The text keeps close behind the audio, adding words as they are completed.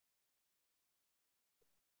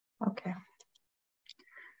Okay.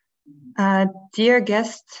 Dear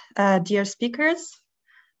guests, dear speakers,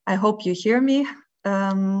 I hope you hear me.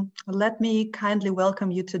 Let me kindly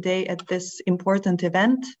welcome you today at this important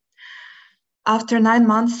event. After 9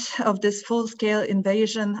 months of this full-scale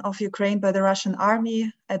invasion of Ukraine by the Russian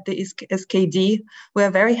army at the SKD, we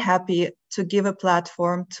are very happy to give a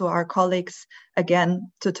platform to our colleagues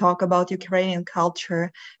again to talk about Ukrainian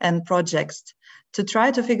culture and projects, to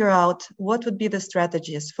try to figure out what would be the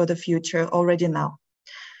strategies for the future already now.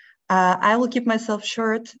 I will keep myself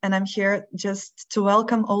short, and I'm here just to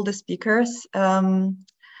welcome all the speakers.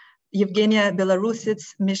 Evgenia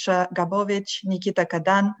Belarusits, Misha Gabovich, Nikita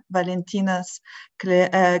Kadan, Valentinas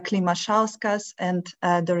Klimashauskas, and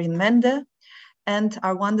Doreen Mende, and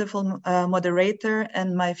our wonderful moderator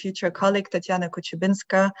and my future colleague, Tatiana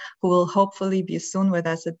Kochubinska, who will hopefully be soon with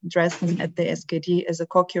us addressing at the SKD as a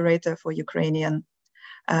co-curator for Ukrainian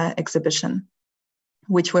exhibition,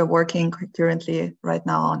 which we're working currently right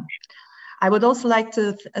now on. I would also like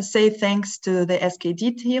to say thanks to the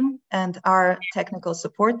SKD team and our technical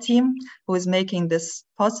support team who is making this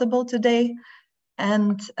possible today.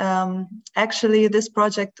 And actually, this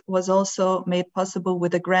project was also made possible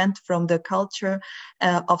with a grant from the Culture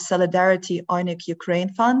of Solidarity Oynik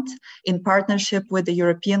Ukraine Fund in partnership with the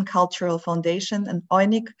European Cultural Foundation and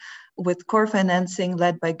Oynik, with core financing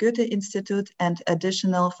led by Goethe Institute and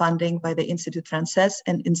additional funding by the Institut Français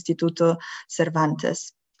and Instituto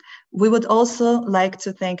Cervantes. We would also like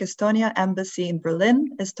to thank Estonia Embassy in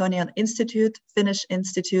Berlin, Estonian Institute, Finnish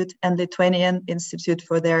Institute, and Lithuanian Institute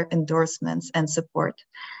for their endorsements and support.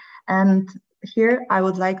 And here I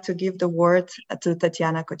would like to give the word to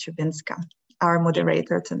Tatiana Kochubinska, our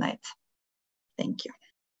moderator tonight. Thank you.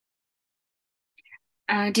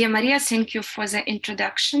 Dear Maria, thank you for the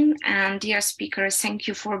introduction. And dear speakers, thank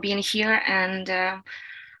you for being here and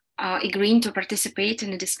agreeing to participate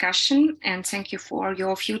in the discussion, and thank you for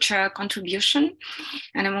your future contribution.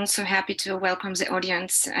 And I'm also happy to welcome the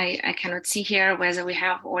audience. I cannot see here whether we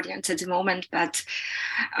have audience at the moment, but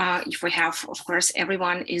if we have, of course,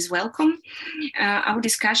 everyone is welcome. Our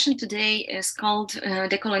discussion today is called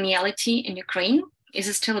Decoloniality in Ukraine. Is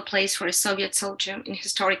it still a place for a Soviet soldier in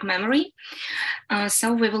historic memory?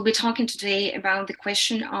 So we will be talking today about the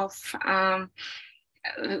question of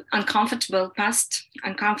uncomfortable past,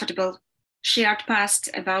 uncomfortable shared past,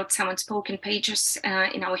 about some unspoken pages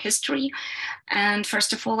in our history. And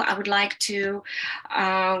first of all, I would like to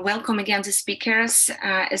welcome again the speakers.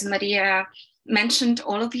 As Maria mentioned,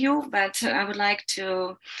 all of you, but I would like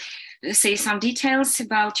to say some details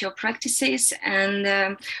about your practices. And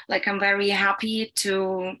I'm very happy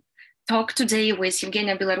to talk today with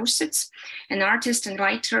Evgenia Belarusits, an artist and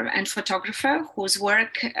writer and photographer whose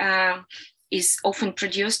work is often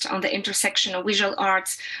produced on the intersection of visual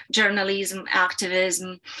arts, journalism,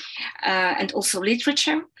 activism, and also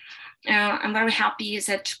literature. I'm very happy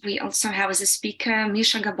that we also have as a speaker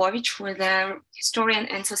Misha Gabovich, who is a historian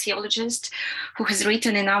and sociologist who has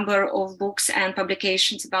written a number of books and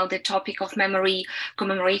publications about the topic of memory,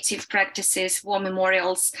 commemorative practices, war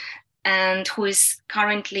memorials, and who is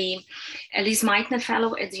currently a Liz Meitner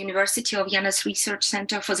Fellow at the University of Vienna's Research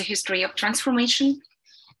Center for the History of Transformation.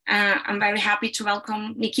 I'm very happy to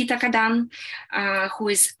welcome Nikita Kadan, who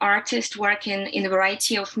is artist working in a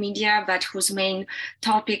variety of media, but whose main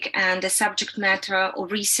topic and the subject matter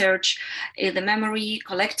of research is the memory,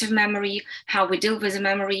 collective memory, how we deal with the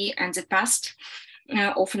memory and the past,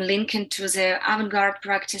 often linking to the avant-garde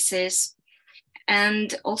practices.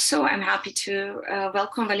 And also, I'm happy to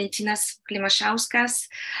welcome Valentinas Klimashauskas,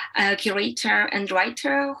 a curator and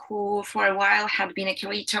writer who for a while had been a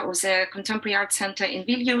curator of the Contemporary Art Center in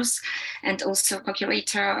Vilnius, and also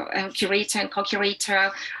curator and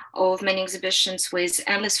co-curator of many exhibitions with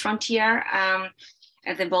Endless Frontier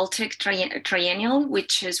at the Baltic Triennial,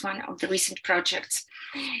 which is one of the recent projects.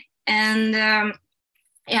 And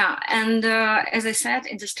as I said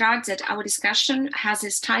in the start, that our discussion has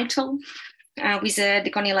this title, with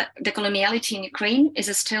decoloniality in Ukraine,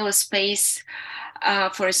 is still a space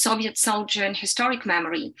for a Soviet soldier in historic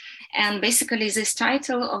memory. And basically this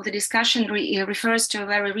title of the discussion refers to a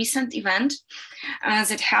very recent event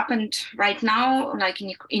that happened right now, like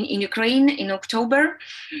in Ukraine in October.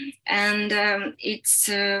 And it's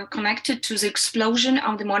connected to the explosion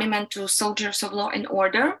of the monument to soldiers of law and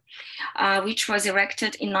order, which was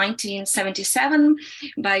erected in 1977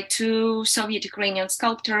 by two Soviet Ukrainian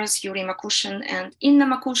sculptors, Yuri Makushin and Inna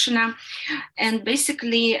Makushina. And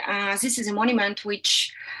basically, this is a monument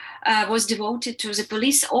which was devoted to the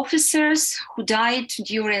police officers who died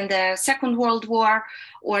during the Second World War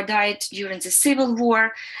or died during the Civil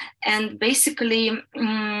War. And basically,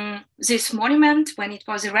 this monument, when it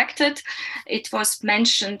was erected, it was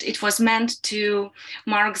meant to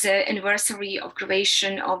mark the anniversary of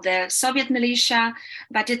creation of the Soviet militia,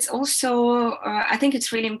 but it's also, I think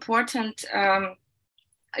it's really important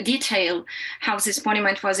detail how this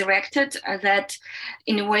monument was erected, that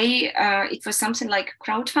in a way it was something like a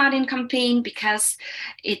crowdfunding campaign, because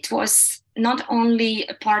it was not only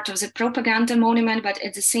a part of the propaganda monument, but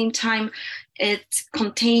at the same time it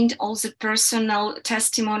contained all the personal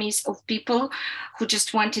testimonies of people who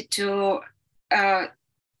just wanted to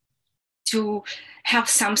have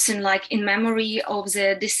something like in memory of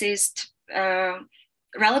the deceased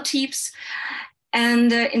relatives.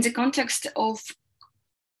 And in the context of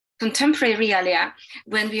contemporary realia,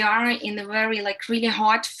 when we are in a very really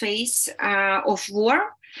hot phase of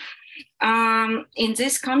war, in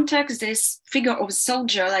this context, this figure of a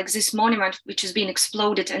soldier, like this monument which has been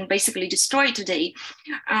exploded and basically destroyed today,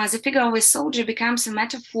 the figure of a soldier becomes a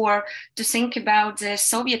metaphor to think about the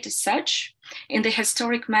Soviet as such in the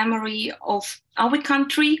historic memory of our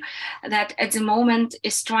country, that at the moment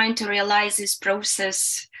is trying to realize this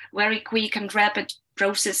process, very quick and rapid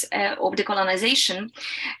process of decolonization.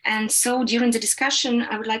 And so during the discussion,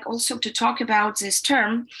 I would like also to talk about this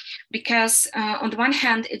term, because on the one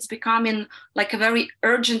hand, it's becoming like a very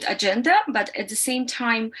urgent agenda, but at the same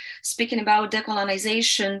time, speaking about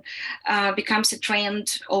decolonization becomes a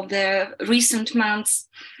trend of the recent months.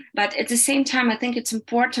 But at the same time, I think it's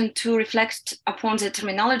important to reflect upon the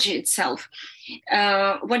terminology itself.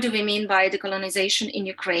 What do we mean by decolonization in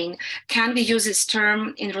Ukraine? Can we use this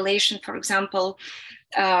term in relation, for example,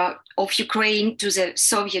 of Ukraine to the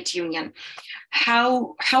Soviet Union?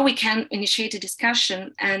 How we can initiate a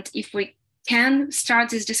discussion, and if we can start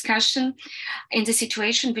this discussion in the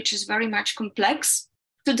situation which is very much complex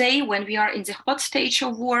today, when we are in the hot stage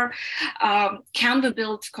of war, can we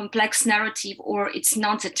build complex narrative, or it's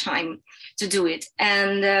not the time to do it?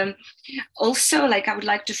 And also, I would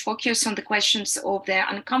like to focus on the questions of the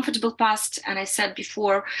uncomfortable past. And I said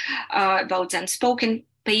before about the unspoken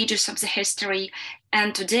pages of the history.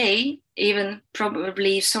 And today, even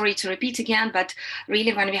probably, sorry to repeat again, but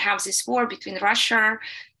really when we have this war between Russia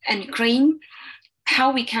and Ukraine,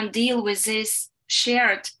 how we can deal with this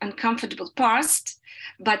shared uncomfortable past,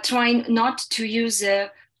 but trying not to use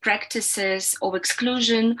the practices of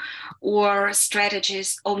exclusion or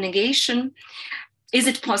strategies of negation. Is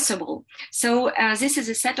it possible? So this is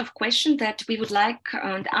a set of questions that we would like,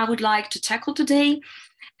 and I would like to tackle today.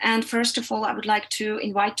 And first of all, I would like to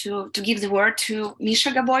invite to give the word to Misha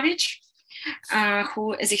Gabovich,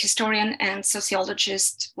 who as a historian and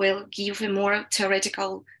sociologist will give a more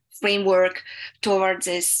theoretical framework toward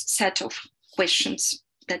this set of questions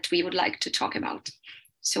that we would like to talk about.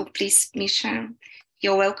 So please, Misha,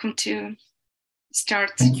 you're welcome to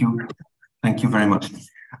start. Thank you. Thank you very much.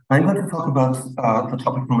 I'm going to talk about the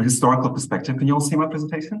topic from a historical perspective. Can you all see my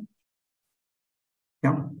presentation?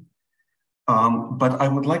 Yeah. But I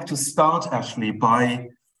would like to start actually by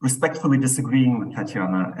respectfully disagreeing with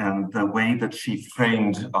Tatiana and the way that she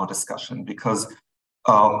framed our discussion, because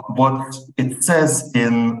what it says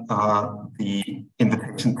in the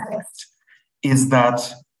invitation text is that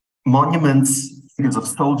monuments, figures of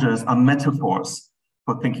soldiers, are metaphors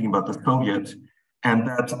for thinking about the Soviet, and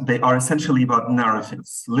that they are essentially about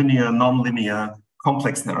narratives, linear, non-linear,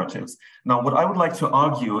 complex narratives. Now, what I would like to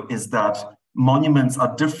argue is that monuments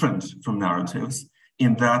are different from narratives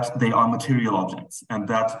in that they are material objects, and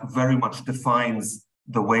that very much defines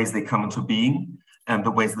the ways they come into being and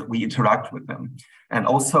the ways that we interact with them. And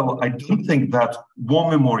also, I don't think that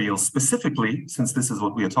war memorials specifically, since this is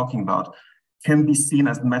what we are talking about, can be seen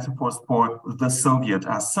as metaphors for the Soviet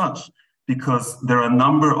as such, because there are a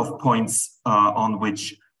number of points on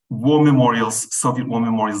which war memorials, Soviet war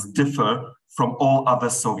memorials, differ from all other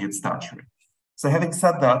Soviet statuary. So having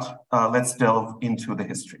said that, let's delve into the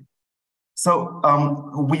history. So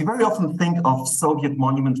we very often think of Soviet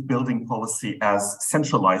monument building policy as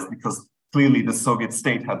centralized, because clearly the Soviet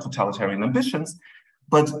state had totalitarian ambitions.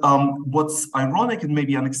 But what's ironic and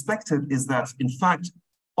maybe unexpected is that, in fact,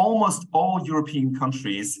 almost all European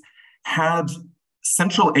countries had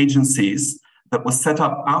central agencies that were set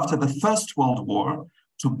up after the First World War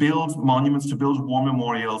to build monuments, to build war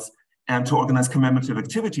memorials, and to organize commemorative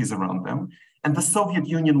activities around them. And the Soviet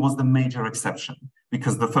Union was the major exception,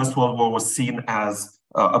 because the First World War was seen as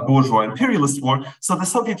a bourgeois imperialist war. So the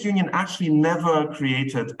Soviet Union actually never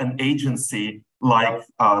created an agency like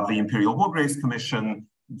the Imperial War Graves Commission,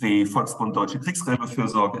 the Volksbund Deutsche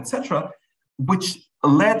Kriegsgräberfürsorge, etc., which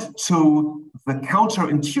led to the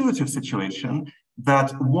counterintuitive situation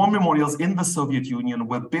that war memorials in the Soviet Union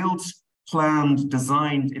were built, planned,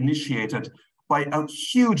 designed, initiated by a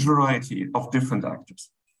huge variety of different actors.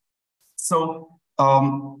 So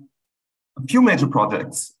a few major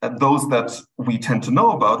projects, those that we tend to know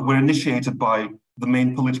about, were initiated by the main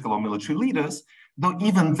political or military leaders, though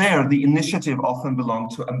even there, the initiative often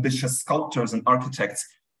belonged to ambitious sculptors and architects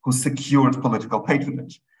who secured political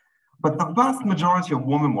patronage. But the vast majority of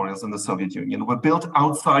war memorials in the Soviet Union were built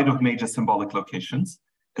outside of major symbolic locations,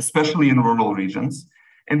 especially in rural regions,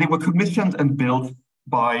 and they were commissioned and built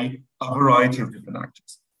by a variety of different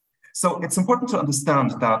actors. So it's important to understand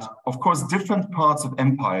that, of course, different parts of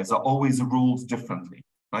empires are always ruled differently,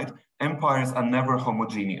 right? Empires are never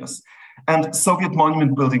homogeneous, and Soviet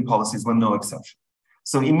monument building policies were no exception.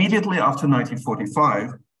 So immediately after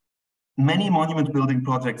 1945, many monument building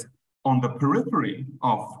projects on the periphery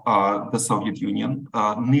of the Soviet Union,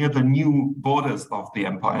 near the new borders of the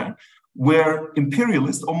empire, were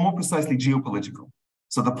imperialist, or more precisely geopolitical.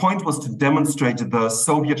 So the point was to demonstrate the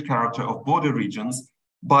Soviet character of border regions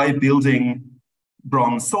by building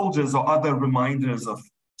bronze soldiers or other reminders of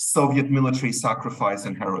Soviet military sacrifice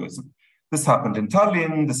and heroism. This happened in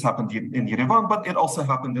Tallinn, this happened in Yerevan, but it also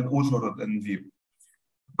happened in Uzhhorod and Lviv.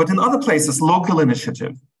 But in other places, local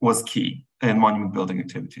initiative was key in monument building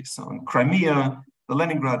activities. So in Crimea, the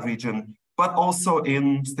Leningrad region, but also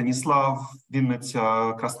in Stanislav,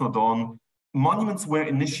 Vinnytsia, Krasnodon, monuments were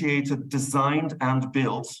initiated, designed, and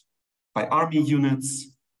built by army units,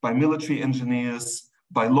 by military engineers,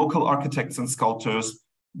 by local architects and sculptors,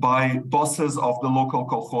 by bosses of the local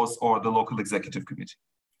kolkhoz or the local executive committee.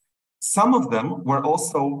 Some of them were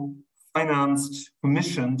also financed,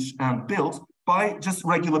 commissioned, and built by just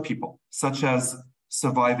regular people, such as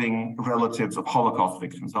surviving relatives of Holocaust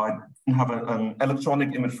victims. Now, I didn't have an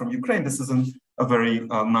electronic image from Ukraine. This is a very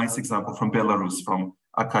nice example from Belarus, from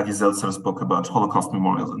Arkady Zeltsar's book about Holocaust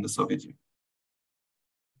memorials in the Soviet Union.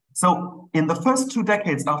 So in the first 2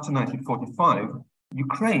 decades after 1945,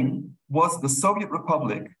 Ukraine was the Soviet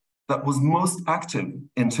Republic that was most active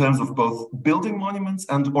in terms of both building monuments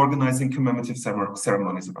and organizing commemorative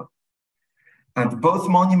ceremonies around. And both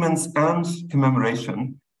monuments and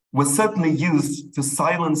commemoration were certainly used to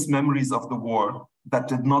silence memories of the war that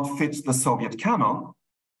did not fit the Soviet canon,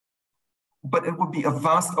 but it would be a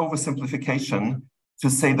vast oversimplification to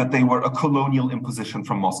say that they were a colonial imposition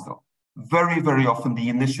from Moscow. Very, very often the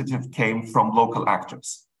initiative came from local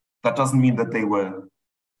actors. That doesn't mean that they were,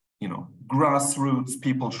 grassroots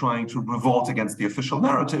people trying to revolt against the official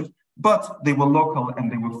narrative, but they were local and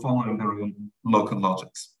they were following their own local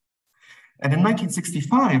logics. And in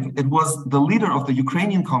 1965, it was the leader of the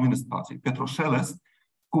Ukrainian Communist Party, Petro Shelest,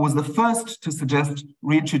 who was the first to suggest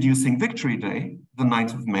reintroducing Victory Day, the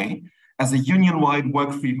 9th of May, as a union-wide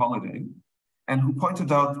work-free holiday, and who pointed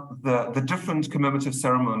out the different commemorative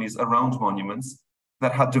ceremonies around monuments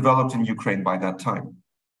that had developed in Ukraine by that time.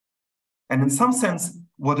 And in some sense,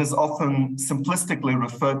 what is often simplistically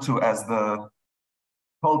referred to as the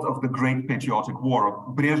cult of the Great Patriotic War,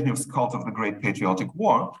 or Brezhnev's cult of the Great Patriotic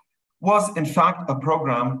War, was in fact a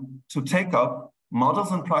program to take up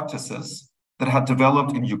models and practices that had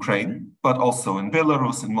developed in Ukraine, but also in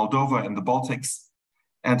Belarus, in Moldova, in the Baltics,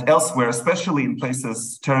 and elsewhere, especially in places,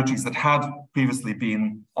 territories that had previously been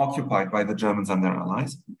occupied by the Germans and their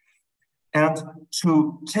allies, and to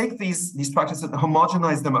take these practices and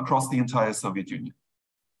homogenize them across the entire Soviet Union.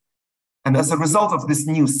 And as a result of this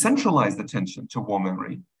new centralized attention to war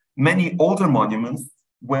memory, many older monuments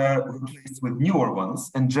were replaced with newer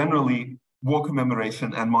ones, and generally war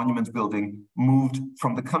commemoration and monument building moved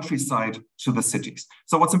from the countryside to the cities.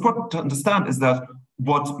 So what's important to understand is that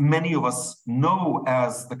what many of us know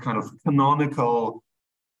as the kind of canonical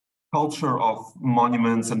culture of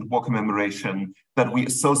monuments and war commemoration that we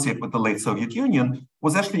associate with the late Soviet Union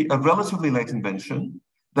was actually a relatively late invention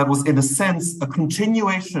that was, in a sense, a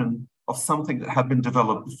continuation of something that had been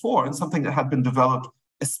developed before, and something that had been developed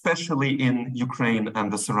especially in Ukraine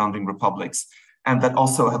and the surrounding republics, and that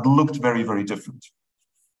also had looked very, very different.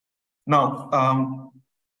 Now,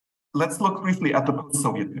 let's look briefly at the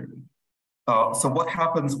post-Soviet period. So what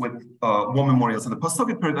happens with war memorials in the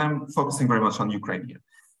post-Soviet period? I'm focusing very much on Ukraine here.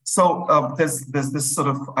 So there's this sort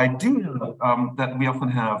of idea that we often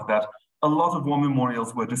have that a lot of war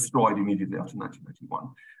memorials were destroyed immediately after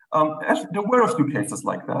 1991. Actually, there were a few cases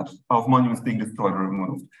like that, of monuments being destroyed or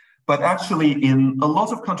removed. But actually, in a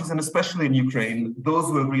lot of countries, and especially in Ukraine, those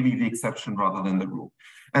were really the exception rather than the rule.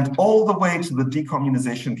 And all the way to the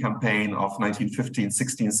decommunization campaign of 1915,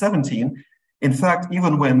 16, 17, in fact,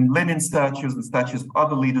 even when Lenin statues and statues of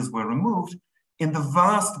other leaders were removed, in the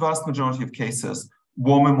vast, vast majority of cases,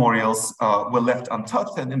 war memorials were left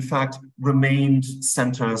untouched and in fact remained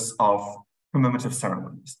centers of commemorative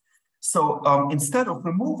ceremonies. So instead of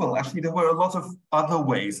removal, actually, there were a lot of other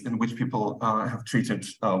ways in which people have treated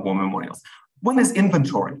war memorials. One is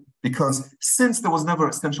inventory, because since there was never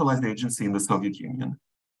a centralized agency in the Soviet Union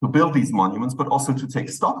to build these monuments, but also to take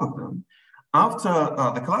stock of them, after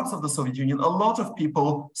the collapse of the Soviet Union, a lot of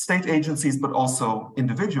people, state agencies, but also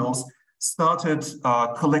individuals, started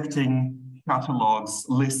collecting catalogs,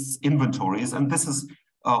 lists, inventories. And this is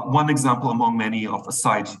one example among many of a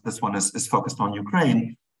site. This one is focused on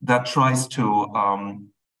Ukraine, that tries to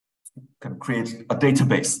kind of create a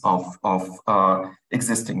database of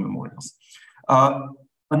existing memorials.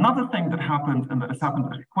 Another thing that happened, and that has happened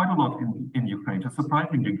quite a lot in Ukraine to a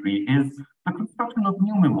surprising degree, is the construction of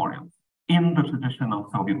new memorials in the tradition of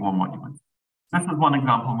Soviet war monuments. This is one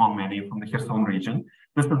example among many from the Kherson region.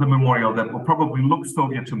 This is a memorial that will probably look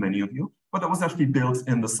Soviet to many of you, but that was actually built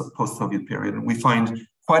in the post-Soviet period. And we find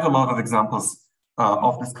quite a lot of examples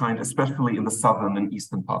of this kind, especially in the southern and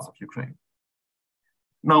eastern parts of Ukraine.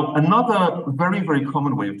 Now, another very, very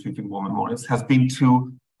common way of treating war memorials has been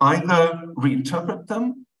to either reinterpret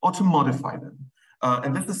them or to modify them.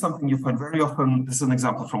 And this is something you find very often. This is an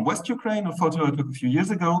example from West Ukraine, a photo I took a few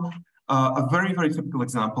years ago, a very, very typical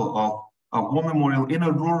example of a war memorial in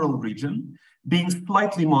a rural region being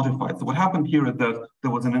slightly modified. So what happened here is that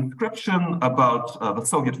there was an inscription about the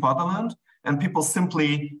Soviet fatherland, and people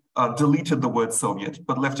simply deleted the word Soviet,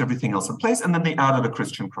 but left everything else in place, and then they added a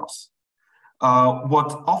Christian cross. What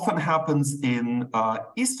often happens in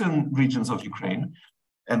eastern regions of Ukraine,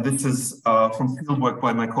 and this is from fieldwork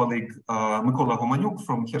by my colleague Mykola Homanyuk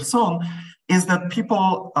from Kherson, is that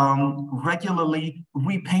people regularly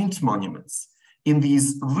repaint monuments in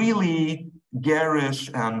these really garish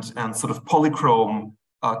and sort of polychrome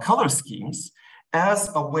color schemes as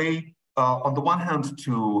a way, on the one hand,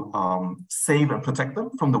 to save and protect them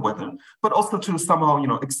from the weather, but also to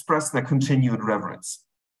somehow, express their continued reverence.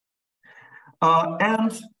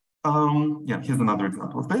 Yeah, here's another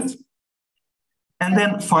example of this. And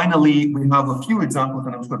then finally, we have a few examples,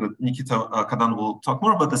 and I'm sure that Nikita Kadan will talk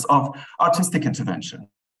more about this, of artistic intervention.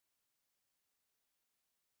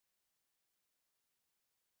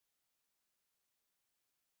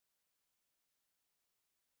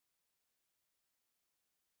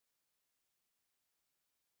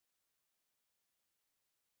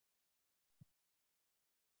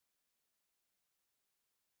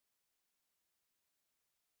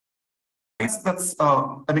 That's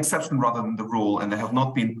an exception rather than the rule, and there have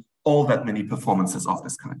not been all that many performances of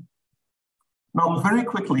this kind. Now, very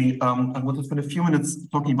quickly, I want to spend a few minutes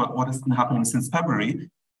talking about what has been happening since February.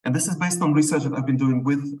 And this is based on research that I've been doing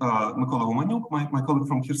with Mykola Homanyuk, my colleague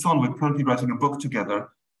from Kherson. We're currently writing a book together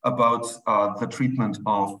about the treatment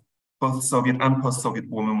of both Soviet and post-Soviet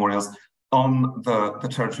war memorials on the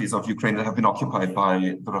territories of Ukraine that have been occupied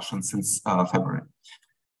by the Russians since February.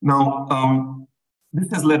 Now, this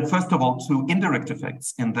has led, first of all, to indirect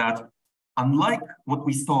effects in that, unlike what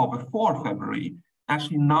we saw before February,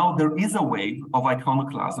 actually now there is a wave of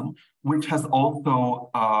iconoclasm, which has also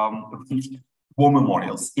reached war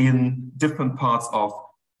memorials in different parts of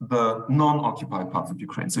the non-occupied parts of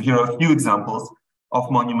Ukraine. So here are a few examples of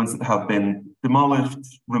monuments that have been demolished,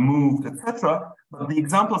 removed, etc. But the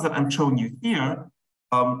examples that I'm showing you here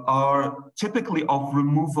are typically of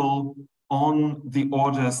removal on the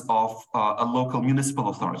orders of a local municipal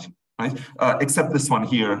authority, right? Except this one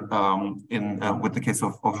here with the case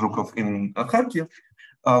of Zhukov in Kharkiv,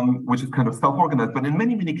 which is kind of self-organized. But in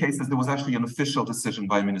many, many cases, there was actually an official decision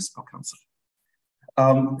by a municipal council.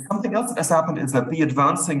 Something else that has happened is that the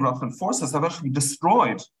advancing Russian forces have actually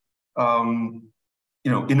destroyed,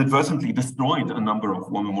 inadvertently destroyed a number of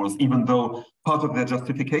war memorials, even though part of their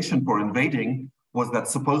justification for invading was that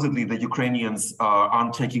supposedly the Ukrainians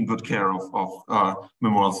aren't taking good care of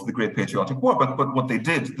memorials of the Great Patriotic War. But what they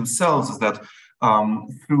did themselves is that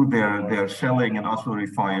through their shelling and artillery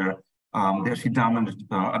fire, they actually damaged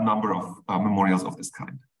a number of memorials of this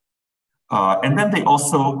kind. And then they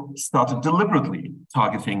also started deliberately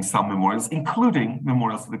targeting some memorials, including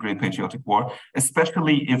memorials of the Great Patriotic War,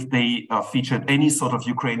 especially if they featured any sort of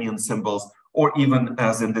Ukrainian symbols, or even,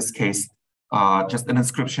 as in this case, just an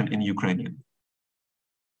inscription in Ukrainian.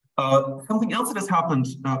 Something else that has happened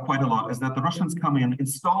quite a lot is that the Russians come in,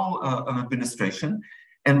 install an administration,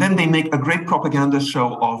 and then they make a great propaganda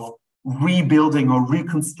show of rebuilding or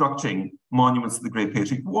reconstructing monuments to the Great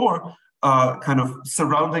Patriotic War, kind of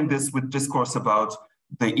surrounding this with discourse about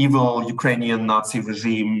the evil Ukrainian Nazi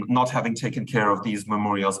regime not having taken care of these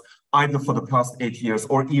memorials, either for the past 8 years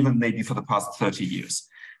or even maybe for the past 30 years.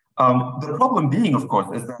 The problem being, of course,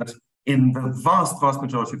 is that in the vast, vast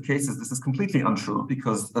majority of cases, this is completely untrue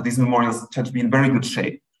because these memorials tend to be in very good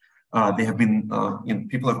shape. They have been,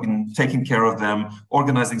 people have been taking care of them,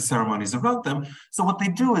 organizing ceremonies around them. So what they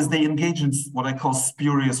do is they engage in what I call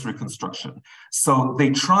spurious reconstruction. So they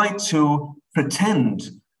try to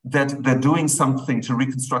pretend that they're doing something to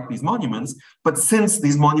reconstruct these monuments, but since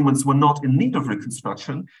these monuments were not in need of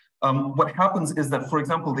reconstruction, what happens is that, for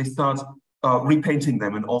example, they start repainting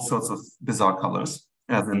them in all sorts of bizarre colors,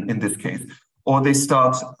 as in this case, or they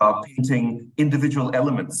start painting individual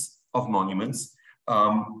elements of monuments,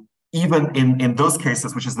 even in those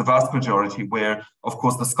cases, which is the vast majority, where, of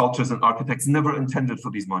course, the sculptors and architects never intended for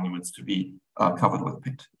these monuments to be covered with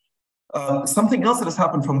paint. Something else that has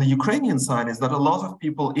happened from the Ukrainian side is that a lot of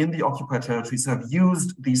people in the occupied territories have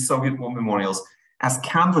used these Soviet war memorials as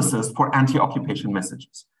canvases for anti-occupation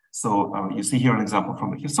messages. So you see here an example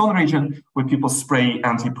from the Kherson region where people spray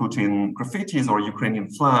anti-Putin graffitis or Ukrainian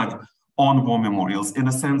flag on war memorials, in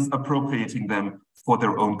a sense appropriating them for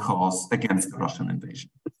their own cause against the Russian invasion.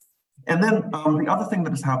 And then the other thing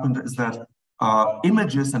that has happened is that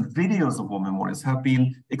images and videos of war memorials have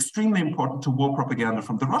been extremely important to war propaganda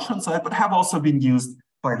from the Russian side, but have also been used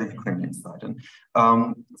by the Ukrainian side. And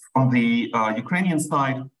from the Ukrainian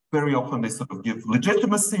side, very often they sort of give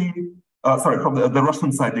legitimacy. From the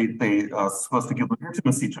Russian side, they supposed to give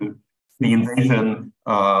legitimacy to the invasion,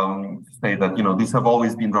 say that, you know, these have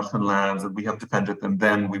always been Russian lands and we have defended them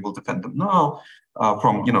then, we will defend them now,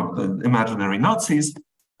 from, you know, the imaginary Nazis.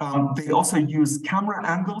 They also use camera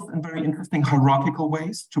angles in very interesting hierarchical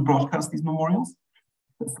ways to broadcast these memorials.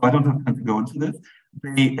 So I don't have time to go into this.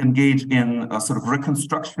 They engage in a sort of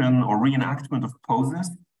reconstruction or reenactment of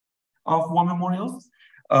poses of war memorials.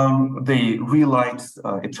 They relight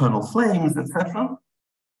eternal flames, etc.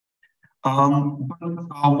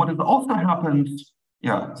 But what has also happened,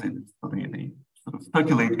 they sort of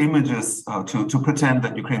circulate images to pretend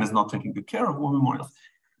that Ukraine is not taking good care of war memorials.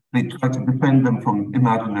 They try to defend them from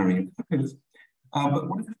imaginary attackers. But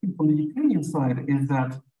what is happening from the Ukrainian side is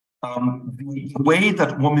that the way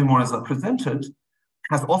that war memorials are presented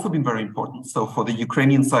has also been very important. So for the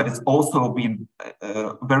Ukrainian side, it's also been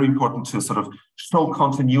very important to sort of show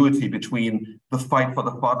continuity between the fight for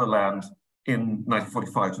the fatherland in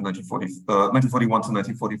 1945 to 1941 to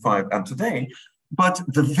 1945 and today. But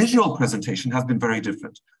the visual presentation has been very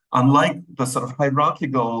different. Unlike the sort of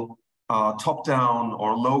hierarchical top-down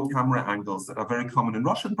or low camera angles that are very common in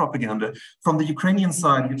Russian propaganda, from the Ukrainian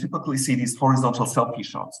side, you typically see these horizontal selfie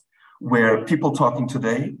shots where people talking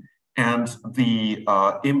today and the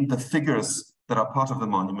figures that are part of the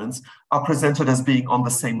monuments are presented as being on the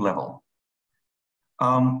same level.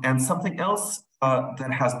 And something else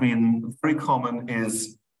that has been very common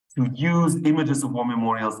is to use images of war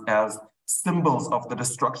memorials as symbols of the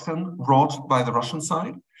destruction wrought by the Russian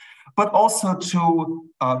side, but also to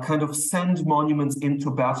kind of send monuments into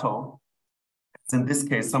battle. In this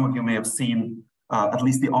case, some of you may have seen at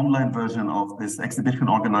least the online version of this exhibition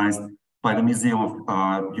organized by the Museum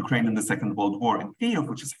of Ukraine in the Second World War in Kyiv,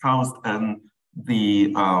 which is housed in the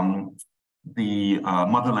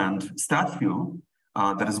motherland statue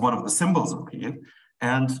that is one of the symbols of Kyiv.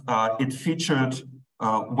 And it featured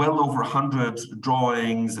well over 100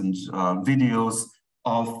 drawings and videos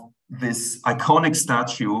of this iconic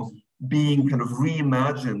statue being kind of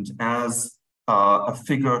reimagined as a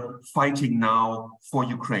figure fighting now for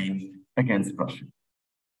Ukraine against Russia.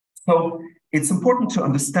 So it's important to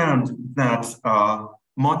understand that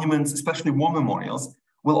monuments, especially war memorials,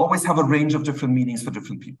 will always have a range of different meanings for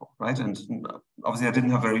different people, right? And obviously I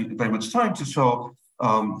didn't have very much time to show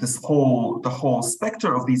the whole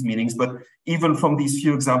specter of these meanings, but even from these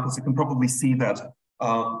few examples, you can probably see that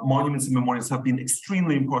monuments and memorials have been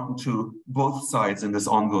extremely important to both sides in this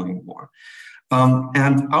ongoing war.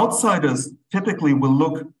 And outsiders typically will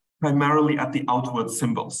look primarily at the outward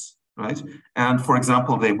symbols, right? And for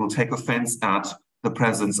example, they will take offense at the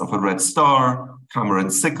presence of a red star, hammer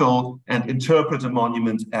and sickle, and interpret a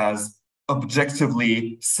monument as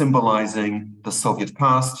objectively symbolizing the Soviet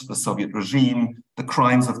past, the Soviet regime, the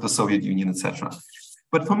crimes of the Soviet Union, etc.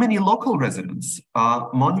 But for many local residents,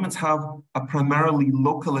 monuments have a primarily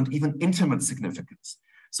local and even intimate significance.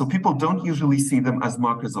 So people don't usually see them as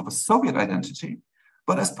markers of a Soviet identity,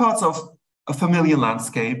 but as parts of a familiar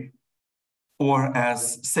landscape or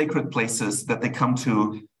as sacred places that they come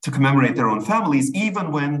to commemorate their own families,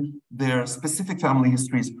 even when their specific family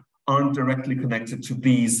histories aren't directly connected to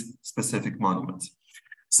these specific monuments.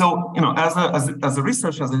 So, you know, as a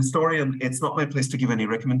researcher, as a historian, it's not my place to give any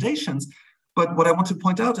recommendations. But what I want to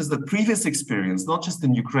point out is that previous experience, not just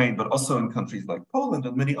in Ukraine, but also in countries like Poland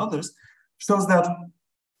and many others, shows that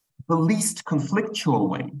the least conflictual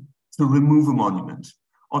way to remove a monument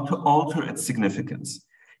or to alter its significance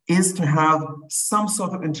is to have some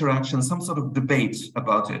sort of interaction, some sort of debate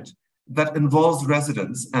about it that involves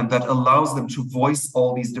residents and that allows them to voice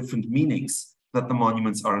all these different meanings that the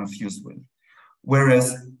monuments are infused with.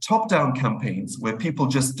 Whereas top-down campaigns, where people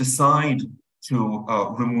just decide to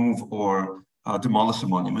remove or demolish a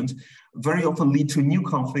monument, very often lead to new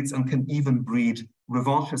conflicts and can even breed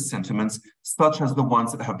revanchist sentiments, such as the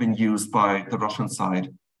ones that have been used by the Russian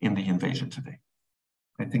side in the invasion today.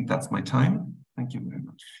 I think that's my time. Thank you very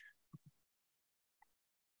much.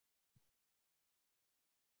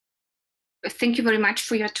 Thank you very much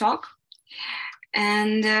for your talk.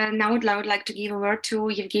 And now I would like to give a word to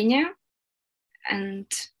Evgenia. And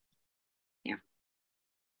yeah,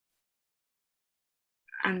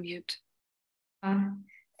 unmute.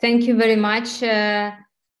 Thank you very much, Misha.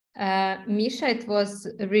 It was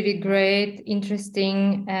really great,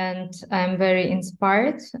 interesting, and I'm very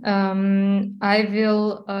inspired. I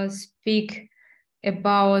will speak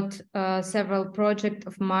about several projects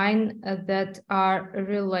of mine that are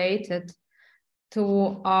related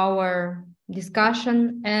to our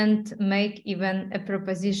discussion and make even a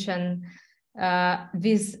proposition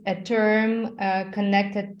with a term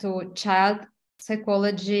connected to child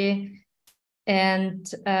psychology and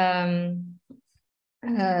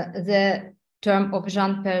the term of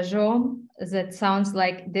Jean Piaget that sounds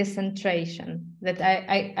like decentration, that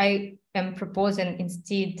I am proposing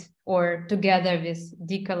instead or together with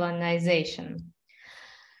decolonization.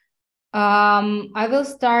 I will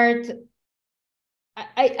start.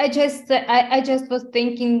 I just was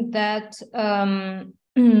thinking that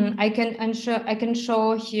I can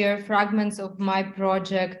show here fragments of my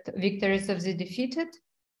project Victories of the Defeated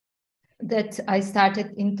that I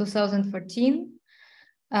started in 2014,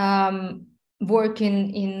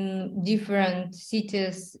 working in different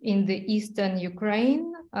cities in the eastern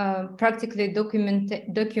Ukraine, practically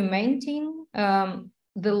documenting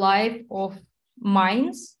the life of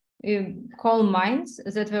mines, coal mines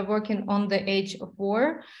that were working on the edge of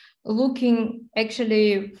war, looking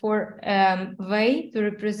actually for a way to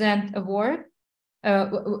represent a war,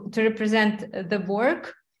 to represent the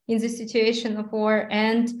work in the situation of war,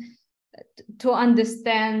 and to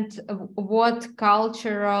understand what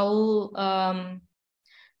cultural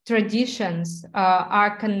traditions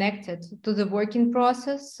are connected to the working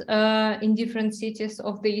process in different cities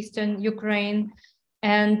of the eastern Ukraine,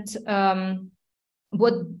 and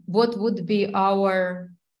what would be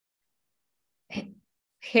our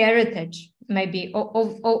heritage maybe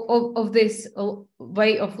of this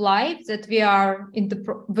way of life that we are in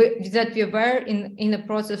that we were in the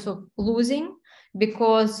process of losing,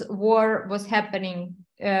 because war was happening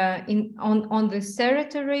on this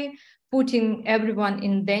territory, putting everyone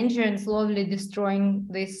in danger and slowly destroying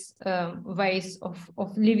these ways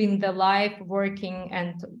of living the life, working,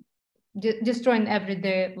 and destroying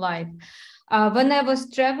everyday life. When I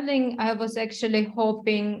was traveling, I was actually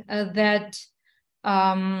hoping that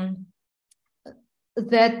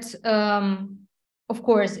of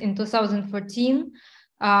course, in 2014,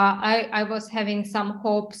 I was having some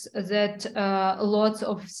hopes that lots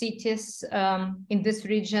of cities in this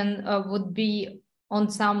region would be on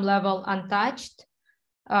some level untouched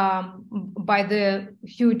by the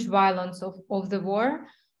huge violence of the war,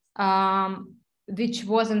 which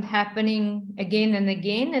wasn't happening again and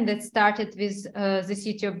again. And it started with the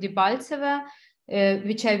city of Debaltseve,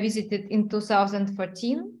 which I visited in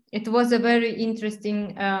 2014. It was a very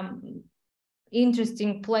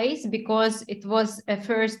interesting place because it was a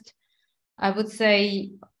first, I would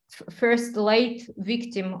say, first late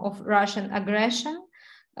victim of Russian aggression.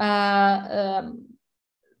 That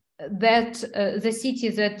the city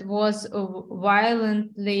that was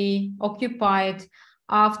violently occupied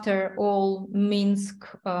after all Minsk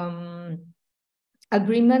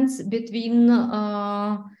agreements between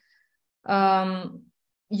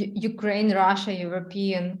Ukraine, Russia,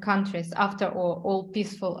 European countries, after all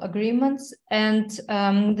peaceful agreements. And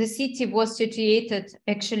the city was situated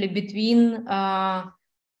actually between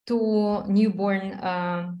two newborn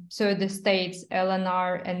Soviet states,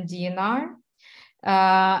 LNR and DNR.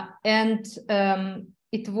 And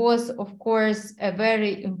it was, of course, a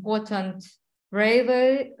very important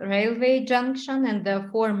railway junction, and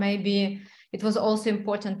therefore maybe it was also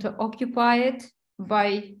important to occupy it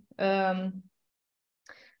by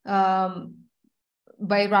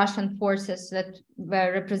Russian forces that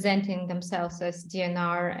were representing themselves as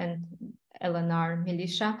DNR and LNR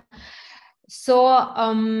militia. So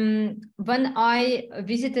when I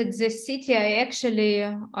visited this city, I actually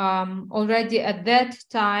already at that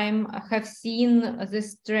time have seen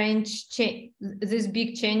this these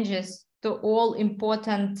big changes to all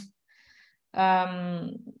important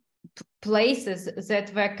places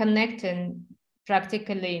that were connecting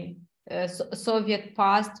practically Soviet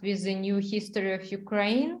past with the new history of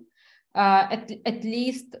Ukraine. At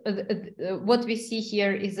least what we see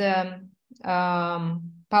here is a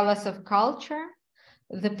Palace of Culture,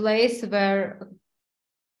 the place where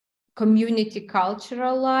community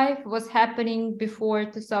cultural life was happening before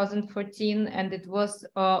 2014, and it was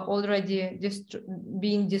already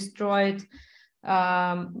being destroyed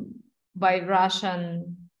by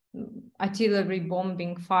Russian artillery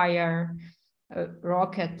bombing fire,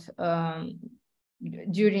 rocket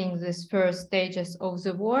during these first stages of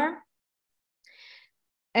the war.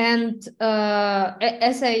 And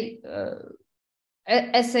as I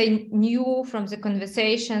knew from the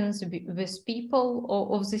conversations with people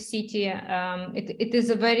of the city, it is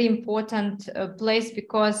a very important place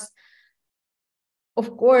because,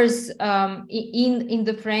 of course, in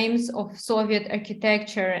the frames of Soviet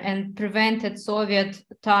architecture and prevented Soviet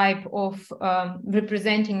type of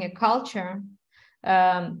representing a culture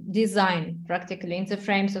design, practically in the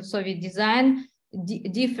frames of Soviet design,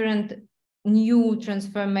 different new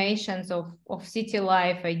transformations of city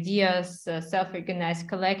life, ideas, self-organized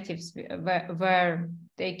collectives were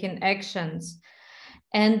taking actions.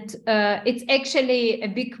 And it's actually a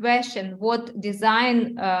big question what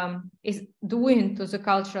design is doing to the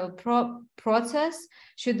cultural process.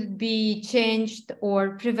 Should it be changed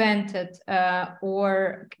or prevented,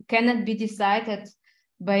 or can it be decided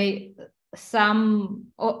by some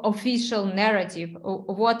official narrative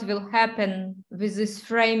of what will happen with this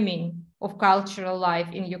framing of cultural life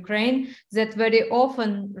in Ukraine that very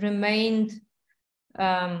often remained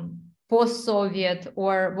post-Soviet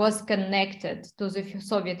or was connected to the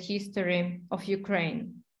Soviet history of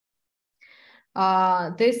Ukraine.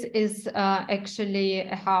 This is actually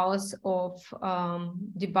a house of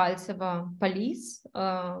Debaltseva police,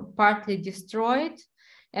 partly destroyed.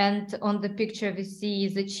 And on the picture, we see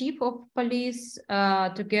the chief of police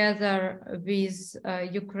together with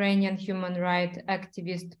Ukrainian human rights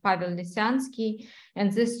activist Pavel Lysyansky. And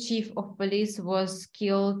this chief of police was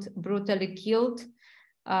killed, brutally killed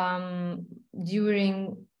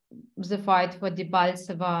during the fight for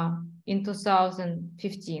Debaltseva in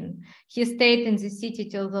 2015. He stayed in the city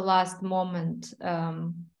till the last moment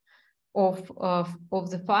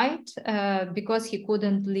of the fight because he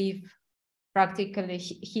couldn't leave practically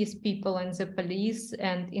his people and the police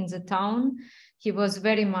and in the town. He was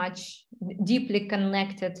very much deeply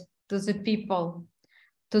connected to the people,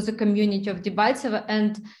 to the community of Debaltseva.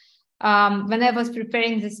 And when I was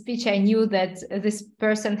preparing this speech, I knew that this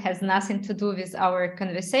person has nothing to do with our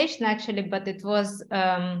conversation actually, but it was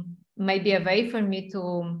maybe a way for me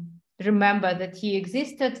to remember that he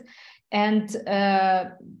existed and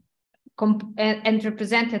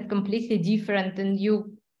represented completely different and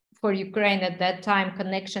new for Ukraine at that time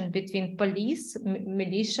connection between police,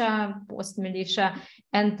 militia, post-militia,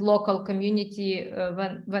 and local community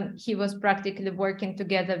when he was practically working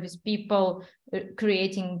together with people,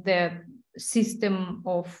 creating the system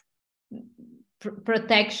of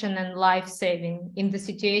protection and life-saving in the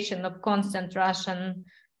situation of constant Russian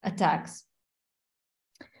attacks.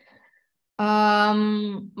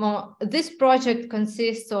 This project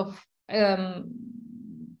consists of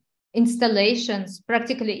installations.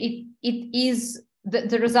 Practically it is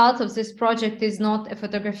the result of this project is not a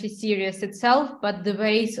photography series itself, but the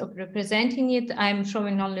ways of representing it. I'm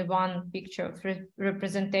showing only one picture of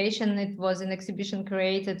representation. It was an exhibition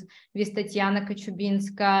created with Tatyana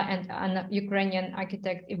Kochubinska and an Ukrainian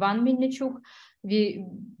architect Ivan Melnichuk. We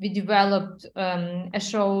developed a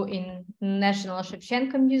show in National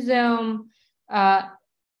Shevchenko Museum,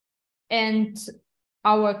 and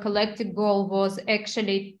our collective goal was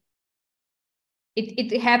actually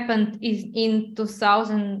it happened in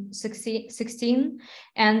 2016,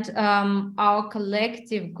 and our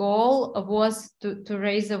collective goal was to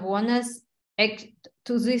raise awareness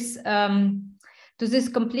to this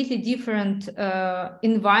completely different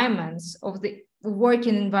environments of the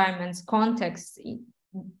working environments context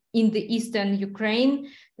in the Eastern Ukraine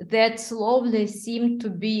that slowly seem to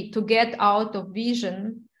get out of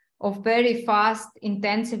vision of very fast,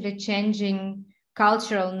 intensively changing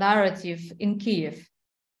cultural narrative in Kiev.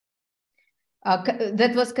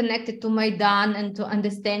 That was connected to Maidan and to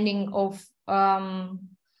understanding of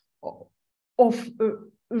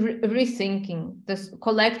rethinking, this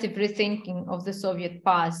collective rethinking of the Soviet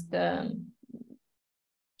past,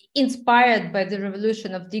 inspired by the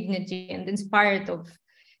revolution of dignity and inspired of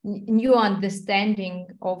new understanding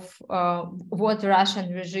of what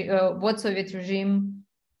Soviet regime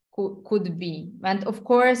could be. And of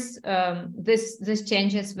course, these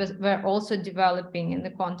changes were also developing in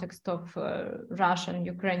the context of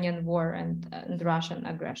Russian-Ukrainian war and Russian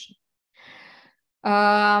aggression.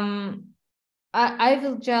 I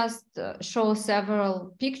will just show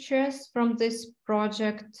several pictures from this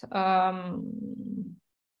project,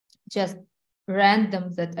 just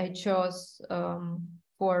random that I chose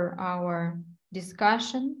for our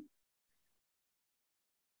discussion.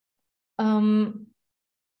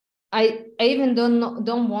 I even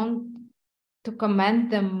don't want to comment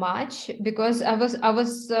them much, because I was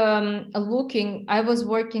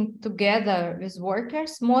working together with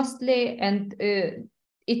workers mostly, and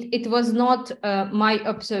it was not my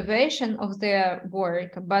observation of their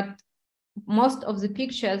work, but most of the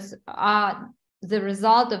pictures are the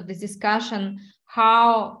result of the discussion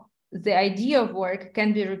how the idea of work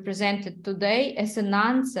can be represented today as an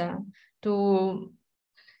answer to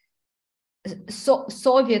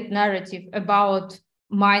Soviet narrative about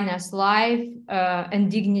miner's life and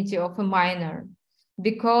dignity of a miner.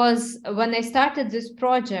 Because when I started this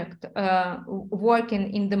project,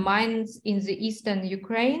 working in the mines in the eastern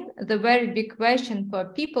Ukraine, the very big question for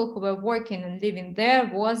people who were working and living there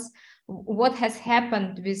was, what has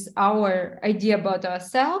happened with our idea about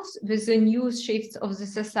ourselves with the new shifts of the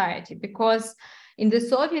society? Because in the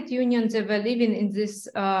Soviet Union, they were living in this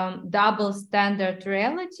double standard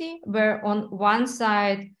reality, where on one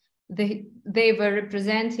side, they were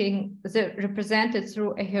represented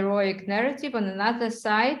through a heroic narrative. On another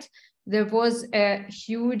side, there was a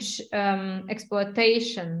huge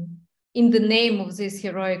exploitation in the name of this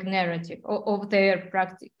heroic narrative of their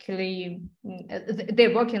practically,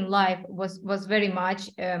 their working life was very much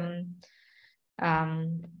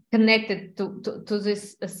connected to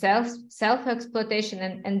this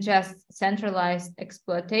self-exploitation and just centralized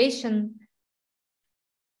exploitation.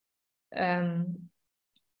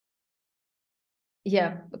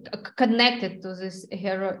 Connected to this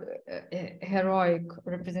heroic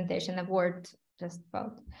representation. A word just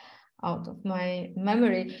felt out of my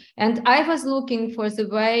memory. And I was looking for the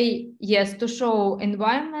way, yes, to show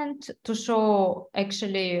environment, to show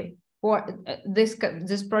actually this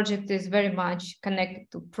project is very much connected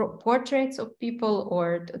to portraits of people,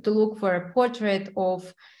 or to look for a portrait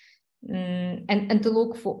of and to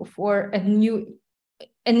look for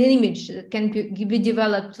an image that can be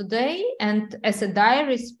developed today, and as a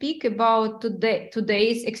diary speak about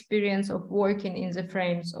today's experience of working in the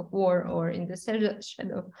frames of war or in the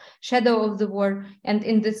shadow of the war, and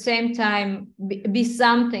in the same time be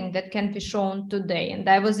something that can be shown today. And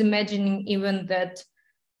I was imagining even that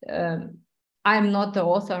I'm not the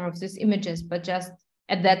author of these images, but just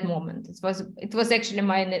at that moment, it was actually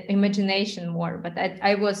my imagination more, but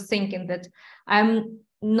I was thinking that I'm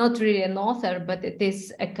not really an author, but it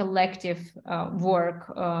is a collective work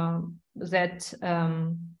that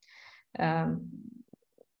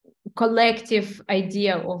collective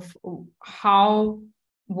idea of how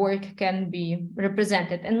work can be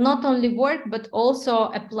represented, and not only work, but also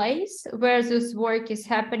a place where this work is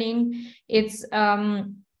happening.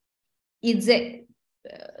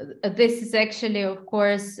 This is actually, of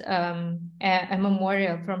course, a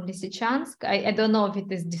memorial from Lysychansk. I don't know if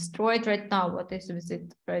it is destroyed right now. What is with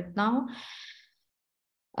it right now?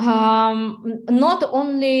 Not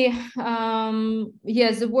only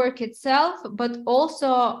the work itself, but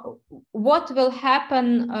also what will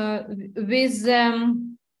happen with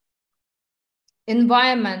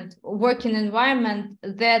environment, working environment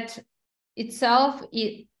that itself,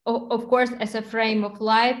 of course, as a frame of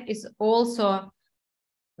life, is also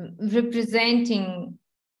representing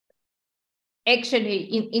actually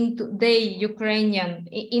in today Ukrainian,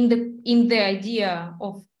 in the idea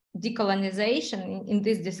of decolonization, in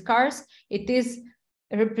this discourse, it is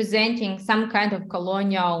representing some kind of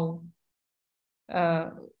colonial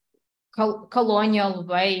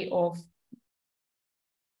way of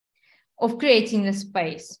creating a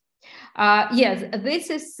space. Yes,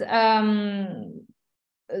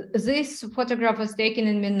 this photograph was taken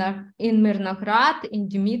in Mirnograd, in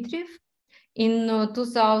Dmitriev, in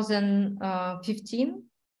 2015,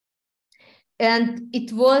 and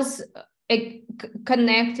it was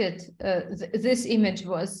connected. This image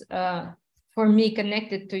was, for me,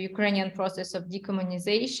 connected to Ukrainian process of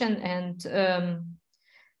decommunization, and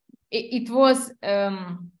it was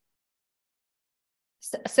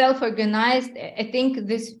self-organized. I think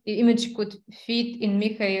this image could fit in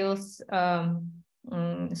Mikhail's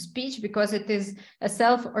speech, because it is a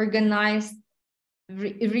self-organized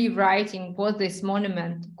rewriting what this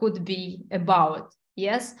monument could be about.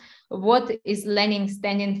 Yes, what is Lenin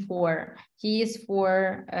standing for? He is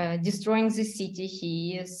for destroying the city.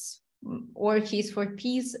 He is or he's for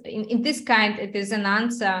peace. In this kind, it is an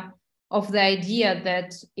answer of the idea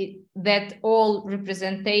that all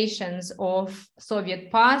representations of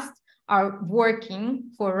Soviet past are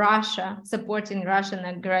working for Russia, supporting Russian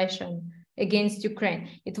aggression against Ukraine.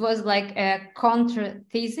 It was like a counter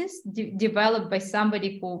thesis developed by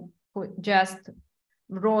somebody who just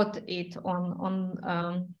wrote it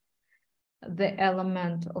on the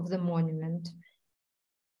element of the monument.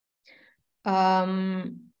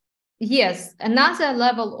 Yes, another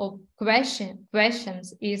level of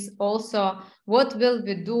questions is also, what will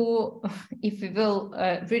we do if we will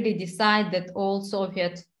really decide that all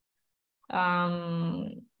Soviet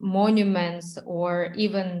monuments or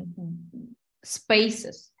even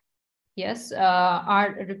spaces, yes,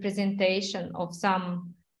 are a representation of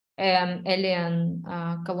some alien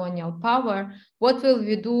colonial power. What will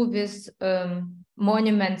we do with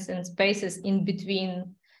monuments and spaces in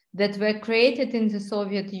between that were created in the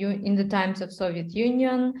in the times of Soviet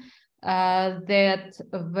Union, that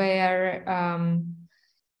were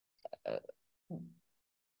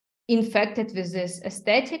infected with this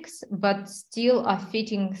aesthetics, but still are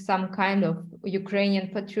fitting some kind of Ukrainian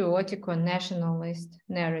patriotic or nationalist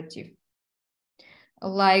narrative,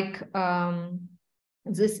 like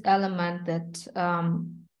this element that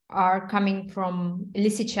are coming from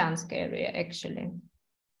Lysychansk area, actually.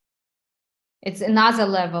 It's another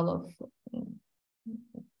level of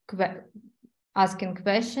asking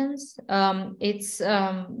questions.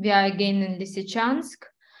 We are again in Lysychansk,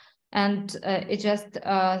 and it's just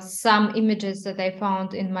some images that I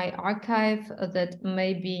found in my archive that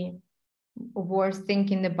may be worth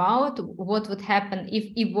thinking about. What would happen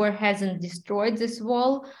if war hasn't destroyed this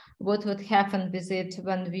wall? What would happen with it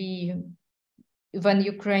when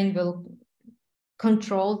Ukraine will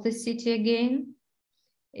control the city again?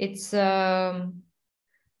 It's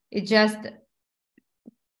just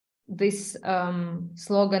this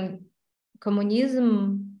slogan,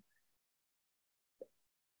 communism.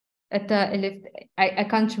 I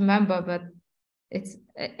can't remember, but it's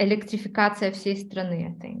electrification всей страны,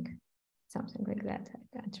 I think. Something like that, I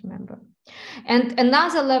can't remember. And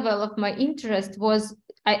another level of my interest was,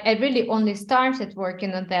 I really only started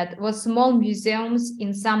working on that, was small museums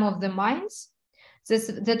in some of the mines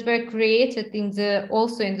that were created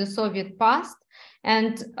also in the Soviet past,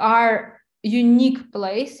 and are unique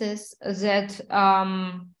places that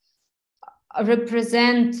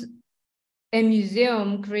represent a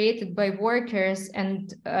museum created by workers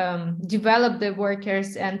and developed the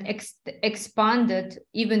workers and expanded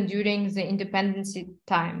even during the independence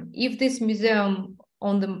time. If this museum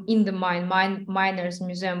in the miners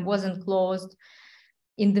museum wasn't closed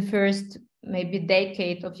in the first maybe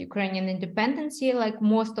decade of Ukrainian independence, like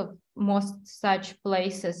most such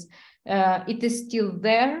places, it is still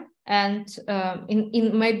there. And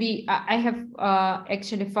in maybe I have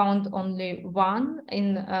actually found only one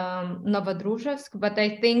in Novodruzhevsk, but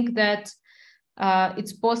I think that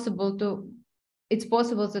it's possible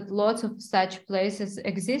that lots of such places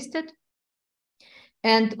existed.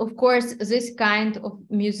 And of course, this kind of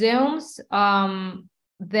museums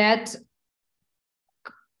that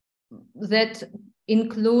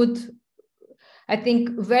include, I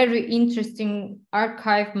think, very interesting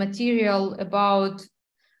archive material about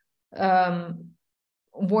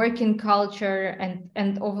working culture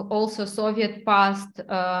and also Soviet past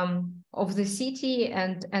of the city,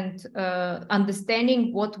 and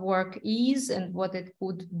understanding what work is and what it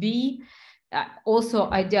could be. Also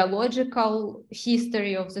ideological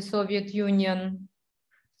history of the Soviet Union,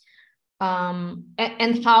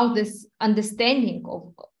 and how this understanding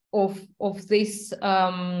of this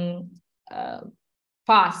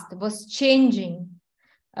past was changing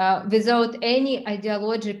without any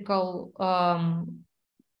ideological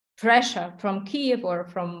pressure from Kiev or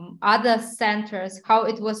from other centers, how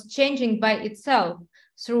it was changing by itself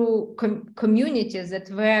through communities that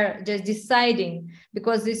were just deciding,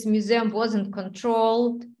 because this museum wasn't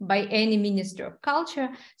controlled by any Ministry of Culture.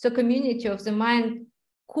 So community of the mind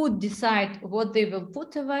could decide what they will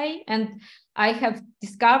put away. And I have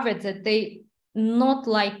discovered that they not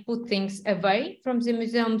like put things away from the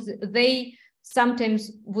museums. They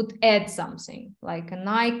sometimes would add something like an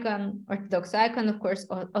icon, Orthodox icon, of course,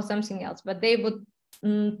 or something else, but they would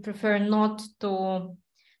prefer not to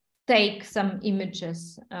take some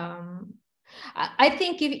images. I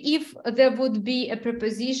think if there would be a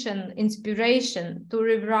proposition, inspiration to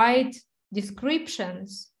rewrite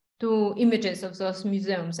descriptions to images of those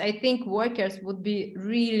museums, I think workers would be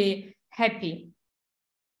really happy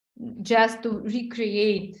just to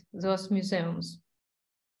recreate those museums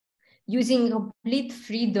using complete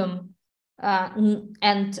freedom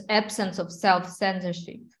and absence of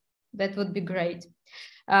self-censorship. That would be great.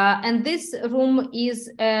 And this room is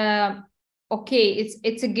okay.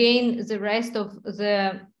 It's again the rest of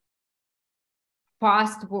the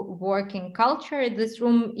past working culture. This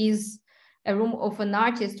room is a room of an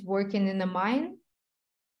artist working in a mine,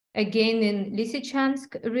 again in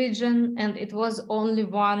Lysychansk region, and it was only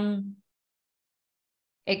one,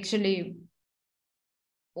 actually,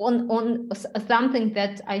 on something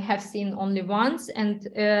that I have seen only once, and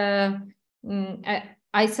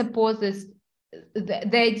I suppose this.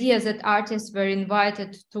 The idea that artists were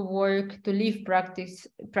invited to work, to live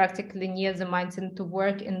practically near the mines and to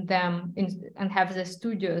work in them and have the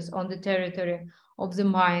studios on the territory of the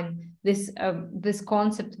mine. This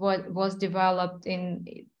concept was developed and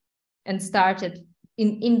started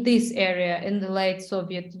in this area in the late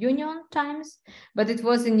Soviet Union times, but it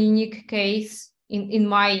was a unique case in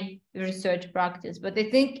my research practice. But I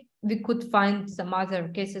think we could find some other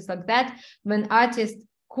cases like that when artists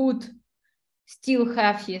could still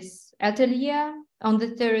have his atelier on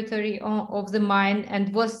the territory of the mine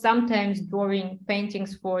and was sometimes drawing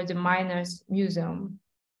paintings for the miners' museum.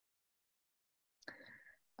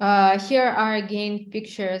 Here are again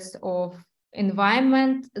pictures of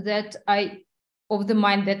environment of the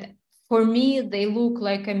mine that for me, they look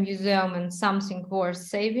like a museum and something worth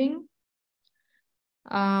saving.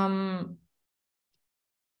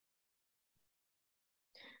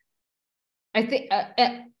 I think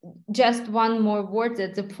just one more word,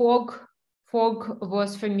 that the fog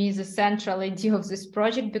was for me the central idea of this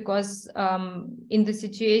project, because in the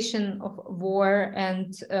situation of war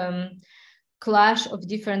and clash of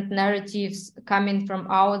different narratives coming from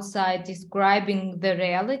outside describing the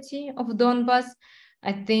reality of Donbas,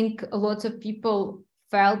 I think lots of people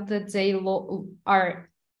felt that they are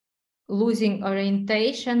losing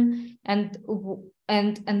orientation, and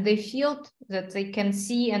they felt that they can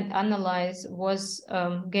see and analyze was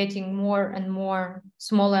getting more and more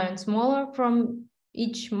smaller and smaller from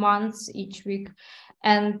each month, each week.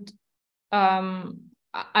 And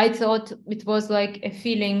I thought it was like a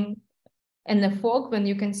feeling in a fog when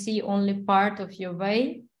you can see only part of your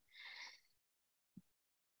way.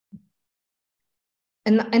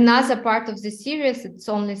 And another part of the series, it's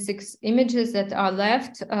only 6 images that are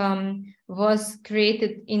left, was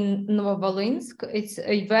created in Novovolynsk. It's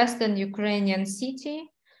a Western Ukrainian city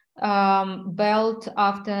built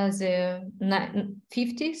after the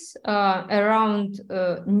 50s around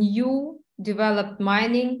new developed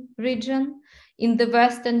mining region in the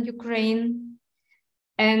Western Ukraine.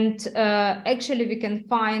 And actually we can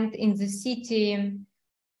find in the city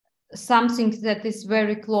something that is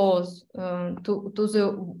very close to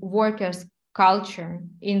the workers' culture.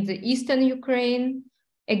 In the Eastern Ukraine,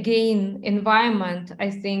 again, environment, I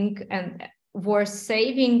think, and worth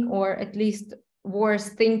saving, or at least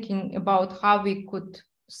worth thinking about how we could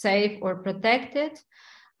save or protect it.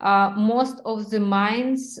 Most of the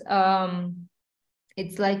mines,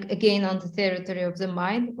 it's like, again, on the territory of the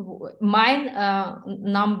mine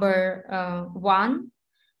number 1,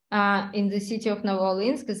 in the city of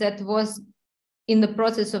Novovolynsk, that was in the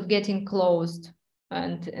process of getting closed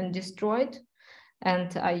and destroyed.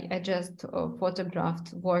 And I just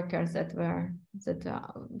photographed workers that were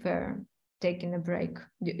taking a break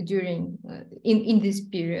during in this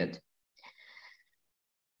period.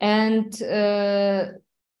 And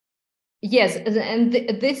yes, and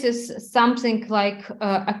this is something like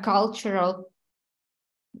a cultural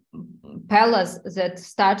palace that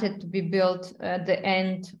started to be built at the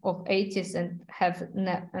end of 80s and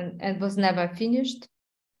was never finished.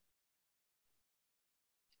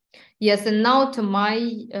 Yes, and now to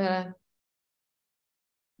my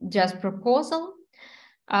just proposal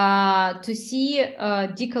to see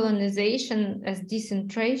decolonization as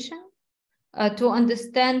decentration, to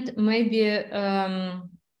understand maybe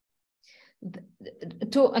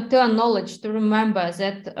to acknowledge, to remember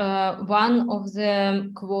that one of the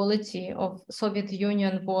quality of Soviet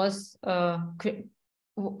Union was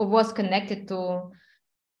connected to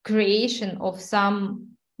creation of some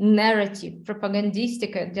narrative,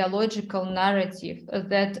 propagandistic, ideological narrative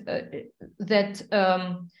that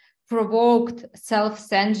provoked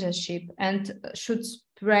self-censorship and should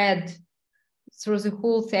spread through the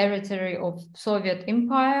whole territory of Soviet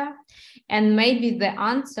Empire. And maybe the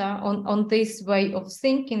answer on this way of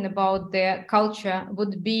thinking about their culture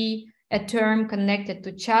would be a term connected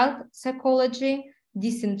to child psychology,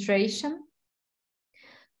 decentration.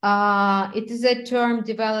 It is a term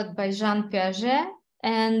developed by Jean Piaget,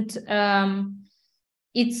 and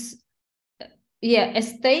it's a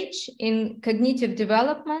stage in cognitive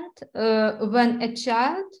development when a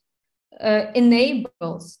child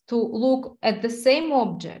enables to look at the same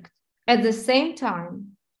object at the same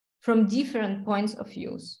time from different points of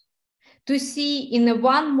views. To see in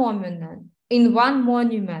one monument,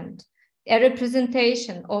 a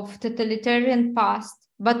representation of totalitarian past,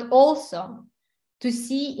 but also to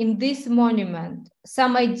see in this monument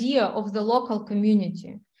some idea of the local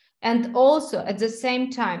community, and also at the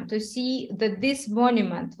same time to see that this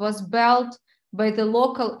monument was built by the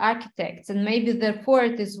local architects and maybe therefore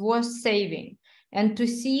it is worth saving, and to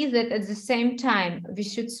see that at the same time we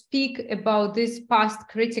should speak about this past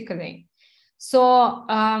critically. So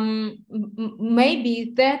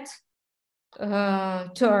maybe that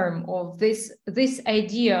term of this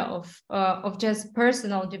idea of just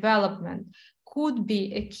personal development could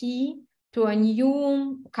be a key to a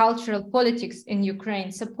new cultural politics in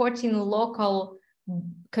Ukraine, supporting local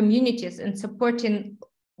communities and supporting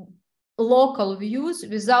local views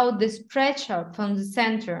without this pressure from the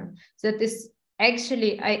center that is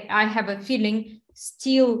actually, I have a feeling,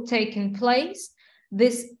 still taking place.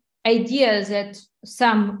 This idea that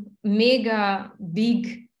some mega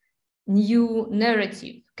big new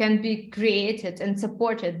narrative can be created and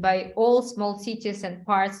supported by all small cities and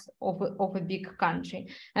parts of a big country.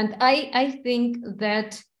 And I think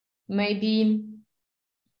that maybe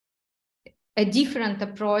a different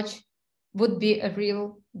approach would be a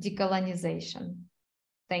real decolonization.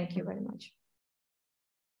 Thank you very much.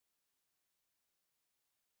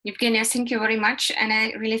 Evgenia, thank you very much. And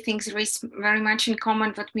I really think there is very much in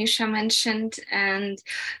common what Misha mentioned and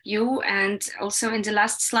you, and also in the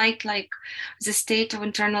last slide, like the state of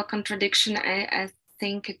internal contradiction. I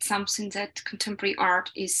think it's something that contemporary art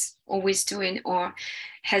is always doing or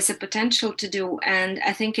has a potential to do. And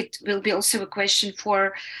I think it will be also a question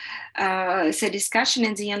for the discussion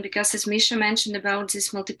in the end, because as Misha mentioned about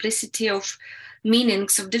this multiplicity of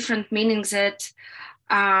meanings, of different meanings that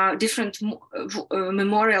different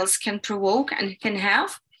memorials can provoke and can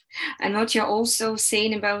have. And what you're also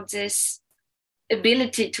saying about this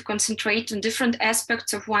ability to concentrate on different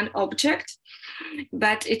aspects of one object,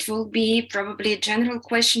 but it will be probably a general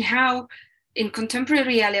question how in contemporary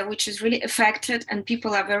reality, which is really affected and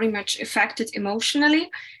people are very much affected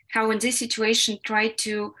emotionally, how in this situation try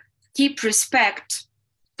to keep respect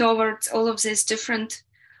towards all of these different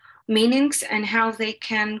meanings and how they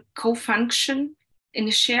can co-function in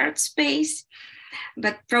a shared space.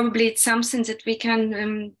 But probably it's something that we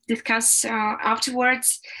can discuss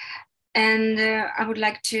afterwards. And I would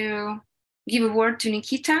like to give a word to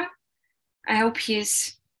Nikita. I hope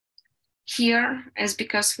he's here, as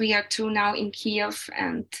because we are two now in Kiev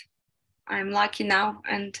and I'm lucky now.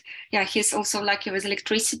 And yeah, he's also lucky with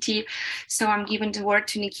electricity. So I'm giving the word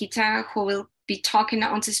to Nikita, who will be talking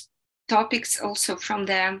on these topics also from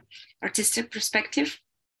the artistic perspective.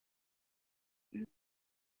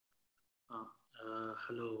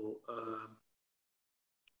 Hello.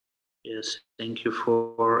 Yes, thank you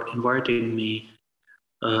for inviting me.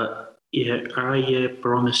 Yeah, I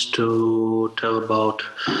promised to tell about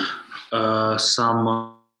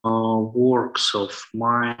some works of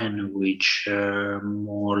mine which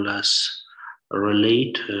more or less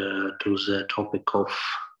relate to the topic of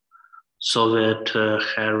Soviet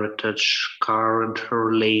heritage, current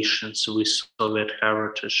relations with Soviet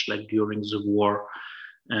heritage, like during the war,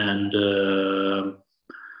 and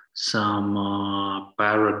some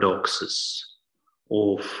paradoxes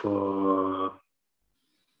of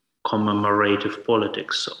commemorative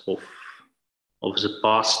politics of the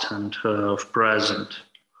past and of present.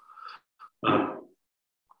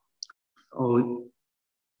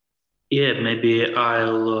 Yeah, maybe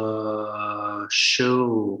I'll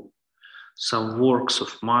show some works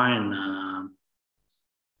of mine,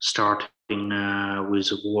 starting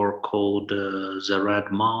with a work called The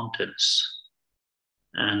Red Mountains.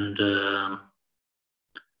 And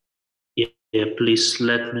yeah, please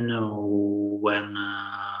let me know when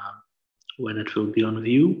it will be on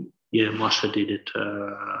view. Yeah, Masha did it.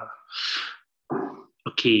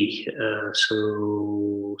 Okay,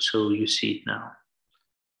 so you see it now.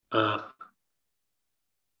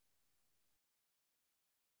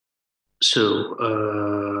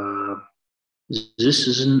 This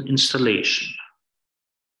is an installation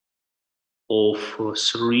of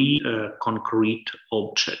three concrete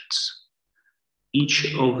objects.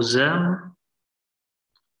 Each of them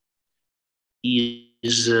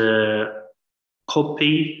is a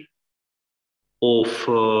copy of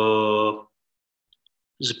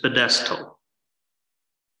the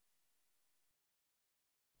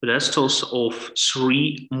pedestals of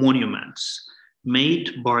three monuments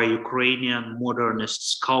made by Ukrainian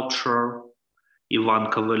modernist sculptor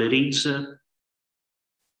Ivan Kavaleridze.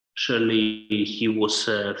 Actually, he was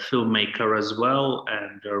a filmmaker as well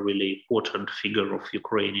and a really important figure of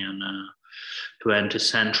Ukrainian 20th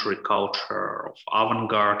century culture, of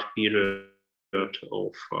avant-garde period,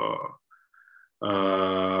 of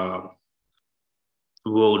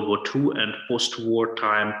World War II and post-war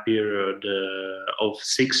time period of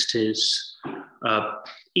 60s.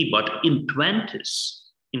 But in 20s,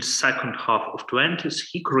 in second half of 20s,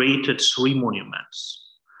 he created 3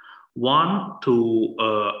 monuments. One to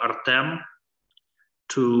Artem,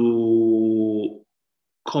 to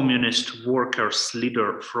communist workers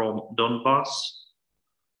leader from Donbass.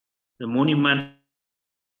 The monument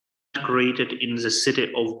created in the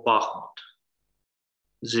city of Bakhmut.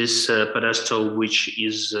 This pedestal, which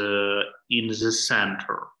is in the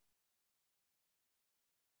center.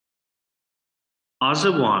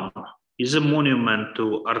 Other one is a monument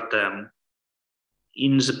to Artem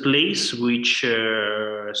in the place which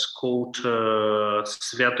is called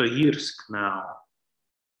Svyatogirsk now,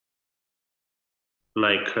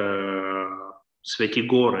 like Sveti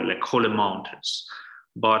Gore, like Holy Mountains.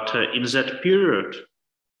 But in that period,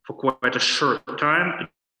 for quite a short time,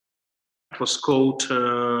 it was called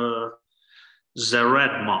the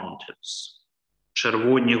Red Mountains,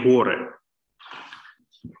 Червоні Гори.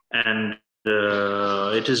 And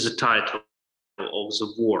it is the title of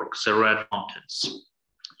the work, the Red Mountains.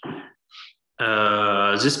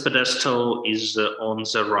 This pedestal is on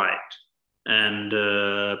the right, and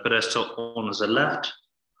pedestal on the left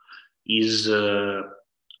is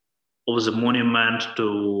of the monument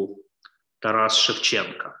to Taras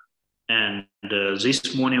Shevchenko. And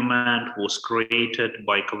this monument was created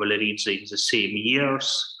by Kavaleridze in the same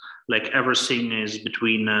years. Like everything is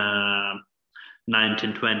between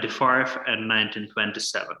 1925 and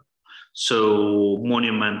 1927. So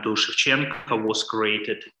monument to Shevchenko was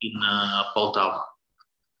created in Poltava.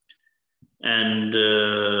 And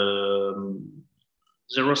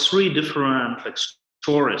there are 3 different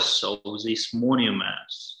stories of these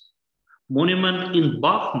monuments. Monument in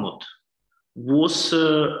Bakhmut was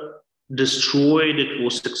destroyed, it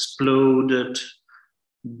was exploded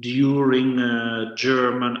during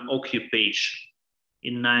German occupation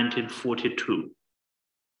in 1942.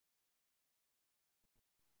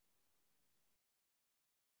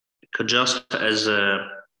 Just as a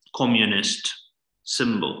communist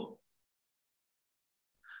symbol.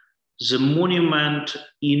 The monument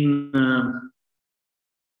in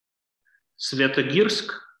Svyatogirsk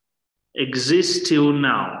exists till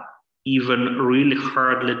now, even really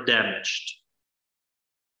hardly damaged.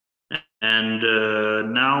 And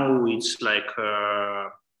now it's like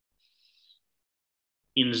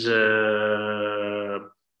in the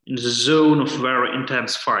zone of very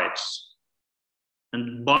intense fights.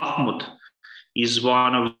 And Bakhmut is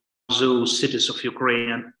one of those cities of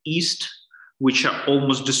Ukrainian East which are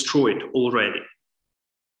almost destroyed already.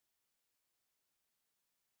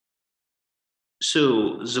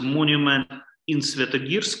 So the monument in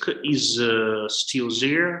Svyatogirsk is still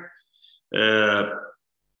there.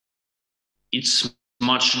 It's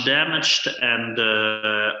much damaged, and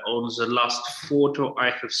on the last photo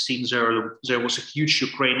I have seen there was a huge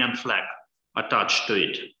Ukrainian flag attached to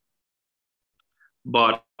it.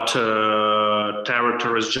 But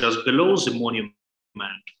territory is just below the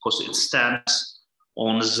monument because it stands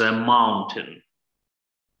on the mountain.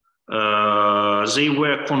 They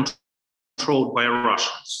were controlled by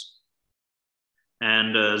Russians.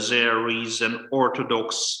 And there is an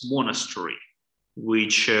Orthodox monastery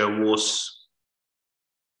which was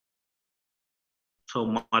so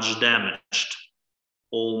much damaged,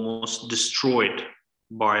 almost destroyed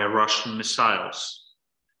by Russian missiles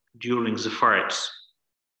during the fights.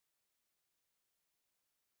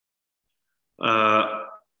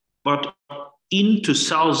 But in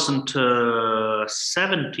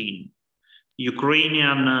 2017,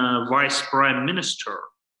 Ukrainian Vice Prime Minister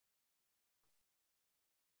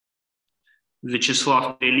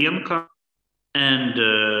Vyacheslav Ilyenko and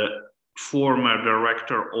former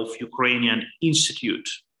director of Ukrainian Institute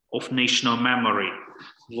of National Memory,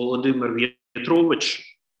 Volodymyr Vyatrovich,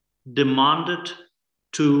 demanded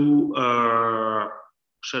to,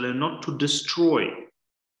 not to destroy,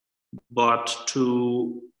 but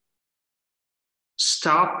to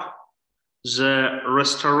stop the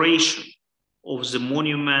restoration of the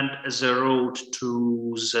monument as a road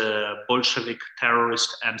to the Bolshevik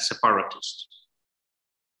terrorists and separatists.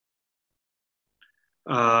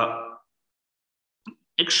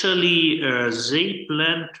 Actually, they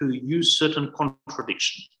plan to use certain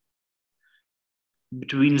contradiction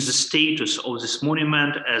between the status of this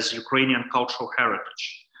monument as Ukrainian cultural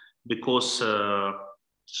heritage, because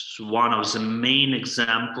it's one of the main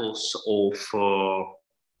examples of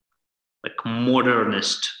like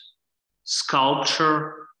modernist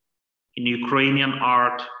sculpture in Ukrainian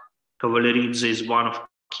art Kavaleridze is one of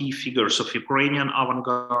key figures of Ukrainian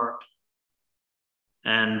avant-garde,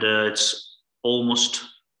 and it's almost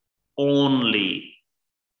only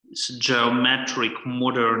geometric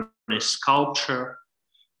modernist sculpture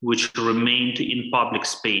which remained in public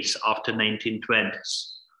space after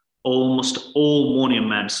 1920s. Almost all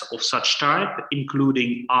monuments of such type,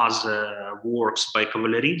 including other works by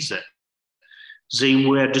Kavaleridze, they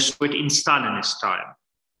were destroyed in Stalinist time,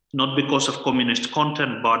 not because of communist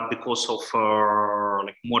content, but because of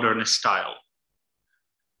like modernist style.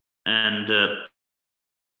 And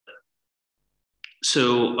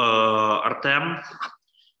so Artem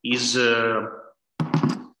is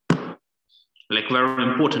like very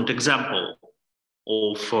important example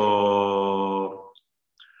of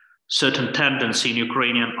certain tendency in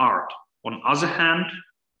Ukrainian art. On other hand,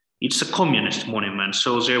 it's a communist monument,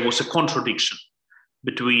 so there was a contradiction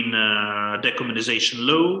between decommunization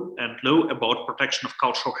law and law about protection of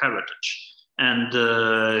cultural heritage. And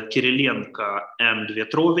Kirilenko and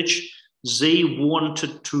Vetrovich, they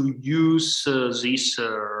wanted to use these,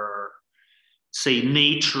 say,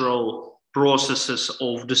 natural processes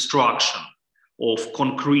of destruction of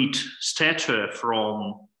concrete statue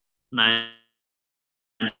from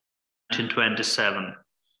 1927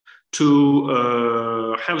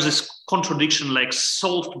 to have this contradiction like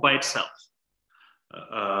solved by itself.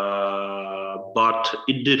 But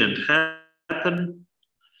it didn't happen,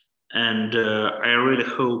 and I really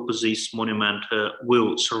hope this monument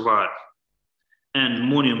will survive. And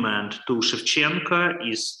monument to Shevchenko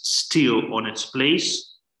is still on its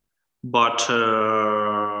place, but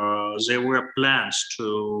there were plans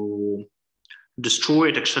to destroy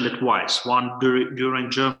it actually twice. One during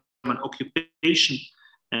German occupation,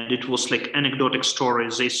 and it was like anecdotic story.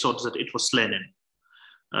 They thought that it was Lenin.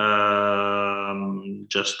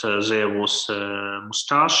 Just there was a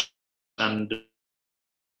mustache and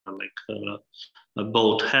like a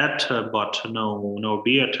bald hat, but no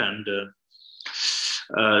beard, and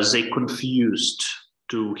they confused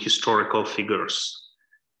two historical figures.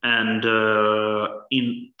 And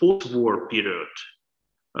in post-war period,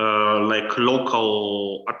 like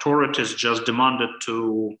local authorities just demanded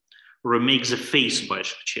to remake the face by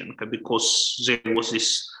Shevchenko because there was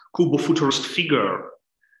this Cubo-futurist figure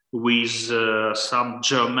with some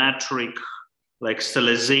geometric like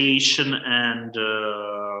stylization and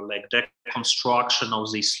like deconstruction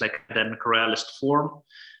of this like academic realist form.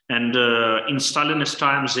 And in Stalinist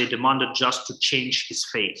times, they demanded just to change his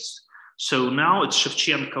face. So now it's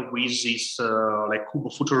Shevchenko with this like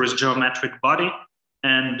Cubo-futurist geometric body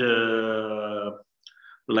and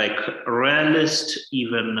like realist,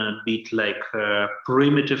 even a bit like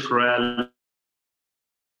primitive realist,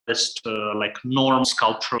 like norm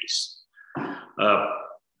sculptures.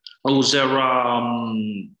 There are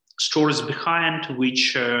stories behind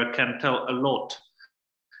which can tell a lot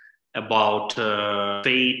about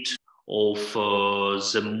fate of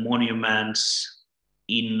the monuments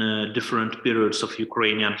in different periods of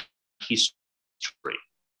Ukrainian history.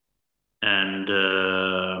 And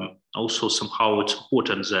also somehow it's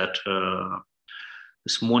important that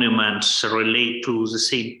these monuments relate to the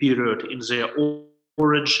same period in their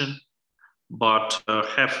origin, but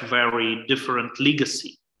have very different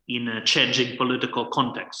legacy in a changing political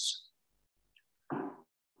context.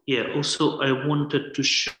 Yeah, also I wanted to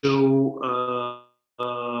show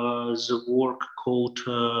the work called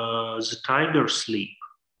The Tiger Sleep.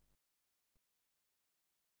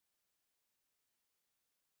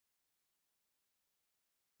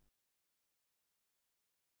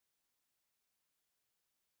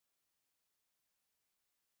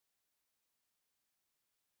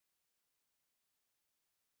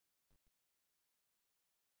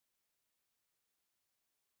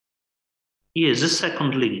 Yeah, the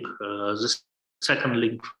second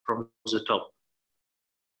link from the top.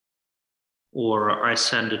 Or I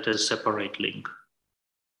send it as a separate link.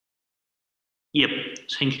 Yep,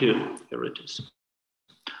 thank you. Here it is.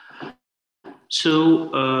 So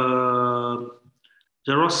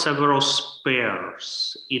there are several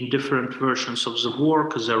spares in different versions of the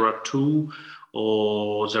work. There are 2,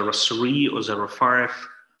 or there are 3, or there are 5.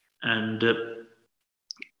 And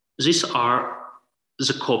these are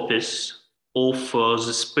the copies of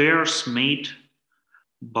the spares made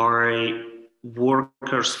by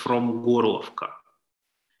workers from Gorlovka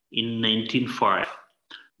in 1905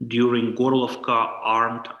 during Gorlovka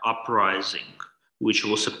armed uprising, which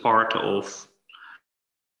was a part of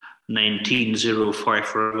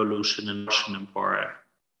 1905 revolution in Russian Empire.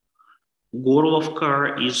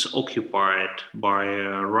 Gorlovka is occupied by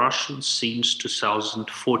Russians since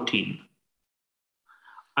 2014.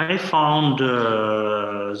 I found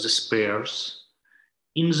the spares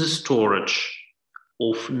in the storage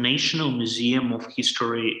of National Museum of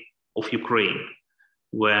History of Ukraine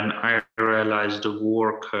when I realized the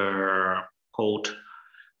work called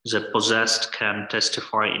 "The Possessed Can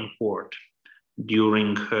Testify in Court"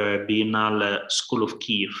 during Biennale School of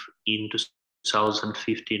Kiev in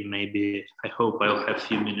 2015. Maybe, I hope I'll have a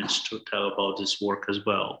few minutes to tell about this work as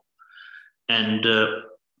well. And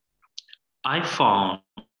I found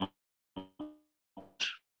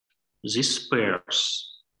these spares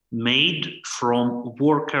made from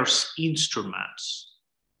workers' instruments.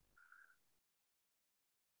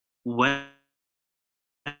 When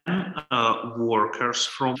workers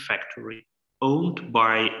from factory owned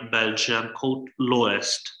by Belgium called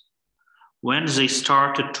Loest, when they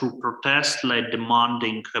started to protest, like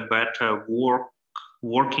demanding a better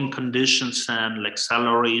working conditions and like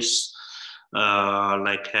salaries,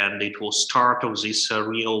 and it was start of this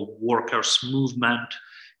real workers movement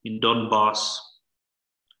in Donbass.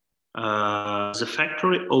 The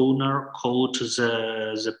factory owner called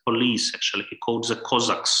the police, actually he called the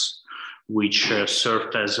Cossacks, which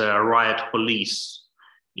served as a riot police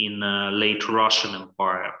in late Russian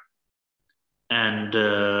Empire. And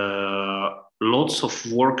lots of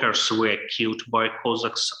workers were killed by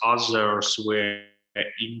Cossacks, others were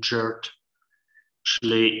injured.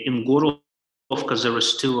 Actually, in Gorovka, there is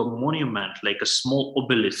still a monument, like a small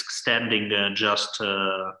obelisk standing just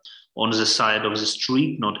on the side of the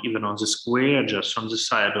street, not even on the square, just on the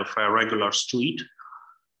side of a regular street,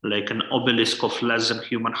 like an obelisk of less than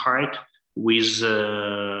human height with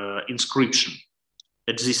inscription.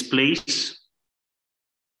 At this place,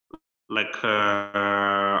 like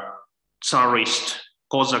Tsarist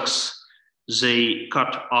Cossacks, they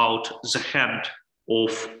cut out the hand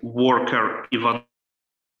of worker Ivanov,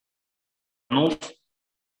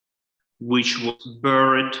 which was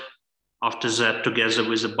buried after that together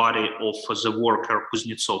with the body of the worker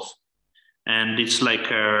Kuznetsov. And it's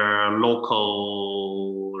like a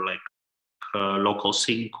local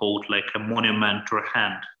thing called like a monument to a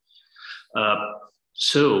hand.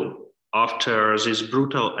 So after this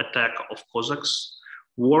brutal attack of Cossacks,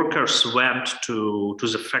 workers went to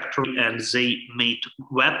the factory and they made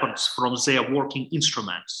weapons from their working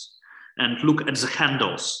instruments. And look at the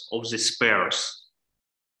handles of these spares.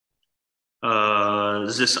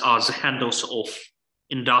 These are the handles of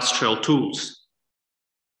industrial tools.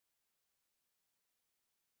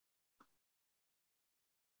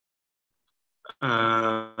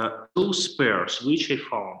 Those spares which I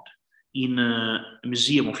found in a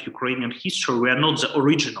Museum of Ukrainian History were not the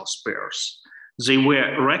original spares. They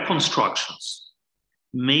were reconstructions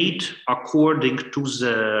made according to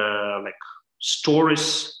the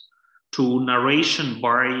stories, to narration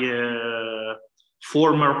by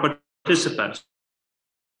former participants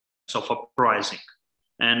of uprising.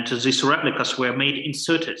 And these replicas were made in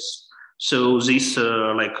cities. So these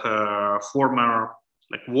former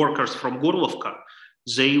workers from Gorlovka,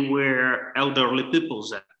 they were elderly people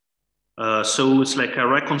then. So it's like a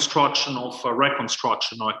reconstruction of a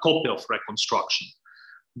reconstruction, or a copy of reconstruction.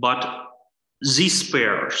 But these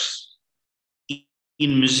spares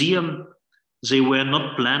in museum, they were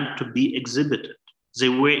not planned to be exhibited. They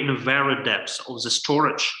were in the very depths of the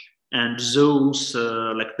storage. And those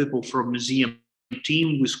people from museum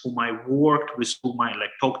team with whom I worked, with whom I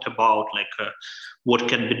talked about what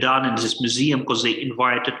can be done in this museum, because they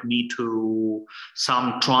invited me to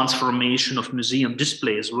some transformation of museum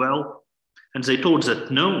display as well. And they told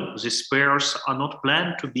that no, these spares are not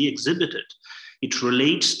planned to be exhibited. It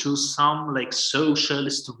relates to some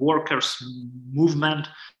socialist workers movement,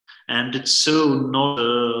 and it's so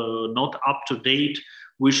not up to date.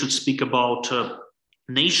 We should speak about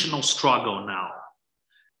national struggle now.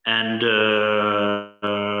 And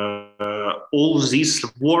all this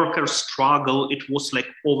worker struggle, it was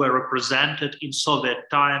overrepresented in Soviet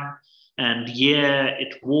time. And yeah,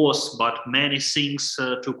 it was, but many things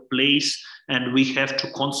took place, and we have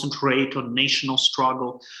to concentrate on national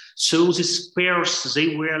struggle. So these spares,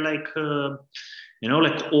 they were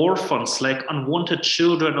orphans, unwanted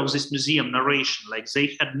children of this museum narration.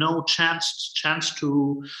 They had no chance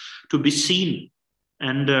to be seen.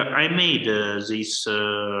 And I made these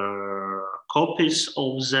copies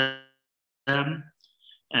of them,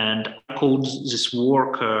 and I called this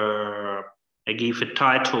work, I gave a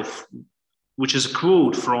title, which is a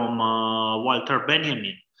quote from Walter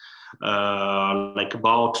Benjamin,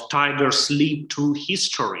 about tigers leap to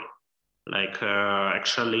history.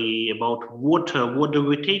 Actually about what do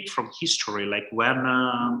we take from history? When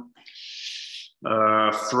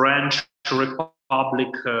French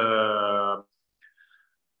Republic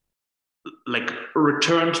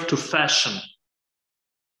returned to fashion,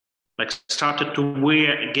 like started to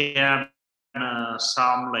wear again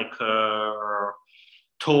some like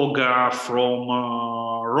toga from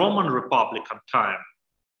Roman Republican time.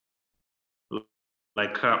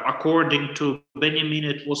 Like according to Benjamin,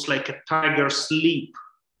 it was like a tiger's leap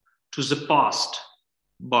to the past.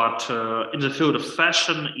 But in the field of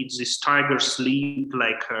fashion, it's this tiger's leap,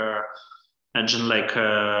 like imagine like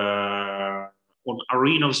on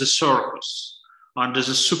arena of the circus, under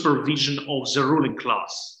the supervision of the ruling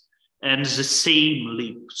class, and the same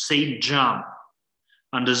leap, same jump,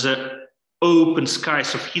 under the open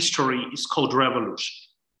skies of history is called revolution.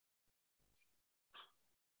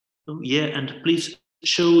 Yeah, and please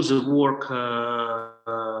show the work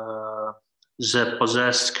that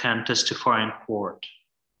possessed can testify in court.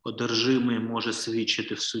 Одержимий може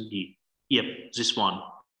свідчити в суді. Yep, this one.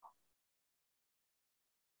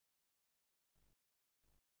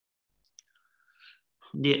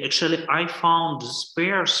 Yeah, actually, I found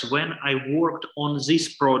spares when I worked on this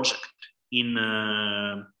project in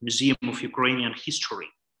Museum of Ukrainian History.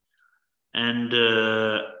 And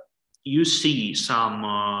you see some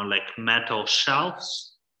like metal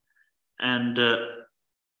shelves, and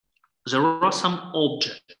there are some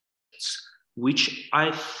objects which I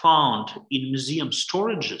found in museum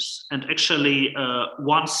storages, and actually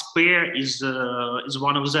one spare is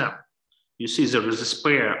one of them. You see there is a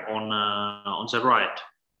spare on the right,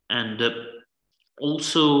 and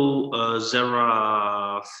also there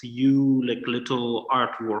are few like little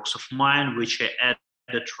artworks of mine which I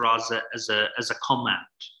added rather as a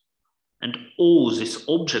comment. And all these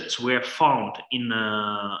objects were found in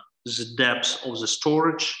the depths of the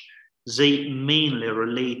storage. They mainly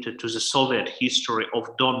related to the Soviet history of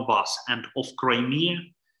Donbass and of Crimea,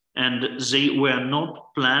 and they were not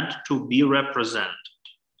planned to be represented.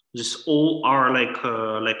 These all are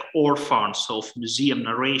like orphans of museum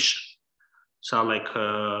narration. So like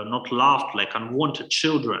not loved, like unwanted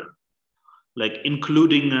children, like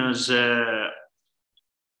including the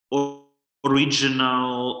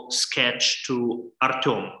original sketch to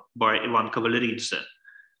Artyom by Ivan Kavaleridze,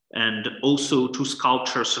 and also two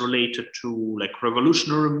sculptures related to like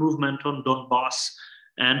revolutionary movement on Donbass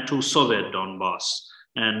and to Soviet Donbass.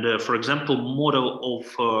 And for example, model of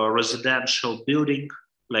residential building,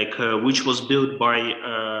 like which was built by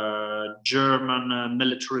German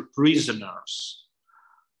military prisoners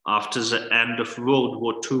after the end of World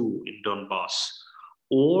War II in Donbass,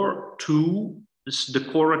 or two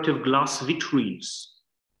decorative glass vitrines,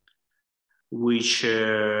 which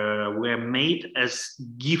were made as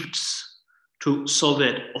gifts to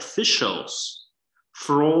Soviet officials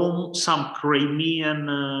from some Crimean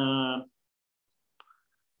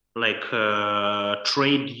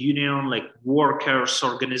trade union, like workers'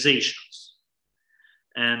 organizations.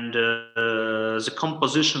 And the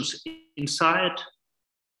compositions inside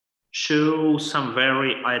show some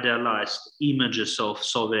very idealized images of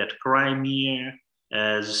Soviet Crimea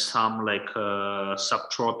as some like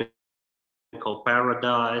subtropical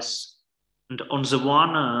paradise. And on the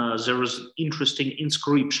one, there is interesting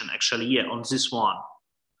inscription, actually, yeah, on this one,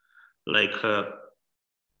 like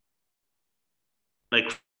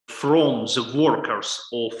from the workers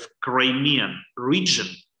of Crimean region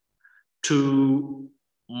to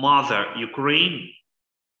Mother Ukraine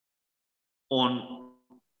on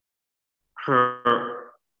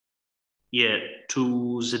her, yeah,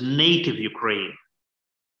 to the native Ukraine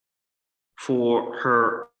for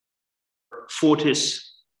her 40th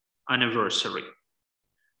anniversary.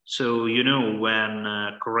 So, you know, when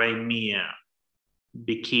Crimea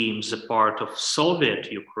became the part of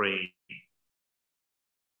Soviet Ukraine,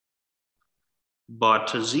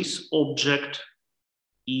 but this object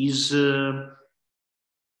is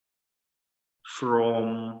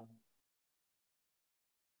from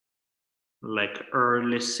like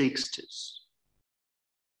early 60s,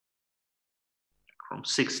 from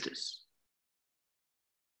 60s.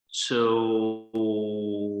 So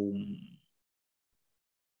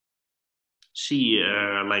see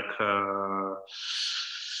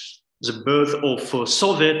the birth of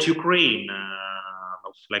Soviet Ukraine,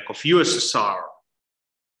 of USSR.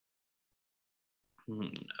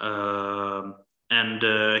 And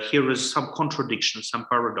here is some contradiction, some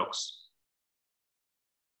paradox.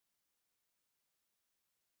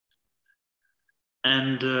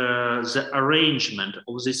 And the arrangement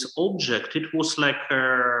of this object, it was like,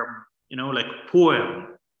 you know, like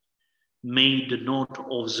poem made not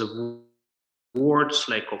of the words,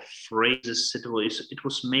 like of phrases. It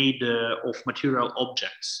was made of material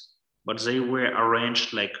objects, but they were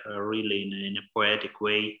arranged like really in a poetic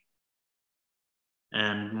way.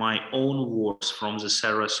 And my own works from the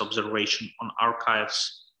series observation on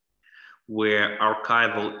archives where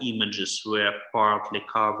archival images were partly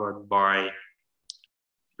covered by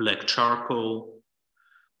black charcoal.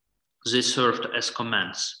 They served as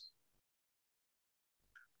comments.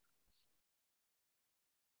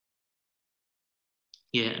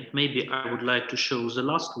 Yeah, and maybe I would like to show the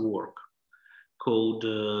last work called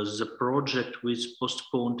The Project with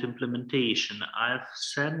Postponed Implementation. I've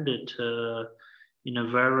sent it in a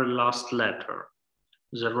very last letter.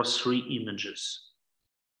 There are 3 images.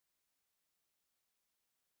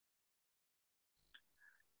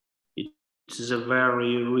 It is a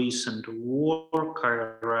very recent work. I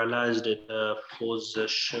realized it for the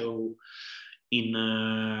show in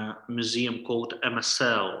a museum called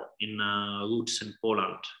MSL in Lodz in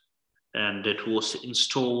Poland. And it was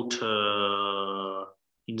installed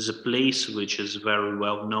in the place which is very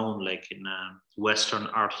well known, like in Western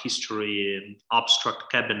art history, an abstract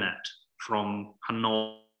cabinet from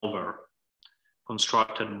Hanover,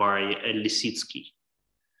 constructed by Lisicki.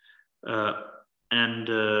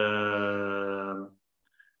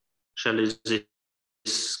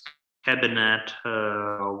 This cabinet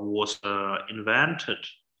was invented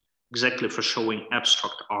exactly for showing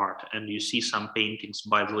abstract art. And you see some paintings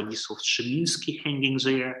by Władysław Szymiński hanging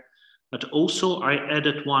there. But also I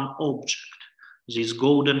added one object, this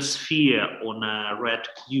golden sphere on a red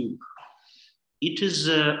cube. It is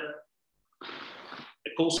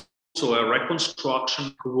also a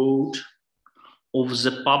reconstruction quote of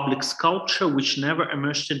the public sculpture which never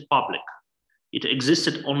emerged in public. It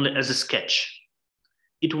existed only as a sketch.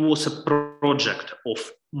 It was a project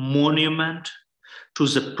of monument to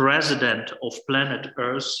the president of planet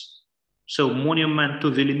Earth, so monument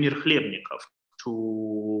to Velimir Khlebnikov,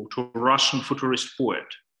 to Russian futurist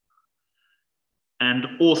poet. And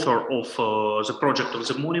author of the project of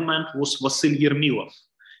the monument was Vasyl Yermilov,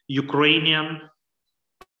 Ukrainian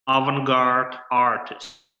avant-garde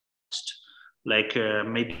artist, like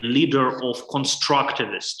maybe leader of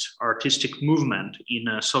constructivist artistic movement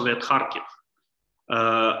in Soviet Kharkiv.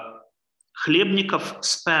 Khlebnikov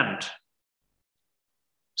spent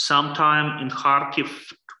some time in Kharkiv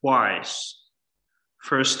twice.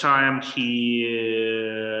 First time he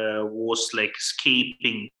was like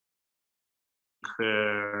escaping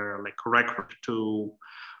like recruit to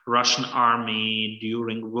Russian army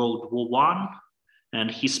during World War I, and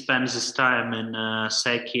he spent this time in a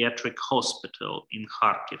psychiatric hospital in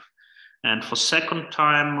Kharkiv. And for second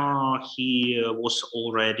time, he was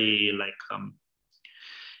already like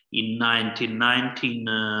in 1919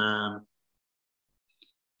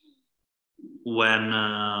 when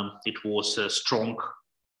it was a strong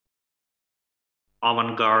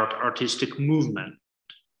avant-garde artistic movement.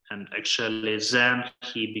 And actually then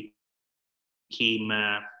he became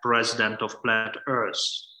president of planet Earth.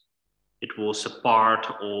 It was a part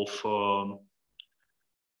of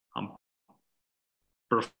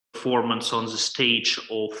performance on the stage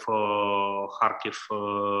of Kharkiv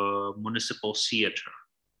Municipal Theater.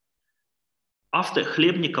 After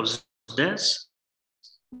Khlebnikov's death,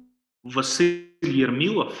 Vasyl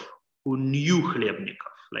Yermilov, who knew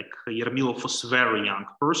Khlebnikov, like Yermilov was a very young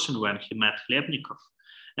person when he met Khlebnikov,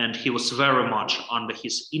 and he was very much under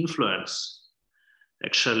his influence.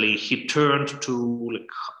 Actually, he turned to like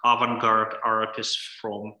avant-garde artists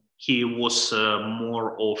from, he was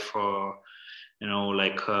more of,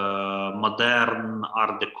 modern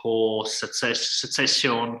art deco,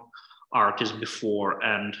 secession artist before.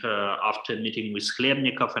 And after meeting with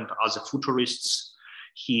Khlebnikov and other futurists,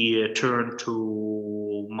 he turned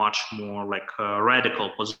to much more like radical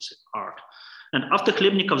positive art. And after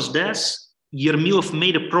Khlebnikov's death, Yermilov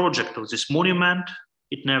made a project of this monument.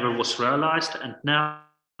 It never was realized. And now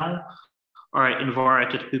I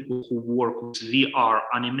invited people who work with VR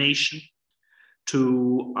animation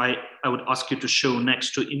to, I would ask you to show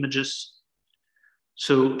next 2 images.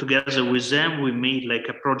 So together with them, we made like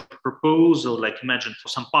a project proposal, like imagine for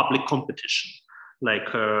some public competition,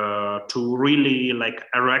 like to really like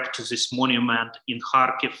erect this monument in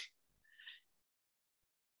Kharkiv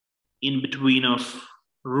in between of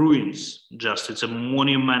ruins. Just it's a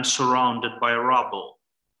monument surrounded by rubble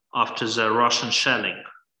after the Russian shelling.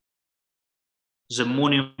 The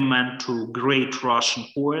monument to great Russian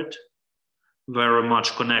poet, very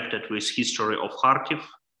much connected with history of Kharkiv,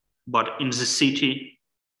 but in the city,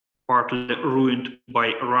 partly ruined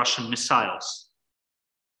by Russian missiles.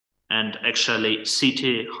 And actually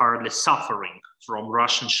city hardly suffering from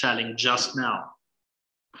Russian shelling just now.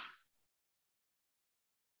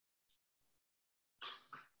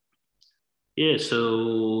 Yeah,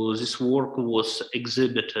 so this work was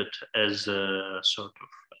exhibited as a sort of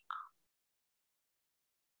like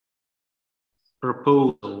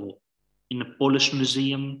proposal in a Polish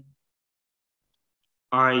museum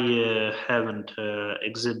I haven't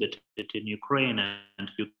exhibited in Ukraine, and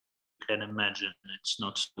you can imagine it's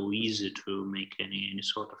not so easy to make any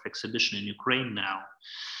sort of exhibition in Ukraine now.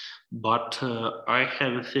 But I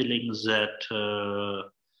have a feeling that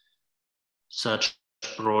such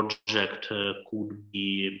project could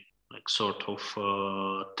be like sort of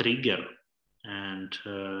trigger, and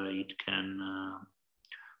it can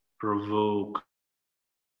provoke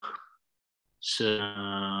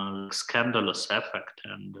scandalous effect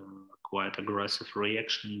and quite aggressive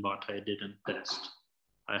reaction, but I didn't test.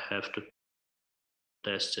 I have to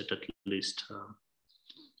test it at least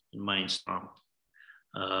in my Instagram.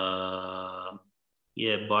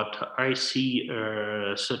 Yeah, but I see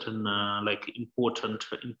certain like important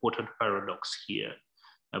paradox here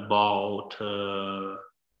about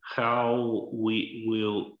how we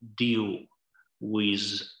will deal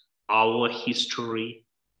with our history,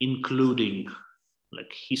 including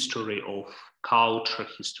like history of culture,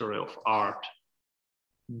 history of art,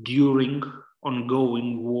 during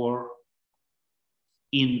ongoing war,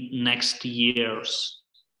 in next years,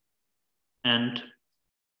 and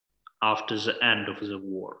after the end of the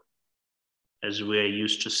war, as we are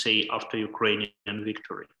used to say after Ukrainian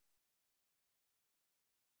victory.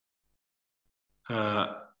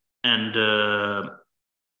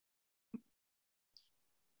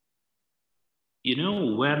 You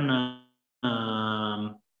know, when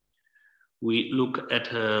we look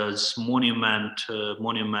at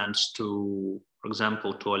monuments to, for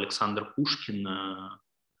example, to Alexander Pushkin,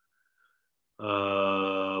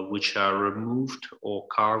 which are removed or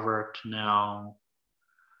covered now,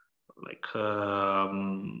 like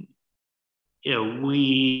yeah,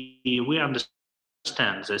 we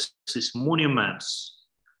understand this. These monuments,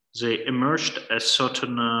 they emerged as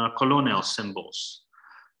certain colonial symbols,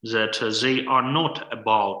 that they are not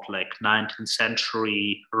about like 19th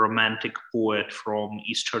century romantic poet from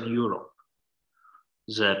Eastern Europe,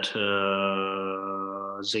 that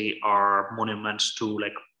they are monuments to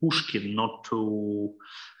like Pushkin, not to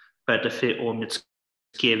Petefi or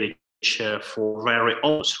Mickiewicz for very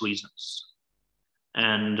obvious reasons.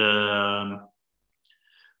 And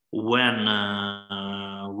when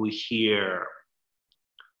we hear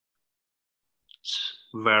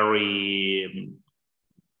very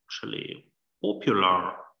actually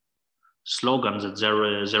popular slogan that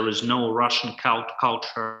there is no Russian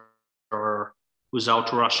culture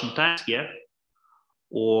without Russian text, yeah,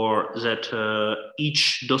 or that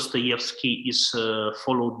each Dostoevsky is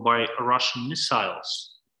followed by Russian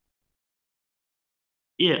missiles.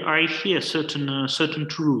 Yeah, I hear certain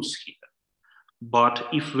truths here, but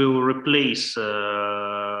if we will replace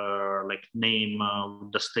like name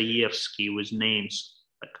Dostoevsky with names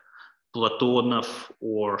like Platonov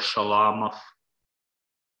or Shalamov,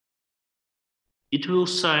 it will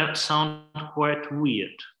sound quite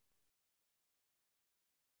weird.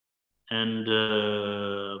 And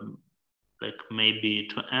like maybe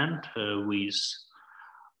to end with,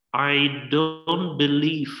 I don't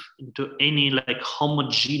believe into any like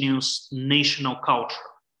homogeneous national culture,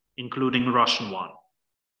 including Russian one.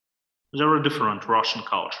 There are different Russian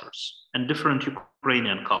cultures and different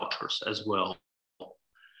Ukrainian cultures as well.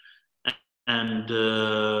 And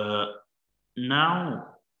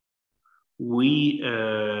now we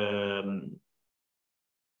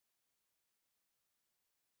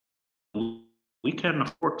can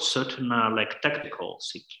afford certain like tactical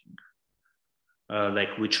thinking,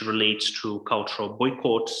 like which relates to cultural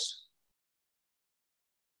boycotts,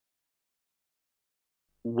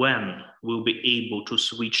 when we'll be able to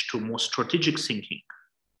switch to more strategic thinking.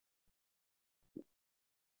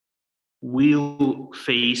 We'll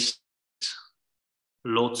face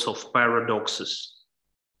lots of paradoxes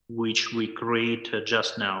which we create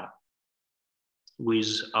just now with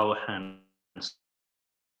our hands.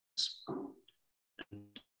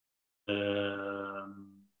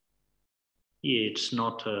 Yeah, it's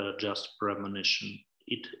not just premonition.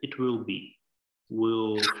 It will be.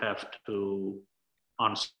 We'll have to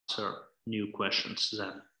answer new questions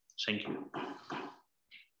then. Thank you.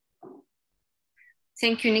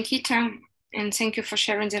 Thank you, Nikita. And thank you for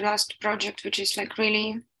sharing the last project, which is like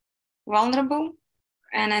really vulnerable.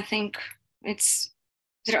 And I think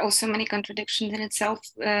there are also many contradictions in itself.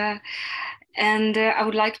 And I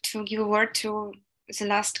would like to give a word to the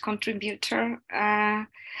last contributor,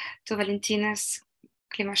 to Valentinas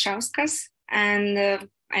Klimashauskas. And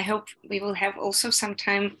I hope we will have also some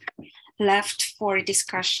time left for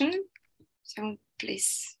discussion. So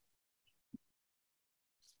please.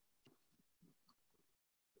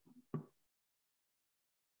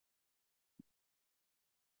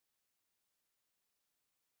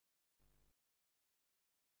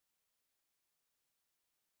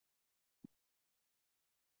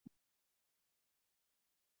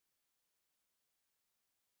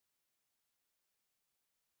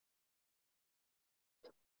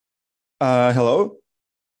 Hello.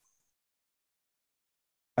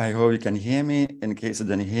 I hope you can hear me. In case you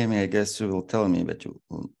didn't hear me, I guess you will tell me that you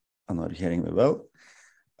are not hearing me well.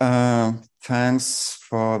 Thanks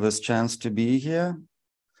for this chance to be here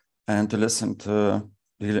and to listen to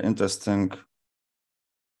really interesting,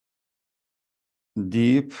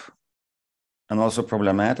 deep, and also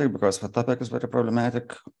problematic, because the topic is very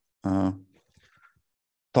problematic,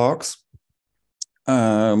 talks.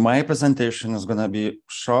 My presentation is going to be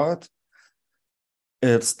short.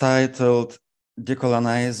 It's titled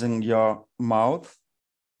Decolonizing Your Mouth,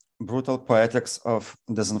 Brutal Poetics of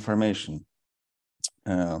Disinformation.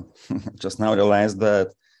 Just now realized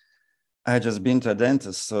that I just been to a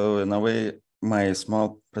dentist, so in a way, my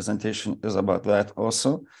small presentation is about that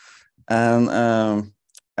also. And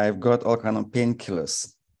I've got all kind of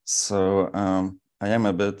painkillers. So I am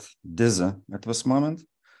a bit dizzy at this moment.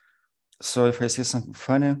 So if I see something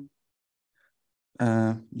funny,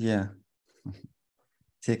 yeah,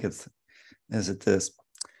 take it as it is.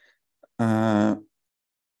 Yeah,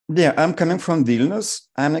 I'm coming from Vilnius.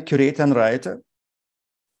 I'm a curator and writer.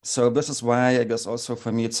 So this is why I guess also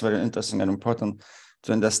for me, it's very interesting and important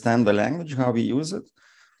to understand the language, how we use it,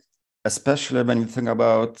 especially when you think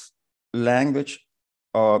about language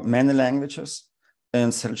or many languages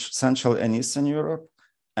in Central and Eastern Europe,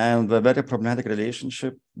 and the very problematic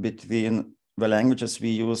relationship between the languages we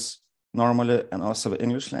use normally and also the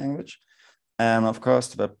English language. And of course,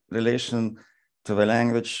 the relation to the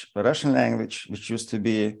language, the Russian language, which used to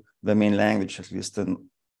be the main language, at least in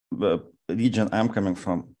the region I'm coming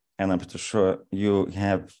from. And I'm pretty sure you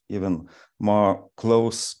have even more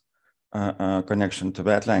close connection to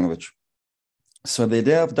that language. So the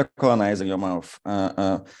idea of decolonizing your mouth,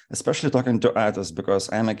 especially talking to artists, because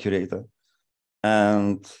I'm a curator,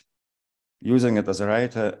 and using it as a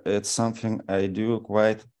writer, it's something I do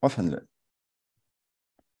quite oftenly.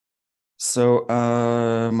 So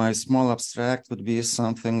my small abstract would be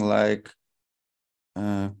something like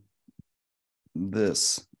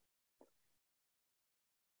this.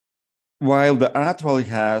 While the art world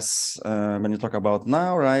has, when you talk about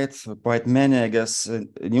now, right, quite many, I guess,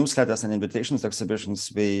 newsletters and invitations to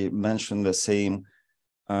exhibitions, we mention the same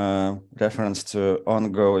reference to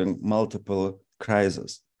ongoing multiple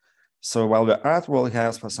crises. So while the art world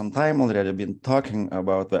has for some time already been talking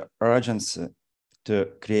about the urgency to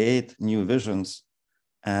create new visions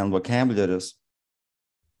and vocabularies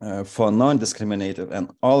for non-discriminative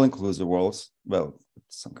and all-inclusive worlds, well,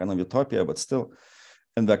 it's some kind of utopia, but still,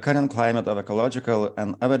 in the current climate of ecological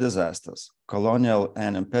and other disasters, colonial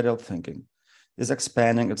and imperial thinking is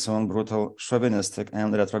expanding its own brutal, chauvinistic,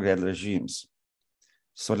 and retrograde regimes.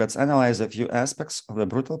 So let's analyze a few aspects of the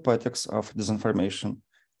brutal poetics of disinformation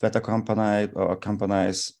that accompanied or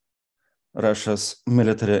accompanies Russia's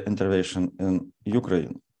military intervention in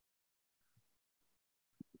Ukraine.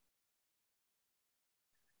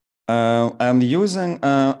 I'm using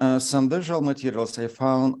some visual materials I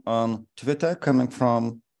found on Twitter coming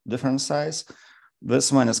from different sites.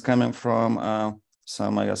 This one is coming from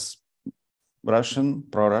some, I guess, Russian,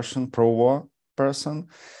 pro-war person.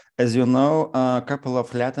 As you know, a couple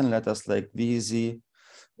of Latin letters like VZ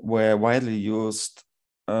were widely used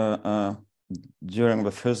during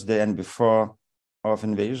the first day and before of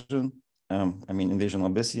invasion, invasion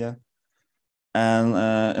of this year.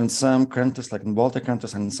 And in some countries, like in Baltic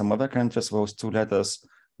countries and in some other countries, those two letters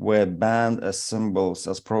were banned as symbols,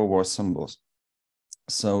 as pro-war symbols.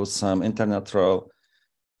 So some internet troll,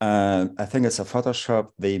 I think it's a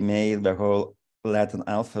Photoshop, they made the whole Latin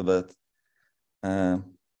alphabet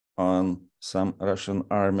on some Russian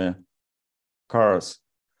army cars,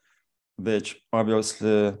 which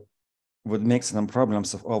obviously would make some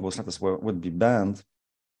problems if all those letters would be banned.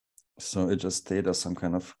 So it just stayed as some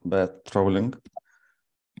kind of bad trolling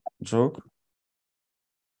joke.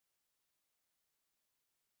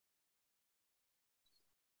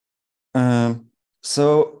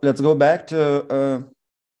 So let's go back to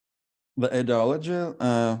the ideology,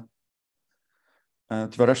 to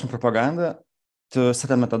the Russian propaganda, to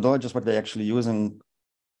certain methodologies, what they're actually using,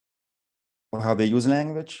 how they use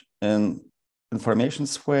language in information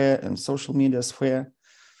sphere and social media sphere.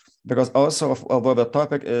 Because also, although the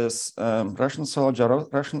topic is Russian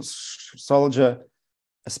soldier,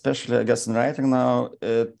 especially I guess in writing now,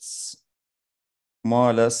 it's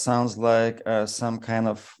more or less sounds like some kind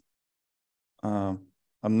of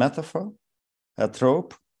a metaphor, a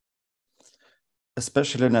trope,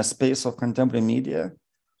 especially in a space of contemporary media.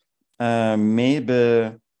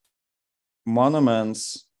 Maybe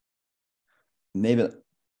monuments, maybe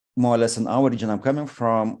more or less in our region I'm coming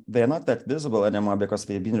from, they're not that visible anymore because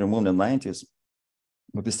they've been removed in the 90s.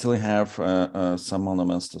 but we still have some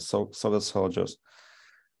monuments to Soviet soldiers,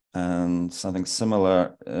 and something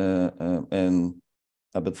similar in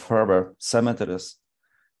a bit further cemeteries.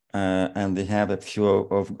 And they have a few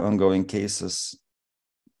of ongoing cases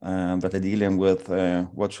that are dealing with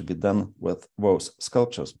what should be done with those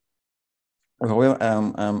sculptures. However,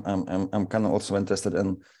 I'm kind of also interested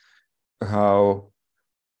in how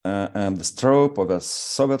the trope of a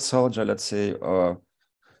Soviet soldier, let's say, or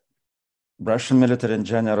Russian military in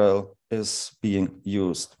general, is being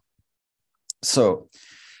used. So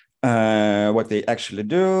what they actually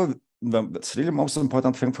do, that's really most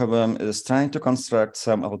important thing for them, is trying to construct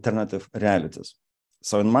some alternative realities.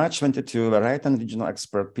 So in March 22, the right and regional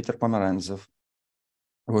expert Peter Pomerantsev,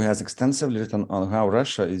 who has extensively written on how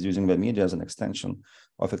Russia is using the media as an extension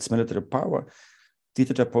of its military power,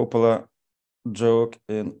 tweeted a popular joke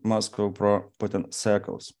in Moscow pro-Putin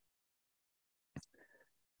circles.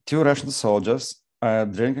 Two Russian soldiers are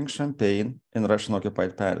drinking champagne in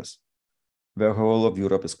Russian-occupied Paris, where whole of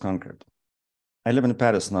Europe is conquered. I live in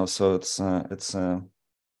Paris now, so it's a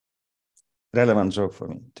relevant joke for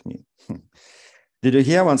me, to me. Did you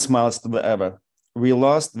hear one smilest ever? We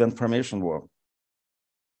lost the information war.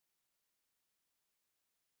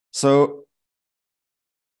 So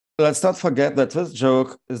let's not forget that this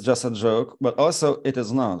joke is just a joke, but also it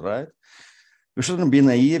is not, right? We shouldn't be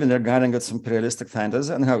naive in regarding its imperialistic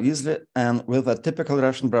fantasy and how easily and with a typical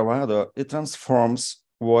Russian bravado, it transforms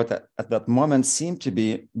what at that moment seemed to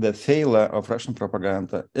be the failure of Russian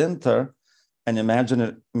propaganda into an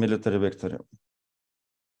imaginary military victory.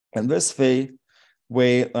 And this way,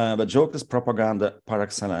 the joke is propaganda par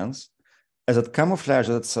excellence, as it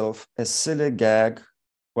camouflages itself as silly gag,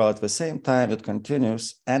 while at the same time it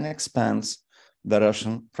continues and expands the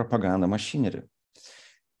Russian propaganda machinery.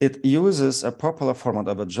 It uses a popular format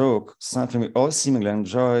of a joke, something we all seemingly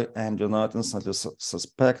enjoy and do not instantly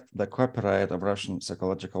suspect the copyright of Russian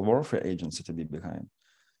psychological warfare agency to be behind.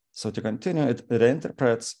 So to continue, it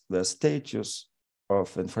reinterprets the status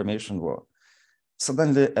of information war.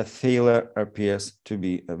 Suddenly, a failure appears to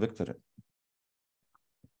be a victory.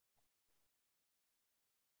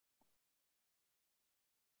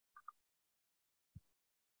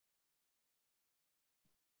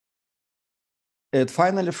 It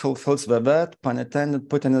finally fulfills the that pun intended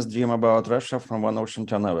Putin's dream about Russia from one ocean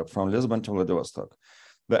to another, from Lisbon to Vladivostok.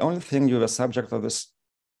 The only thing you, the subject of this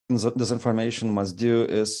disinformation, must do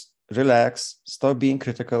is relax, stop being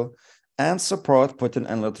critical, and support Putin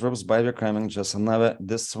and the troops by becoming just another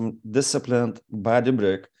disciplined body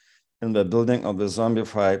brick in the building of the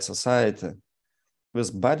zombified society. This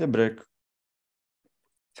body brick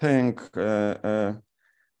thing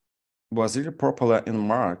was really popular in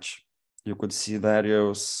March. You could see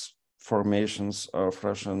various formations of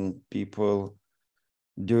Russian people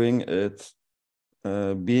doing it,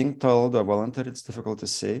 being told or volunteer, it's difficult to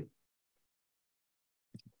say.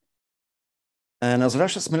 And as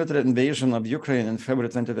Russia's military invasion of Ukraine in February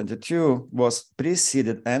 2022 was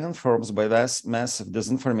preceded and informed by massive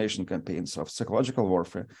disinformation campaigns of psychological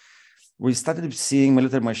warfare, we started seeing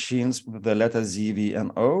military machines with the letter Z, V,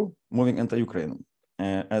 and O moving into Ukraine,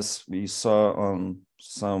 as we saw on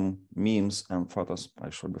some memes and photos I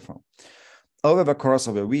showed before. Over the course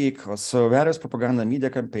of a week or so, various propaganda media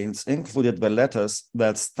campaigns included the letters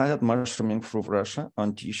that started mushrooming through Russia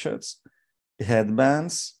on T-shirts,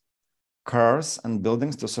 headbands, cars, and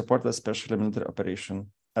buildings to support the special military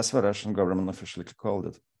operation, as the Russian government officially called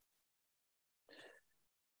it.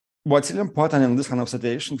 What's really important in this kind of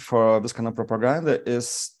situation for this kind of propaganda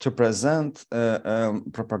is to present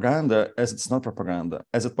propaganda as it's not propaganda,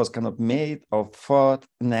 as it was kind of made or thought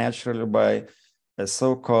naturally by a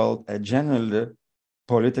so-called a genuinely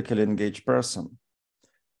politically engaged person.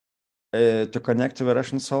 To connect to the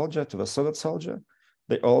Russian soldier, to the Soviet soldier,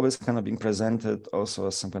 they always kind of being presented also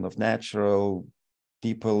as some kind of natural,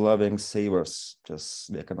 people-loving savers,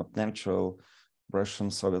 just they're kind of natural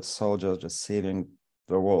Russian Soviet soldiers just saving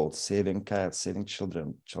the world, saving cats, saving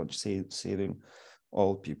children, saving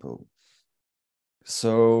all people.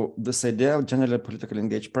 So this idea of generally politically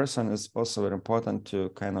engaged person is also very important to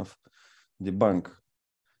kind of debunk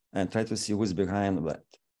and try to see who's behind that.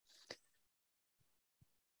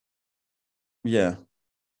 Yeah.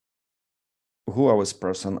 Who are this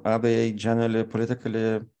person? Are they generally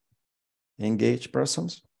politically engaged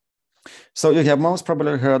persons? So you have most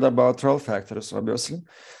probably heard about troll factories, obviously,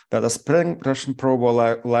 that are spreading Russian